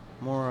that's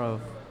more of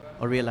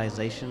a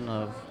realization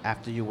of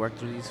after you work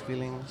through these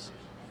feelings,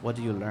 what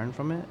do you learn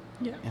from it?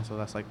 Yeah. And so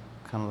that's like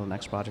kind of the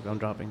next project I'm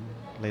dropping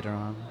later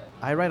on.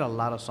 I write a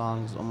lot of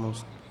songs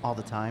almost all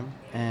the time,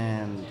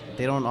 and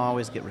they don't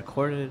always get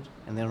recorded,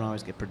 and they don't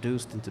always get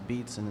produced into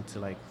beats and into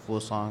like full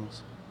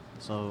songs.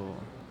 So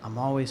I'm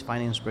always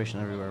finding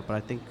inspiration everywhere, but I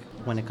think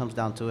when it comes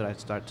down to it, I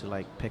start to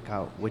like pick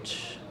out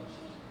which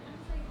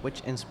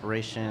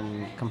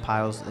inspiration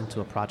compiles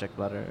into a project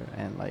better,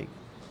 and like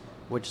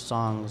which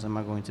songs am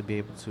I going to be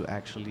able to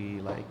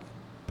actually like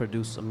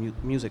produce some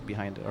music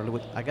behind it,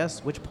 or I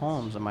guess which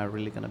poems am I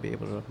really going to be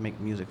able to make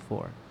music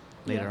for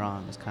later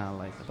on is kind of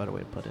like a better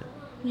way to put it.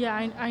 Yeah,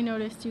 I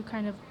noticed you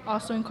kind of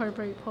also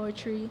incorporate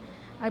poetry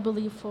I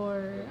believe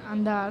for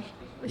Andar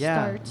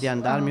Yeah, starts. the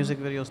Andar music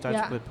video starts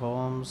yeah. with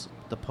poems.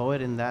 The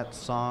poet in that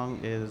song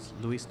is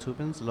Luis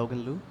Tubins,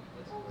 Logan Lu.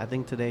 I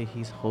think today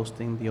he's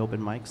hosting the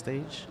open mic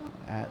stage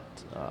at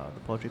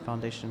the Poetry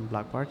Foundation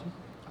Block Party.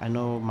 I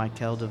know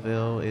Michael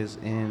DeVille is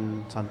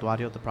in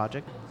Santuario, the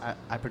project.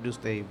 I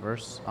produced a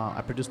verse,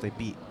 I produced a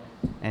beat,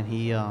 and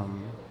he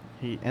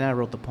and I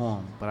wrote the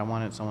poem, but I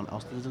wanted someone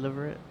else to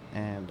deliver it,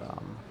 and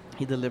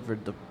he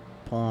delivered the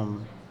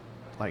poem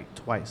like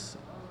twice.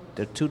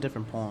 They're two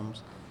different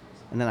poems,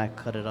 and then I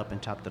cut it up and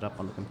chopped it up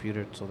on the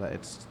computer so that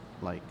it's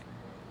like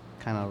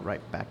kind of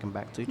right back and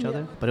back to each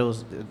other. But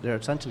they're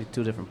essentially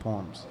two different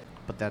poems,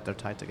 but that they're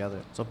tied together.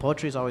 So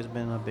poetry's always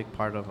been a big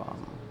part of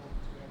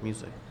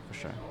music, for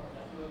sure.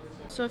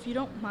 So if you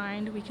don't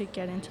mind, we could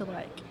get into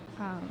like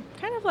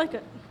kind of like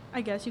a,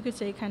 I guess you could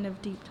say kind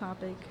of deep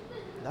topic,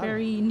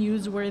 very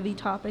newsworthy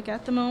topic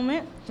at the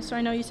moment. So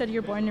I know you said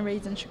you're born and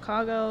raised in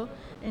Chicago,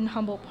 in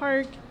Humboldt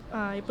Park.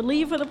 I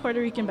believe with a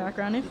Puerto Rican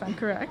background, if I'm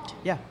correct.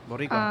 Yeah,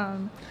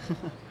 Boricua.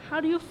 How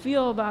do you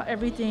feel about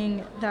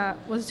everything that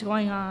was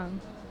going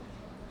on?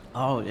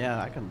 Oh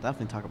yeah, I can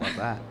definitely talk about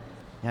that.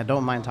 Yeah, I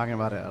don't mind talking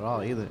about it at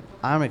all either.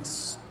 I'm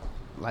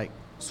like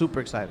super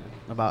excited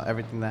about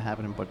everything that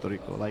happened in Puerto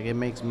Rico. Like it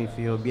makes me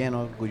feel bien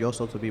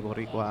orgulloso to be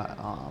Boricua.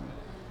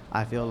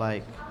 I feel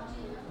like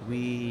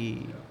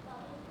we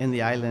in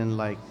the island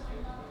like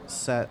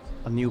set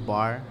a new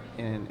bar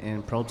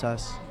in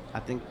protests. I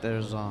think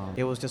there's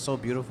it was just so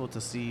beautiful to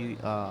see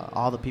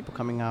all the people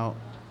coming out,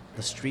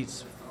 the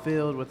streets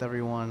filled with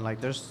everyone. Like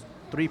there's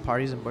three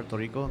parties in Puerto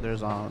Rico.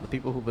 There's the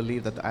people who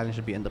believe that the island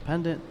should be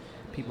independent,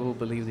 people who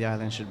believe the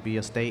island should be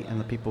a state,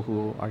 and the people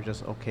who are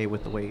just okay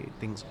with the way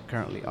things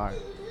currently are.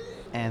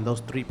 And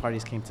those three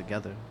parties came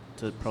together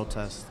to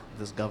protest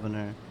this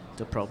governor,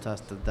 to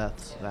protest the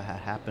deaths that had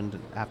happened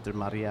after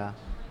Maria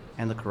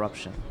and the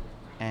corruption.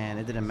 And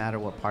it didn't matter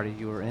what party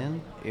you were in.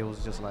 It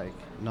was just like,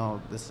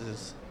 no, this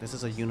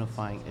is a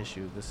unifying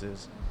issue. This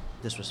is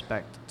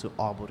disrespect to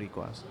all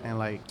Boricuas. And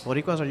like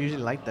Boricuas are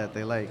usually like that.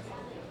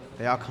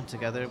 They all come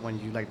together when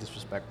you like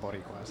disrespect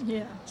Boricuas.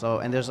 Yeah. So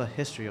and there's a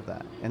history of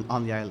that and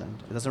on the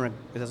island. It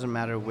doesn't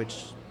matter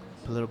which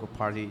political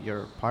party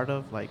you're part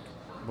of. Like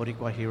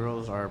Boricua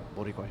heroes are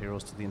Boricua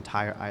heroes to the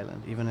entire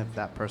island, even if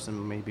that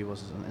person maybe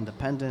was an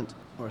independent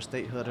or a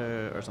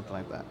statehooder or something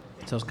like that.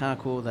 So it's kind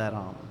of cool that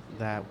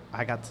that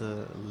I got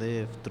to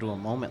live through a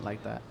moment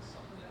like that.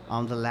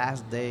 On the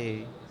last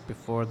day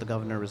before the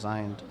governor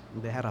resigned,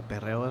 they had a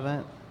perreo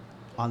event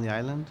on the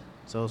island.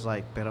 So it was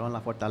like perreo en la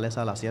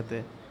fortaleza a las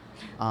 7.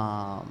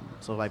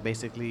 So like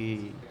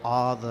basically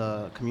all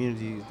the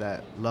communities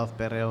that love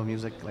perreo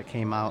music like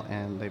came out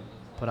and they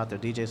put out their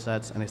DJ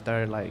sets and they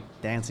started like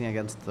dancing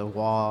against the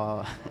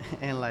wall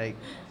and like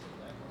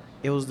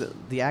it was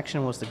the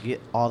action was to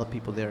get all the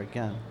people there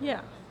again.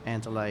 Yeah.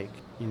 And to like,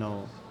 you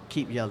know,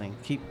 keep yelling,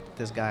 keep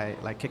this guy,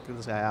 like kick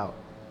this guy out.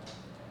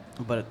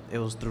 But it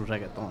was through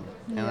reggaeton.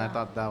 And I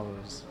thought that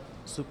was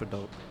super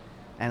dope.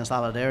 And in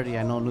solidarity,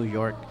 I know New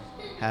York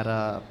had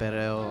a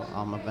perreo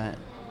event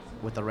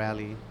with a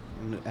rally.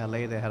 In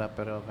LA they had a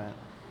perreo event.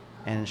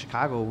 And in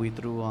Chicago we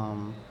threw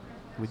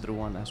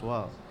one as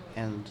well.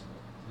 And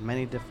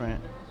many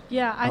different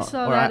Yeah, I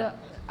saw or that.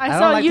 I don't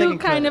saw like you taking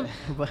kind credit,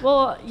 of. but-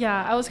 Well,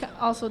 yeah, I was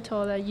also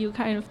told that you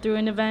kind of threw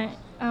an event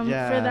for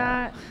Yeah.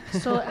 that.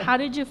 So how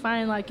did you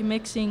find like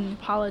mixing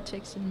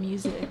politics and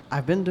music?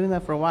 I've been doing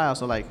that for a while,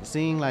 so like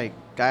seeing like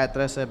Calle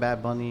 13,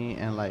 Bad Bunny,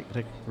 and like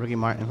Ricky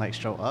Martin like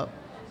show up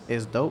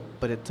is dope.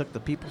 But it took the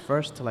people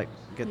first to like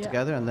get Yeah.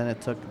 together, and then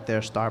it took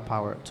their star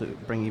power to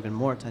bring even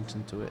more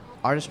attention to it.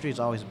 Artistry has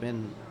always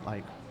been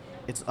like,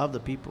 it's of the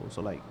people,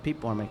 so like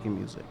people are making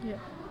music. Yeah.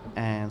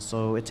 And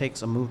so it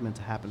takes a movement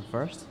to happen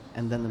first,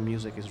 and then the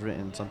music is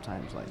written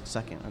sometimes like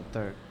second or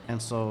third.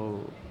 And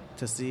so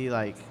to see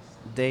like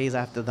days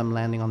after them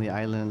landing on the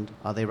island,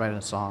 they write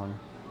a song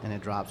and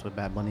it drops with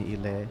Bad Bunny,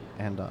 Ile,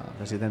 and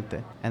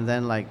Residente. And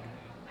then like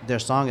their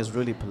song is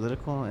really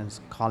political and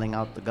it's calling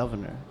out the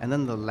governor. And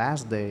then the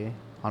last day,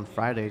 on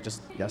Friday,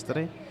 just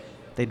yesterday,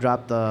 they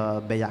dropped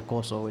the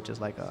Bellacoso, which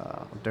is like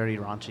a dirty,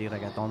 raunchy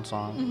reggaeton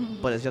song.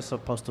 Mhm. But it's just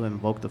supposed to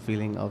invoke the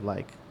feeling of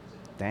like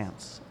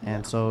dance.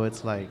 And so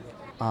it's like,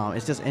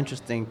 it's just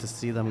interesting to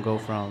see them go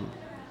from,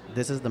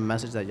 this is the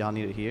message that y'all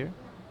need to hear.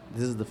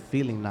 This is the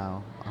feeling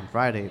now on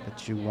Friday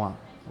that you want,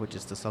 which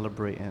is to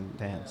celebrate and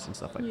dance and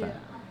stuff like that.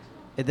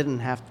 It didn't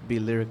have to be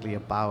lyrically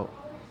about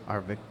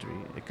our victory.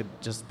 It could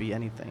just be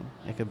anything.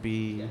 It could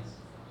be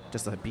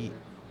just a beat.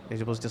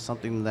 It was just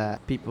something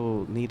that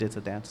people needed to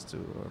dance to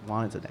or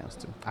wanted to dance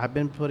to. I've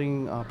been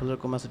putting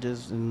political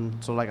messages in,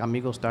 so like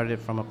Amigo started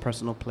from a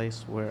personal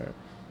place where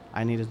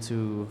I needed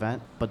to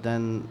vent, but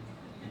then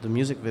the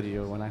music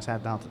video, when I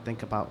sat down to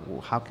think about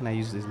how can I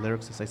use these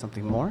lyrics to say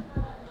something more,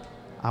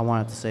 I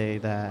wanted to say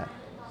that,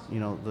 you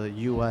know, the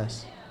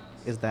U.S.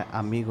 is that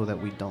amigo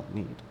that we don't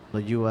need.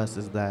 The U.S.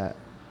 is that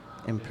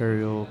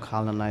imperial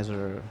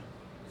colonizer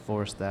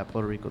force that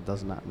Puerto Rico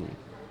does not need.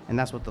 And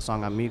that's what the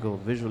song Amigo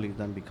visually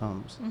then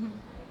becomes. Mhm.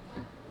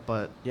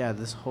 But yeah,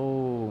 this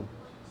whole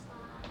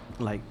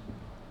like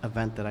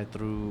event that I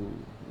threw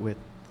with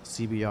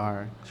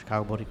CBR,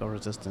 Chicago Puerto Rico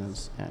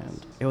Resistance,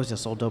 and it was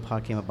just so dope how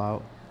it came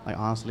about. Like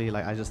honestly,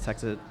 like I just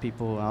texted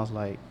people and I was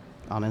like,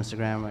 on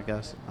Instagram, I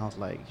guess, I was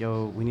like,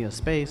 yo, we need a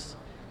space.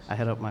 I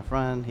hit up my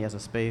friend, he has a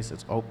space,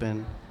 it's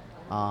open.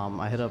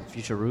 I hit up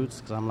Future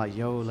Roots because I'm like,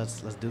 yo,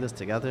 let's do this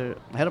together.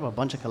 I hit up a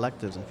bunch of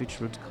collectives and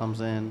Future Roots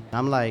comes in.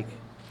 I'm like,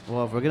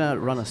 well, if we're gonna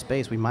run a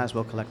space, we might as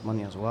well collect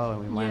money as well,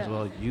 and we might as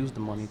well use the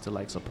money to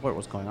like support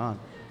what's going on.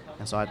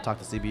 And so I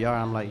talked to CBR.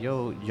 I'm like,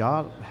 yo,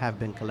 y'all have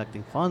been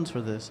collecting funds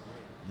for this.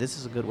 This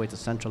is a good way to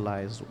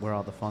centralize where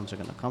all the funds are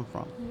gonna come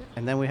from.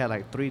 And then we had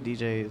like 3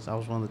 DJs. I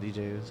was one of the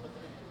DJs,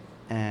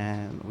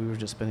 and we were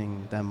just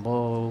spinning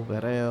dembow,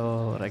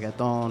 perreo,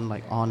 reggaeton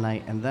like all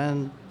night. And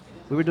then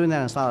we were doing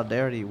that in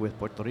solidarity with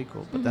Puerto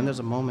Rico. But then there's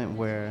a moment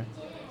where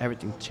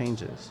everything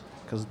changes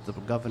because the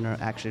governor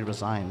actually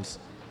resigns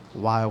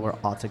while we're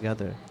all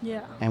together.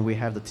 Yeah. And we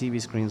have the TV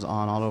screens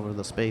on all over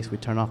the space. We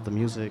turn off the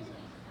music.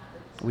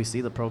 We see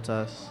the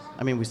protests.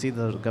 I mean, we see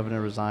the governor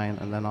resign,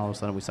 and then all of a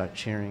sudden we start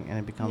cheering, and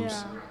it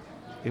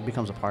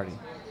becomes a party.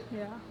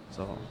 Yeah.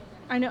 So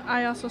I know.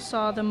 I also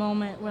saw the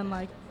moment when,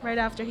 like, right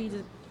after he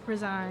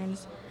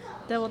resigns,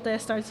 Devil Te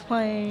starts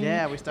playing.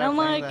 Yeah, we started I'm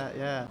playing like, that.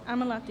 Yeah.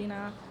 I'm a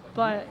Latina,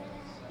 but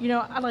you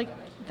know, I like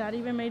that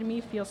even made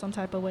me feel some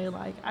type of way.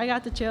 Like I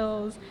got the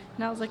chills,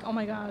 and I was like, oh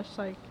my gosh,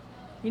 like,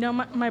 you know,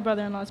 my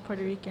brother-in-law is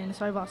Puerto Rican,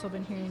 so I've also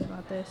been hearing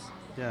about this.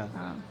 Yeah.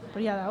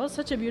 But yeah, that was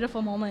such a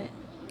beautiful moment.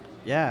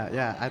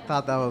 Yeah, I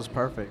thought that was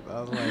perfect.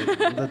 I was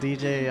like, the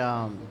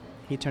DJ,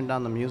 he turned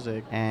down the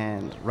music,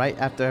 and right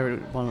after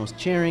everyone was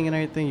cheering and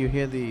everything, you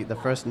hear the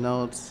first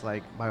notes,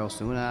 like, by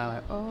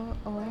Ozuna,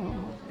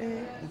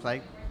 like, it's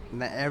like,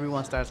 and then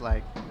everyone starts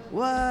like,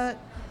 what?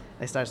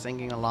 They start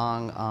singing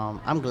along.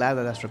 I'm glad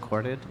that that's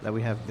recorded, that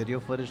we have video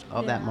footage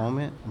of that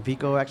moment.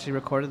 Vico actually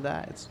recorded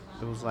that.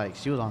 It was like,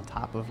 she was on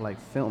top of, like,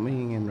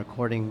 filming and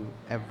recording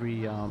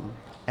every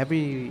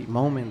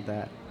moment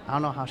that, I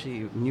don't know how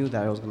she knew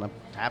that it was going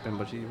to happen,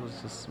 but she was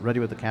just ready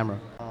with the camera.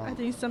 I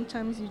think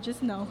sometimes you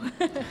just know.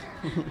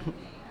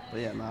 But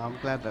yeah, no, I'm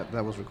glad that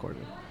that was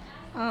recorded.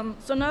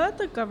 So now that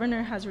the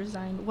governor has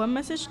resigned, what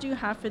message do you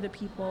have for the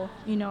people,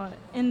 you know,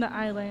 in the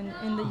island,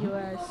 in the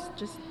U.S.,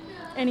 just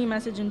any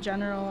message in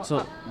general?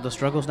 So the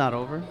struggle's not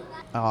over.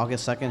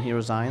 August 2nd, he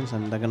resigns,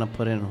 and they're going to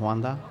put in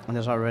Juanda. And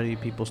there's already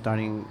people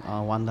starting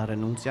Juanda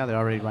Renuncia. They're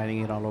already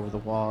writing it all over the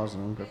walls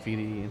and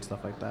graffiti and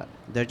stuff like that.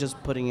 They're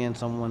just putting in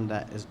someone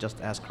that is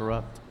just as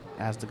corrupt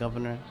as the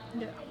governor.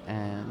 Yeah.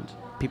 And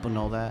people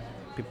know that.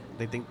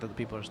 They think that the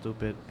people are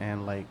stupid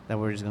and like that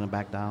we're just going to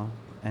back down.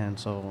 And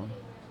so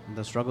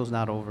the struggle's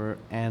not over.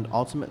 And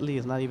ultimately,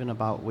 it's not even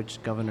about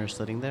which governor is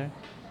sitting there.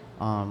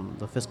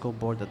 The fiscal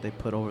board that they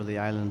put over the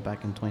island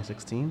back in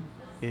 2016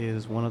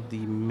 is one of the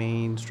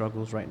main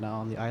struggles right now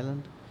on the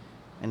island,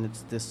 and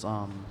it's this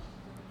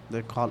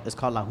it's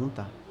called La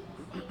Junta,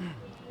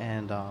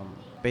 and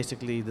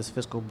basically this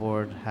fiscal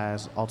board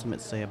has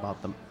ultimate say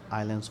about the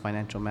island's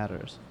financial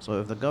matters. So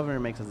if the governor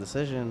makes a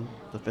decision,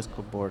 the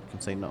fiscal board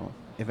can say no.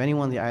 If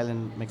anyone on the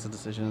island makes a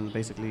decision,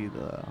 basically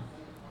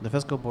the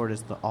fiscal board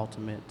is the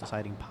ultimate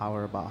deciding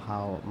power about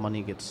how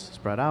money gets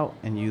spread out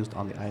and used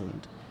on the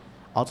island,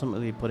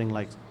 ultimately putting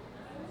like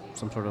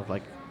some sort of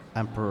like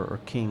emperor or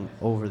king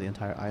over the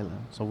entire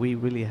island. So we've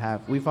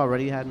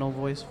already had no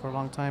voice for a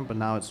long time, but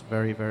now it's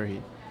very,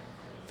 very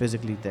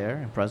physically there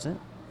and present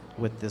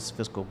with this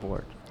fiscal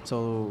board.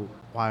 So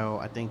while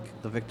I think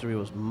the victory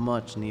was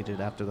much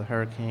needed after the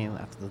hurricane,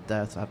 after the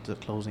deaths, after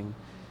closing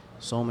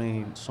so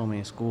many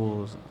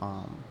schools,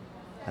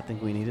 I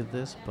think we needed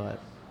this,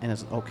 and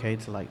it's okay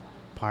to like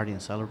party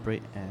and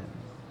celebrate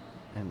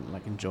and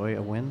like enjoy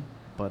a win,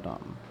 but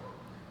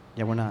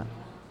yeah, we're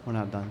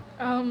not done.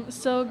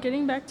 So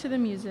getting back to the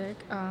music,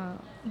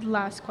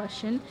 last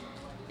question.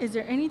 Is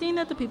there anything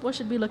that the people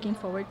should be looking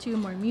forward to?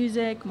 More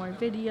music, more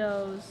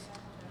videos?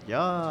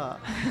 Yeah.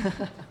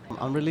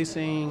 I'm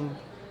releasing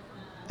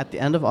at the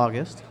end of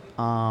August.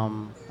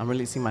 I'm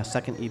releasing my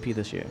second EP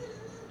this year.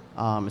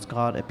 It's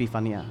called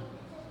Epifania.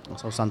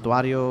 So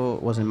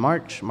Santuario was in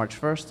March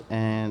 1st,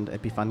 and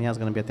Epifania is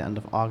going to be at the end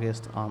of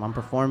August. I'm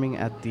performing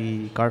at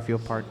the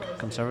Garfield Park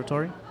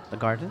Conservatory, the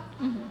Garden.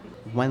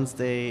 Mm-hmm.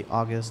 Wednesday,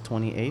 August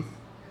 28th.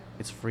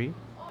 It's free,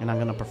 and I'm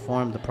going to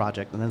perform the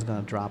project, and then it's going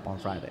to drop on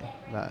Friday.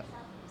 That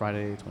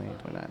Friday, 28,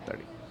 29,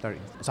 30.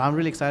 So I'm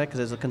really excited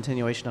because it's a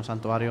continuation of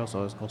Santuario.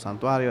 So it's called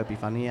Santuario,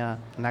 Epifania,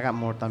 and I got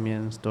more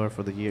también in store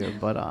for the year.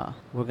 But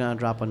we're going to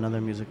drop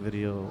another music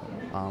video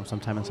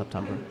sometime in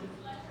September.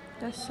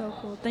 That's so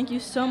cool. Thank you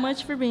so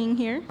much for being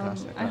here.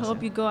 Gracias. I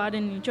hope you go out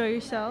and enjoy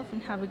yourself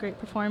and have a great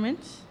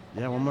performance.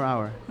 Yeah, one more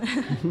hour.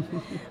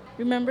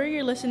 Remember,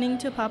 you're listening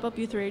to Pop-Up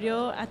Youth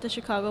Radio at the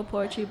Chicago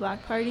Poetry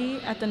Block Party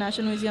at the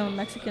National Museum of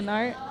Mexican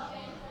Art,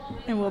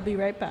 and we'll be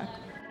right back.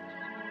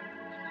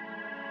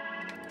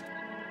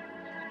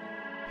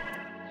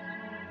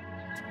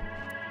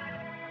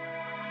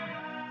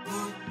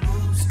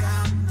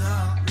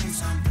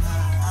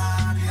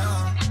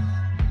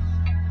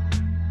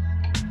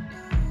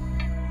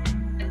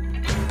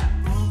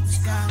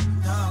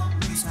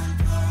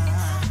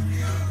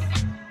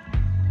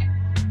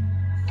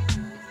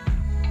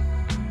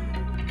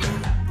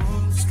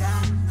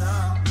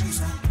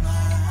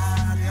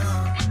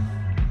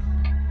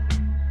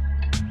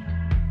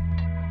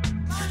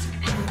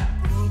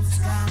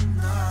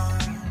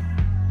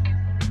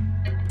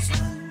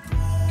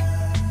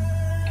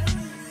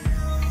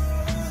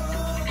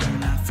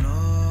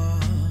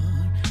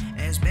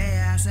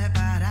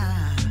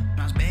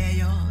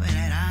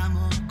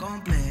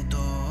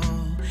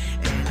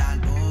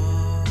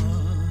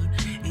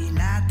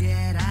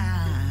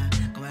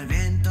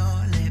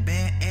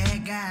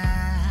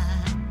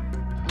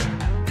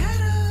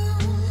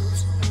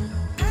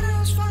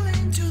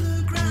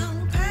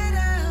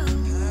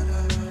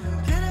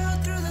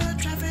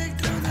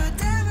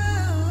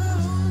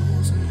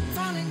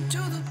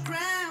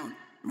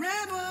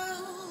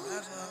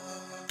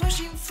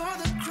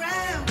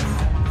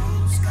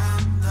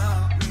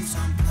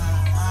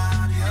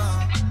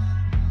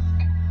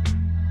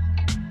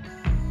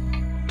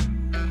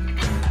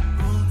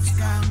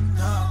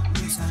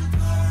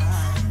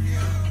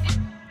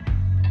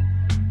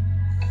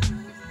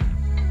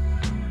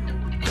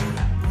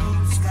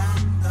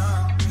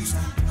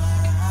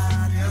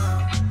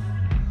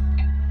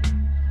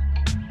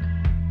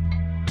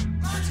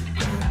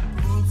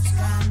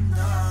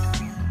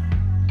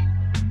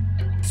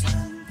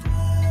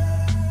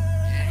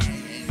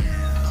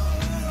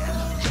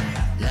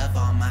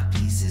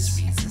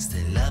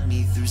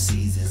 through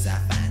seasons. I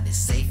find it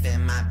safe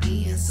in my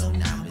being, so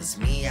now it's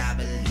me I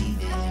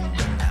believe in. And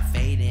when I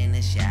fade in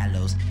the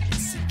shallows,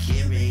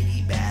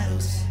 insecurity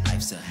battles.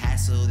 Life's a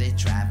hassle that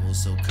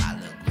travels, so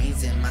collard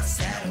greens in my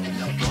saddle.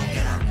 No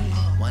broken on me,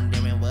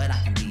 wondering what I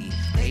can be.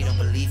 They don't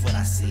believe what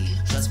I see,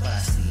 trust what I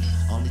see.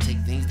 Only take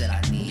things that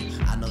I need.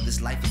 I know this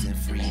life isn't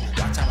free.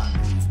 Watch how I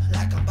move,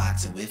 like I'm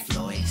boxing with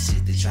Floyd.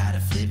 Shit they try to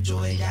flip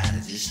joy,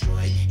 gotta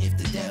destroy. If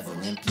the devil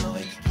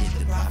employ, give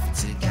the prophet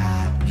to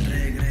God. Me.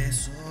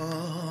 Regreso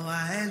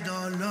a el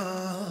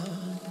dolor,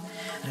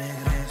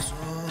 regreso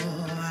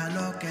a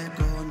lo que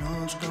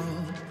conozco,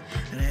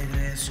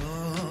 regreso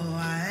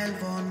a el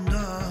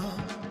fondo,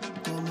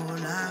 como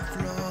la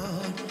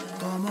flor,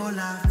 como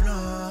la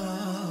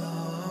flor.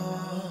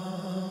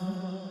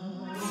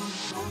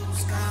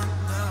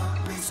 Buscando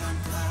mi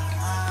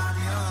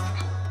santuario,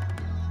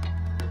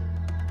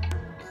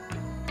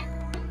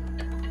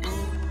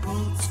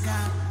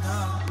 buscando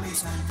mi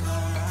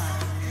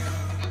santuario,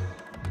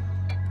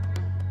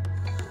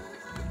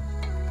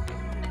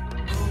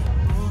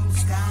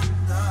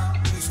 buscando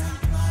mi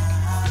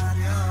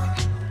santuario,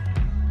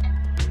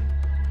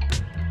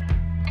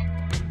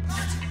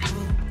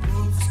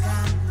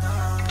 buscando.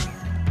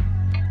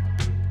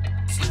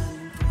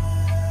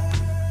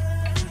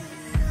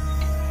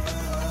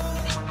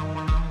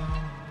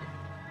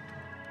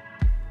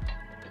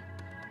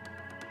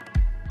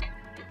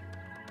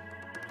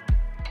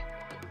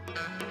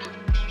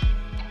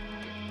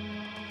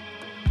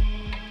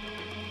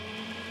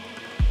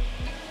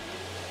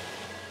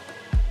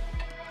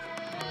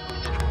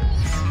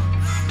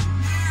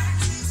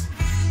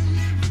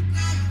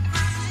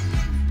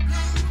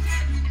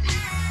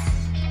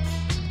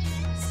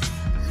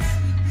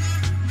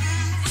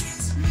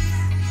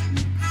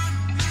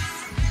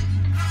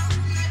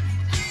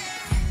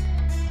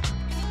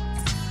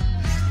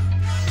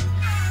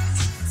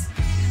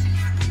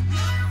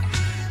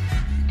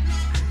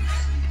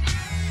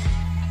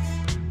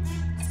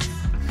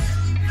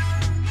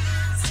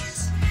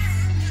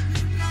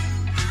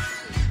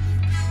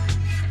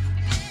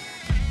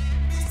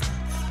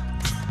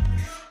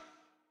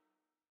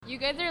 You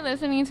guys are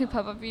listening to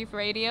Pop-Up Youth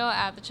Radio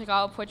at the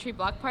Chicago Poetry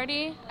Block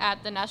Party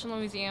at the National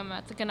Museum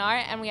at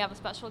Canard, and we have a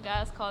special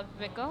guest called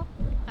Vico.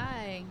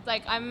 Hi.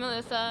 Like, I'm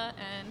Melissa,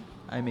 and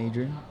I'm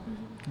Adrian.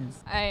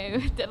 Yes.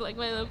 I did like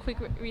my little quick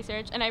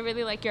research, and I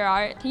really like your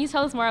art. Can you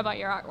tell us more about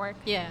your artwork?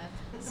 Yeah.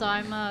 So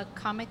I'm a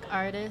comic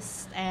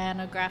artist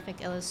and a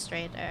graphic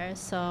illustrator.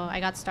 So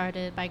I got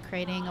started by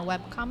creating a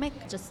webcomic,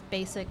 just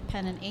basic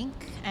pen and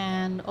ink.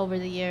 And over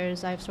the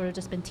years, I've sort of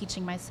just been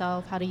teaching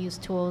myself how to use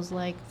tools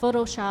like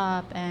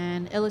Photoshop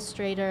and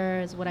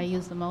Illustrator is what I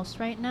use the most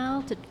right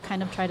now to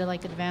kind of try to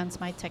like advance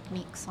my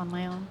techniques on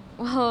my own.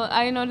 Well,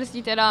 I noticed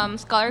you did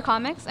Scholar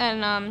Comics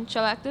and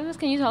Chill Activist.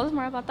 Can you tell us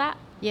more about that?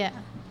 Yeah.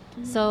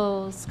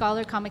 So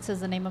Scholar Comics is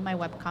the name of my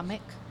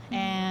webcomic.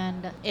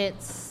 And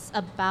it's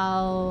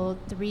about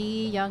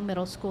 3 young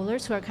middle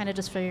schoolers who are kind of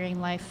just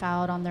figuring life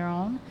out on their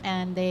own.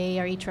 And they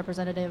are each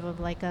representative of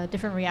like a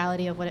different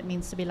reality of what it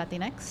means to be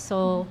Latinx.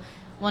 So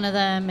one of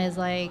them is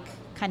like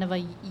kind of a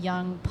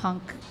young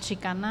punk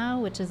Chicana,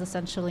 which is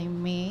essentially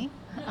me.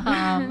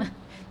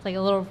 It's like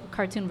a little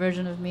cartoon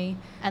version of me.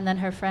 And then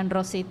her friend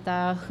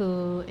Rosita,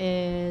 who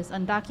is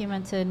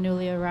undocumented,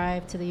 newly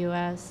arrived to the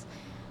U.S.,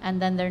 and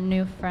then their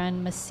new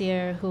friend,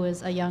 Masir, who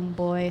is a young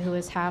boy who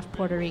is half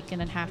Puerto Rican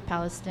and half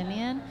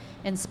Palestinian,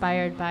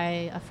 inspired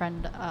by a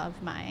friend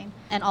of mine.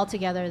 And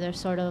altogether, they're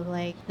sort of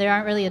like, there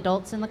aren't really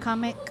adults in the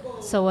comic,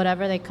 so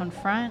whatever they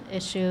confront,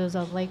 issues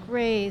of like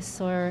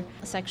race or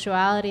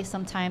sexuality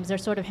sometimes, they're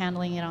sort of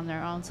handling it on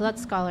their own. So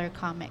that's Scholar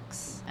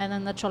Comics. And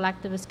then the Chol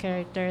Activist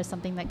character is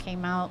something that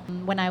came out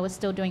when I was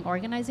still doing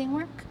organizing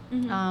work.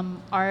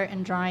 Art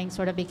and drawing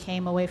sort of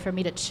became a way for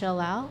me to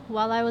chill out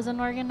while I was an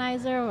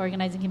organizer.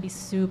 Organizing can be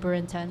super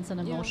intense and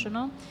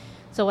emotional.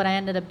 So what I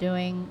ended up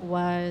doing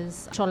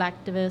was Chol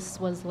Activist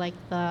was like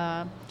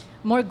the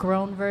more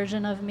grown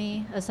version of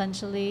me,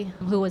 essentially,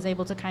 who was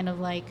able to kind of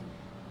like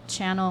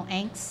channel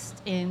angst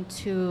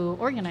into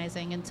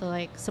organizing, into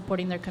like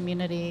supporting their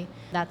community,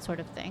 that sort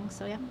of thing.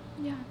 So yeah.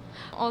 Yeah.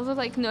 Also,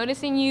 like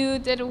noticing you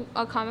did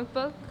a comic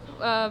book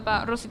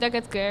about Rosita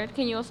Gets Scared.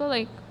 Can you also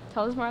like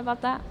tell us more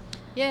about that?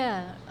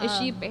 Yeah. Is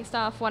she based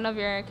off one of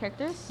your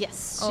characters?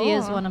 Yes, she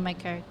is one of my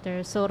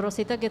characters. So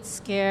Rosita Gets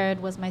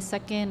Scared was my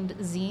second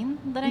zine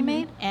that I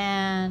made,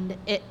 and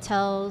it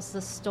tells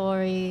the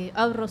story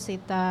of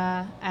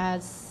Rosita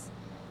as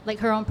like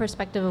her own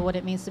perspective of what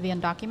it means to be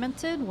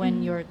undocumented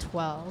when you're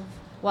 12.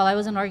 While I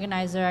was an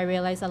organizer, I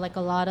realized that like a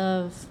lot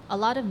of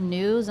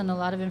news and a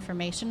lot of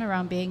information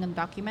around being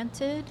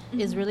undocumented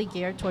is really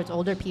geared towards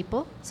older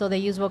people. So they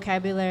use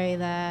vocabulary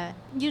that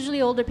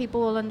usually older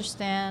people will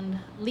understand,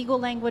 legal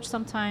language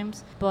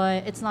sometimes,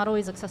 but it's not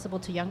always accessible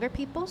to younger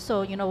people.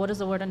 So, you know, what does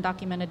the word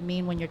undocumented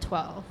mean when you're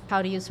 12?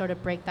 How do you sort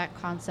of break that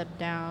concept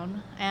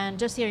down? And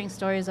just hearing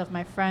stories of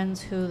my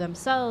friends who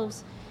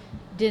themselves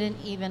didn't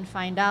even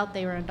find out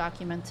they were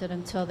undocumented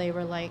until they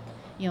were like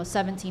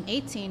 17,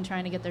 18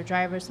 trying to get their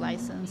driver's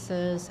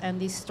licenses. And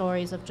these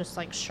stories of just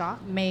like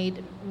shock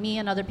made me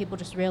and other people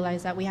just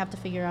realize that we have to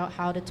figure out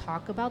how to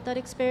talk about that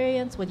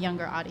experience with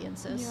younger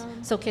audiences.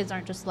 Yeah. So kids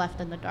aren't just left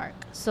in the dark.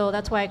 So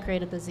that's why I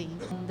created the zine.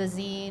 The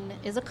zine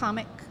is a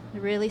comic,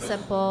 really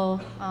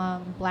simple,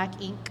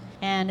 black ink.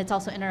 And it's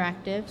also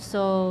interactive,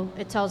 so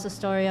it tells the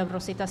story of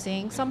Rosita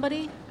seeing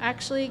somebody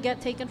actually get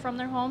taken from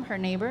their home, her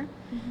neighbor,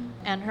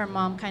 and her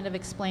mom kind of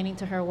explaining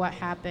to her what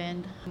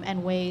happened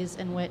and ways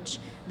in which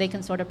they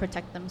can sort of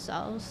protect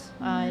themselves.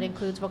 It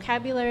includes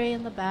vocabulary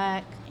in the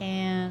back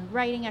and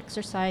writing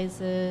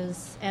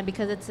exercises, and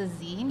because it's a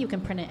zine, you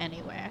can print it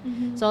anywhere.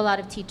 So a lot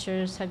of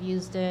teachers have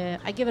used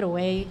it. I give it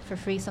away for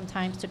free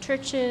sometimes to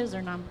churches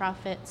or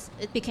nonprofits.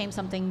 It became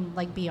something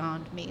like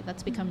beyond me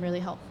that's become really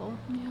helpful.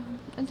 Yeah,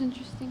 that's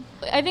interesting.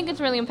 I think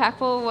it's really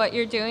impactful what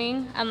you're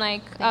doing, and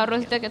like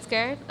Rosita Gets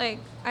Scared. Like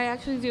I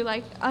actually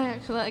like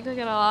it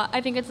a lot.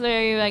 I think it's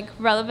very like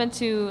relevant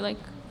to like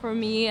for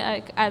me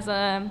like as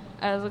a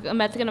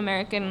Mexican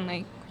American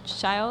like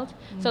child.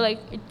 So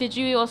like, did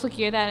you also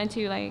gear that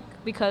into like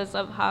because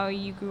of how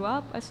you grew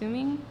up?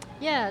 Assuming.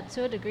 Yeah,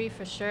 to a degree,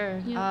 for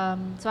sure. Yeah.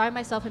 So I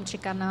myself am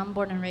Chicana. I'm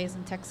born and raised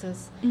in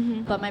Texas,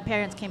 but my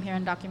parents came here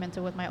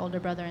undocumented with my older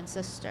brother and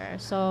sister.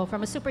 So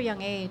from a super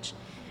young age,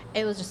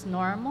 it was just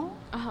normal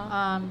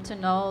to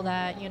know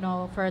that,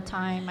 for a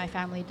time my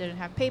family didn't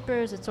have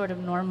papers. It's sort of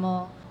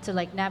normal to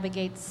like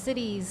navigate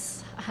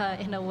cities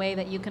in a way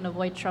that you can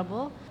avoid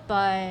trouble.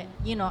 But,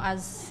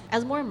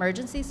 as more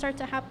emergencies start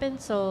to happen,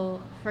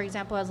 so for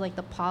example, as like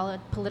the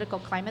political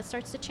climate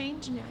starts to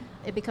change,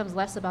 it becomes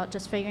less about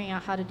just figuring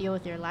out how to deal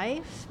with your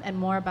life and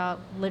more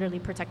about literally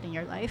protecting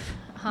your life.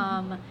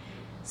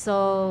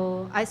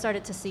 So I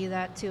started to see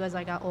that too as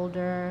I got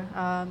older.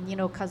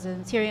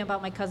 Hearing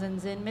about my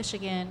cousins in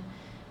Michigan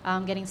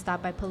getting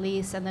stopped by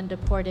police and then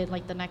deported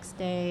like the next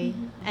day,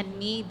 and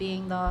me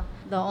being the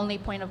only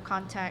point of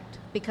contact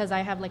because I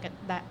have like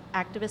that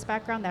activist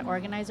background, that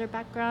organizer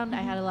background.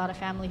 I had a lot of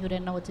family who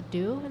didn't know what to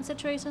do in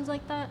situations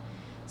like that.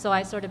 So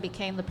I sort of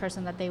became the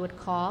person that they would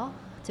call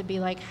to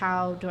be like,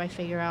 how do I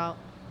figure out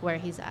where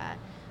he's at?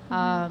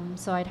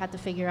 So I'd have to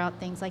figure out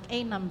things like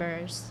A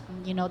numbers.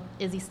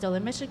 Is he still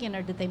in Michigan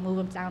or did they move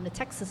him down to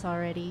Texas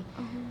already?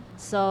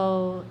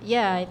 So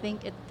yeah, I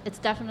think it's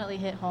definitely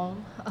hit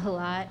home a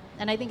lot,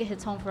 and I think it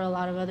hits home for a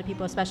lot of other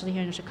people, especially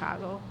here in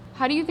Chicago.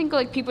 How do you think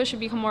like people should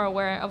become more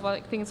aware of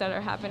like things that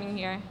are happening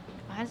here?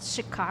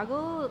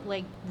 Chicago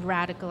like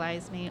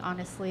radicalized me,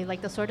 honestly.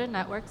 Like the sort of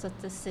networks that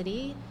the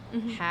city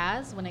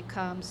has when it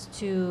comes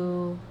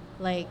to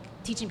like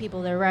teaching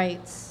people their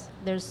rights.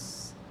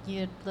 There's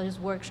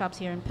workshops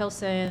here in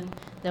Pilsen.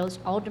 There's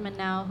aldermen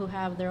now who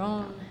have their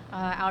own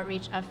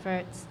outreach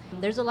efforts.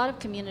 There's a lot of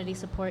community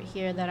support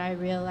here that I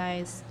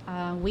realized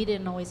we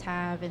didn't always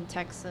have in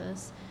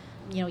Texas,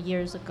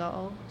 years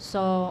ago.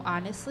 So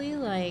honestly,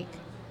 like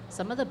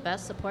some of the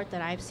best support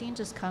that I've seen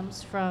just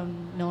comes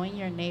from knowing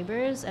your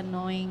neighbors and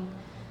knowing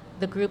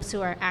the groups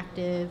who are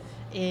active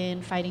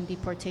in fighting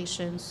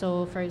deportation.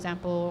 So, for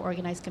example,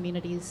 Organized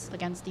Communities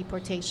Against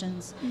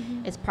Deportations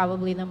is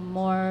probably the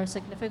more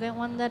significant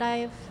one that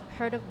I've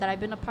heard of, that I've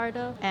been a part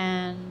of.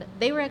 And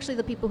they were actually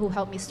the people who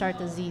helped me start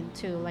the zine,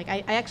 too. Like,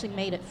 I actually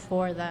made it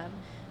for them,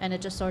 and it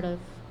just sort of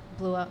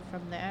blew up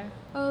from there.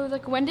 Oh,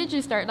 like, when did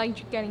you start,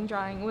 like, getting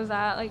drawing? Was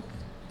that, like,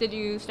 did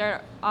you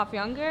start off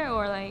younger,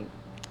 or, like?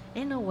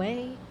 In a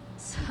way.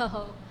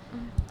 So,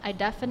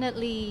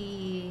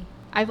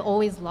 I've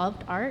always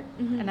loved art,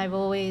 and I've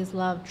always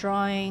loved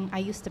drawing. I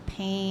used to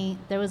paint.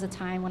 There was a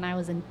time when I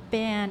was in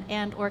band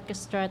and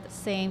orchestra at the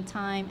same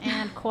time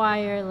and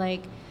choir.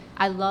 Like,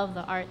 I loved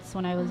the arts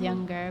when I was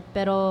younger.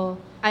 But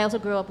I also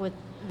grew up with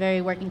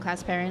very working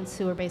class parents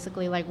who were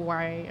basically like,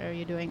 why are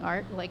you doing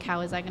art? Like,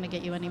 how is that going to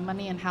get you any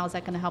money, and how is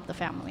that going to help the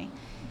family?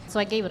 So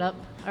I gave it up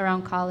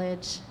around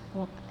college,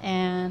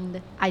 and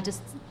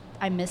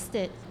I missed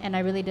it, and I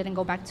really didn't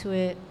go back to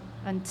it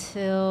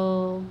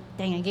until,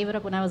 I gave it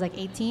up when I was like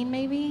 18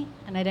 maybe,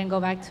 and I didn't go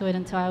back to it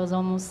until I was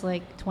almost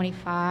like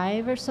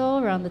 25 or so,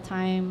 around the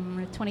time,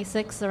 or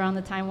 26, around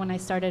the time when I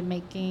started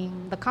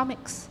making the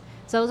comics.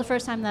 So that was the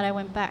first time that I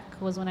went back,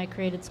 was when I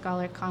created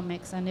Scholar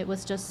Comics, and it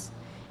was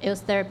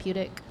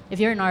therapeutic. If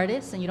you're an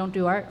artist and you don't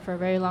do art for a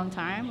very long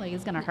time, like,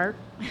 it's gonna hurt.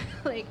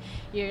 Like,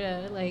 you're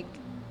gonna like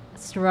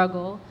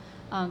struggle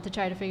to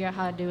try to figure out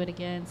how to do it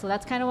again. So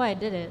that's kind of why I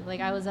did it. Like,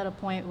 I was at a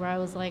point where I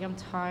was like, I'm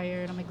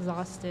tired, I'm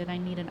exhausted, I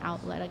need an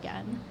outlet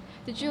again.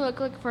 Did you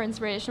look for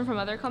inspiration from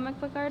other comic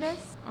book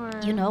artists? Or?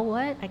 You know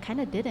what? I kind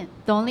of didn't.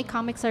 The only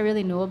comics I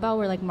really knew about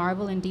were like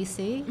Marvel and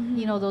DC.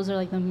 Those are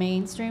like the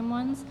mainstream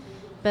ones.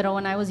 But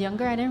when I was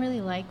younger, I didn't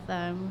really like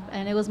them.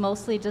 And it was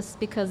mostly just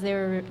because they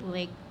were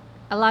like,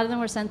 a lot of them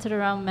were centered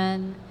around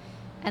men.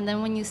 And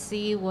then when you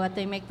see what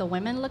they make the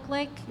women look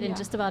like in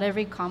just about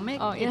every comic,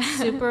 it's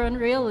super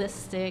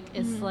unrealistic.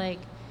 It's like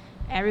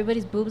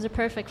everybody's boobs are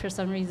perfect for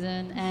some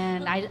reason,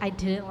 and I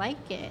didn't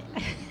like it.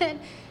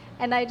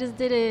 And I just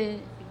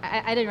didn't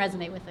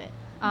resonate with it.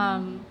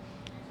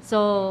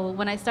 So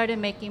when I started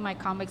making my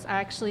comics, I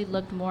actually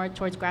looked more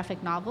towards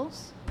graphic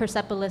novels.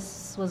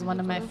 Persepolis was one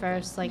of my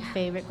first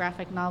favorite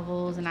graphic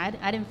novels, and I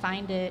didn't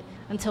find it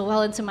until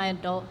well into my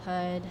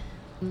adulthood.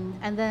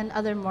 And then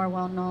other more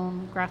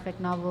well-known graphic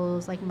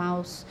novels like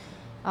Mouse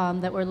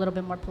that were a little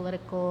bit more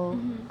political.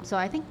 So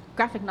I think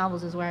graphic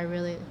novels is where I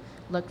really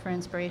look for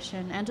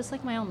inspiration, and just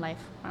like my own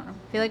life. I don't know.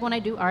 I feel like when I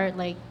do art,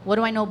 like, what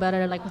do I know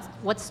better? Like,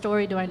 what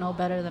story do I know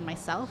better than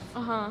myself?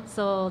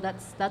 So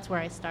that's where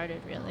I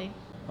started, really.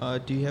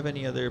 Do you have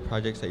any other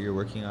projects that you're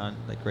working on,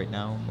 like right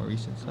now, more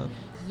recent stuff?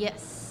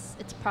 Yes,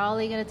 it's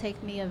probably gonna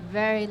take me a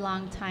very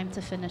long time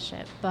to finish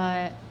it,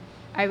 but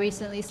I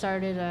recently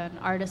started an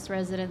artist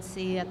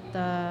residency at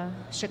the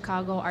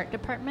Chicago Art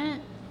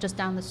Department, just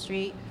down the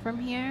street from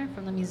here,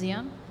 from the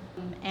museum.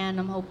 And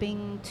I'm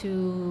hoping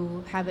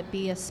to have it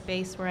be a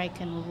space where I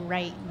can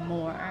write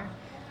more.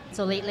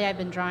 So lately I've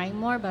been drawing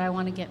more, but I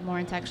want to get more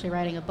into actually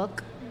writing a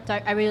book. So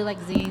I really like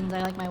zines,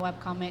 I like my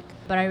webcomic,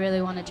 but I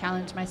really want to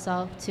challenge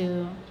myself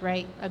to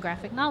write a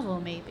graphic novel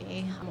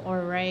maybe,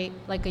 or write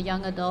like a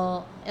young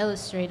adult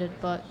illustrated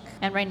book.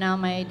 And right now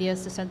my idea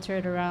is to center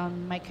it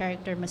around my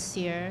character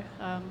Masir,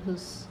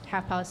 who's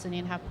half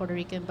Palestinian, half Puerto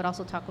Rican, but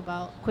also talk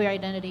about queer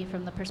identity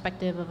from the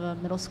perspective of a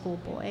middle school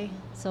boy.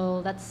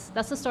 So that's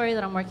the story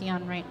that I'm working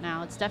on right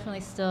now. It's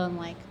definitely still in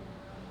like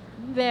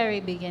very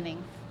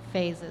beginning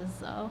phases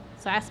though.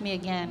 So ask me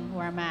again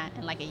where I'm at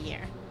in like a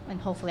year, and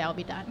hopefully I'll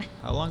be done.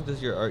 How long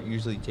does your art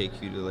usually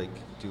take you to like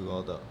do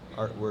all the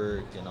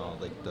artwork and all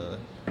like the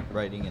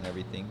writing and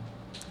everything?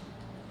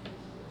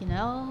 You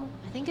know,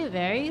 I think it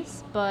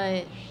varies,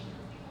 but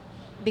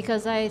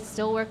because I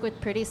still work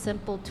with pretty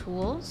simple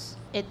tools,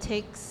 it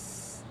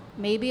takes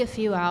maybe a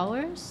few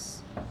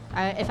hours.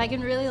 If I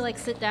can really like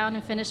sit down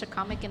and finish a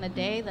comic in a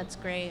day, that's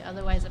great.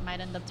 Otherwise, it might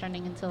end up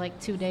turning into like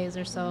 2 days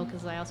or so,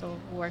 because I also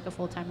work a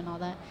full time and all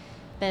that.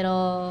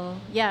 Pero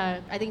yeah,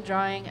 I think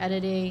drawing,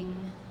 editing,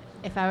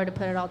 if I were to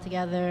put it all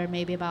together,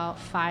 maybe about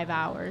 5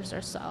 hours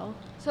or so.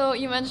 So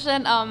you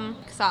mentioned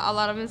a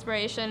lot of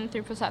inspiration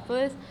through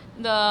Persepolis.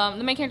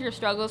 The main character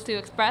struggles to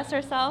express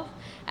herself,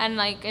 and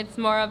like it's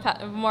more of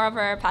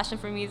her passion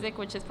for music,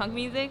 which is punk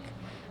music.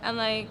 And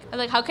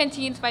like how can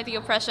teens fight the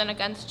oppression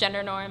against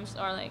gender norms,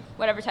 or like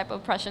whatever type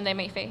of oppression they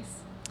may face?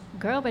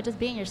 Girl, by just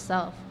being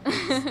yourself.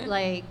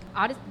 like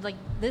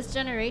this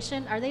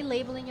generation, are they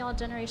labeling y'all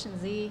Generation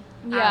Z?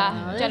 Yeah, I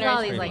don't know. There's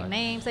all these like much.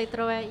 names they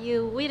throw at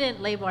you. We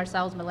didn't label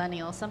ourselves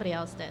millennials. Somebody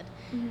else did.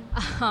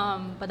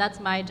 But that's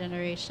my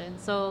generation.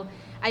 So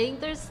I think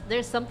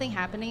there's something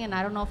happening, and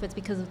I don't know if it's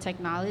because of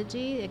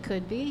technology. It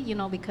could be, you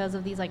know, because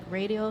of these like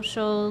radio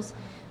shows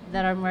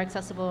that are more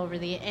accessible over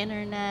the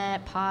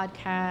internet,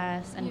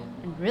 podcasts, and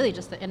really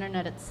just the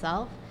internet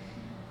itself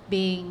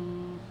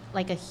being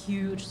like a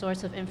huge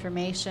source of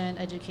information,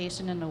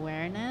 education, and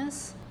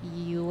awareness.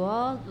 You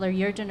all, or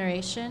your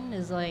generation,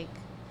 is like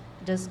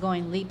just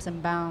going leaps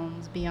and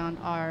bounds beyond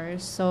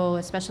ours. So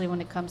especially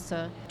when it comes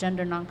to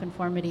gender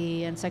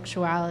nonconformity and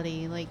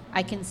sexuality, like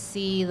I can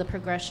see the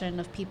progression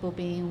of people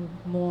being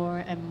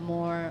more and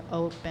more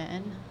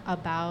open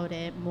about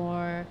it,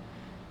 more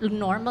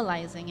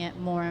normalizing it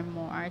more and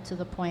more, to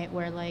the point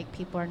where like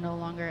people are no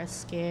longer as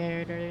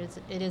scared, or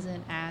it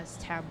isn't as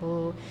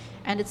taboo.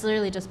 And it's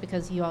literally just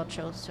because you all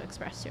chose to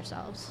express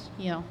yourselves,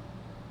 you know,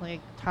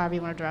 like however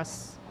you want to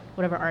dress,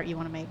 whatever art you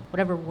want to make,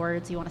 whatever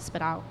words you want to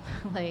spit out,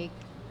 like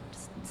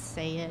just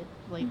say it,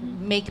 like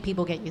make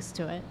people get used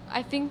to it.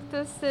 I think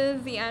this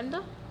is the end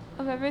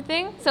of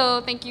everything.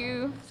 So thank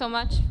you so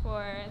much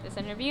for this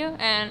interview,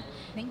 and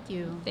thank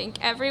you. Thank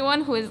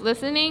everyone who is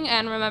listening,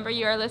 and remember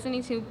you are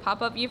listening to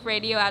Pop-Up Youth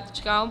Radio at the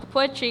Chicago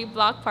Poetry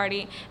Block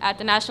Party at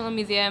the National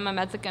Museum of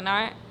Mexican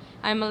Art.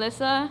 I'm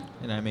Melissa.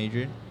 And I'm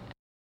Adrian.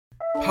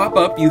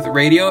 Pop-Up Youth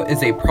Radio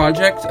is a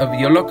project of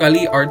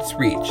Yollocalli Arts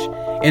Reach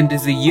and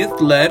is a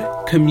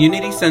youth-led,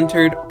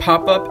 community-centered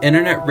pop-up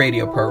internet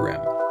radio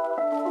program.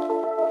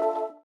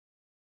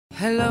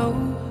 Hello,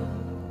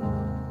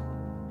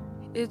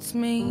 it's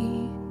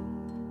me.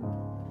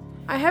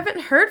 I haven't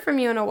heard from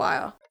you in a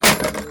while.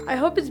 I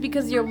hope it's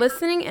because you're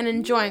listening and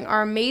enjoying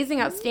our amazing,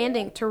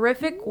 outstanding,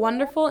 terrific,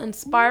 wonderful,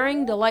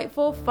 inspiring,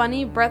 delightful,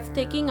 funny,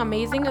 breathtaking,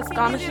 amazing,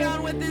 astonishing,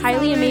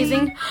 highly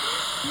amazing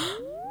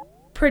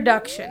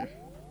production.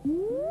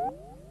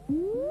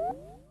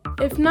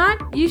 If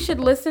not, you should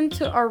listen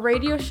to our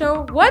radio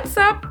show, What's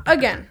Up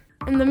Again.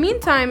 In the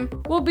meantime,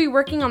 we'll be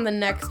working on the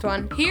next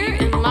one here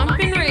in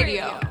Lumpin'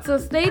 Radio. So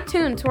stay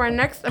tuned to our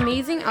next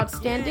amazing,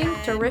 outstanding,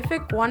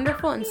 terrific,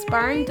 wonderful,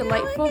 inspiring,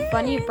 delightful,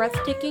 funny,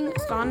 breathtaking,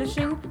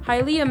 astonishing,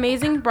 highly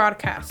amazing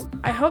broadcast.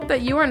 I hope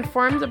that you are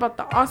informed about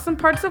the awesome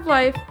parts of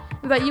life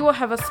and that you will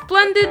have a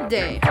splendid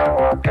day.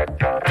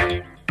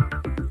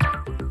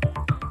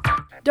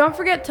 Don't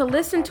forget to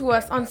listen to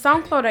us on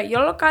SoundCloud at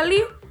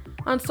Yollocalli,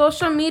 on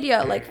social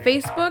media like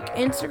Facebook,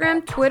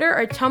 Instagram, Twitter,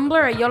 or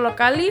Tumblr at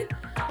Yollocalli,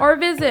 or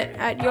visit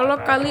at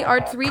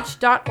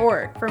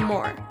yollocalliartsreach.org for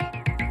more.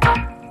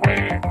 We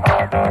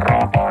are the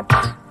robots.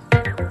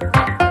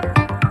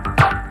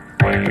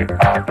 We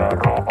are the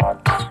robots.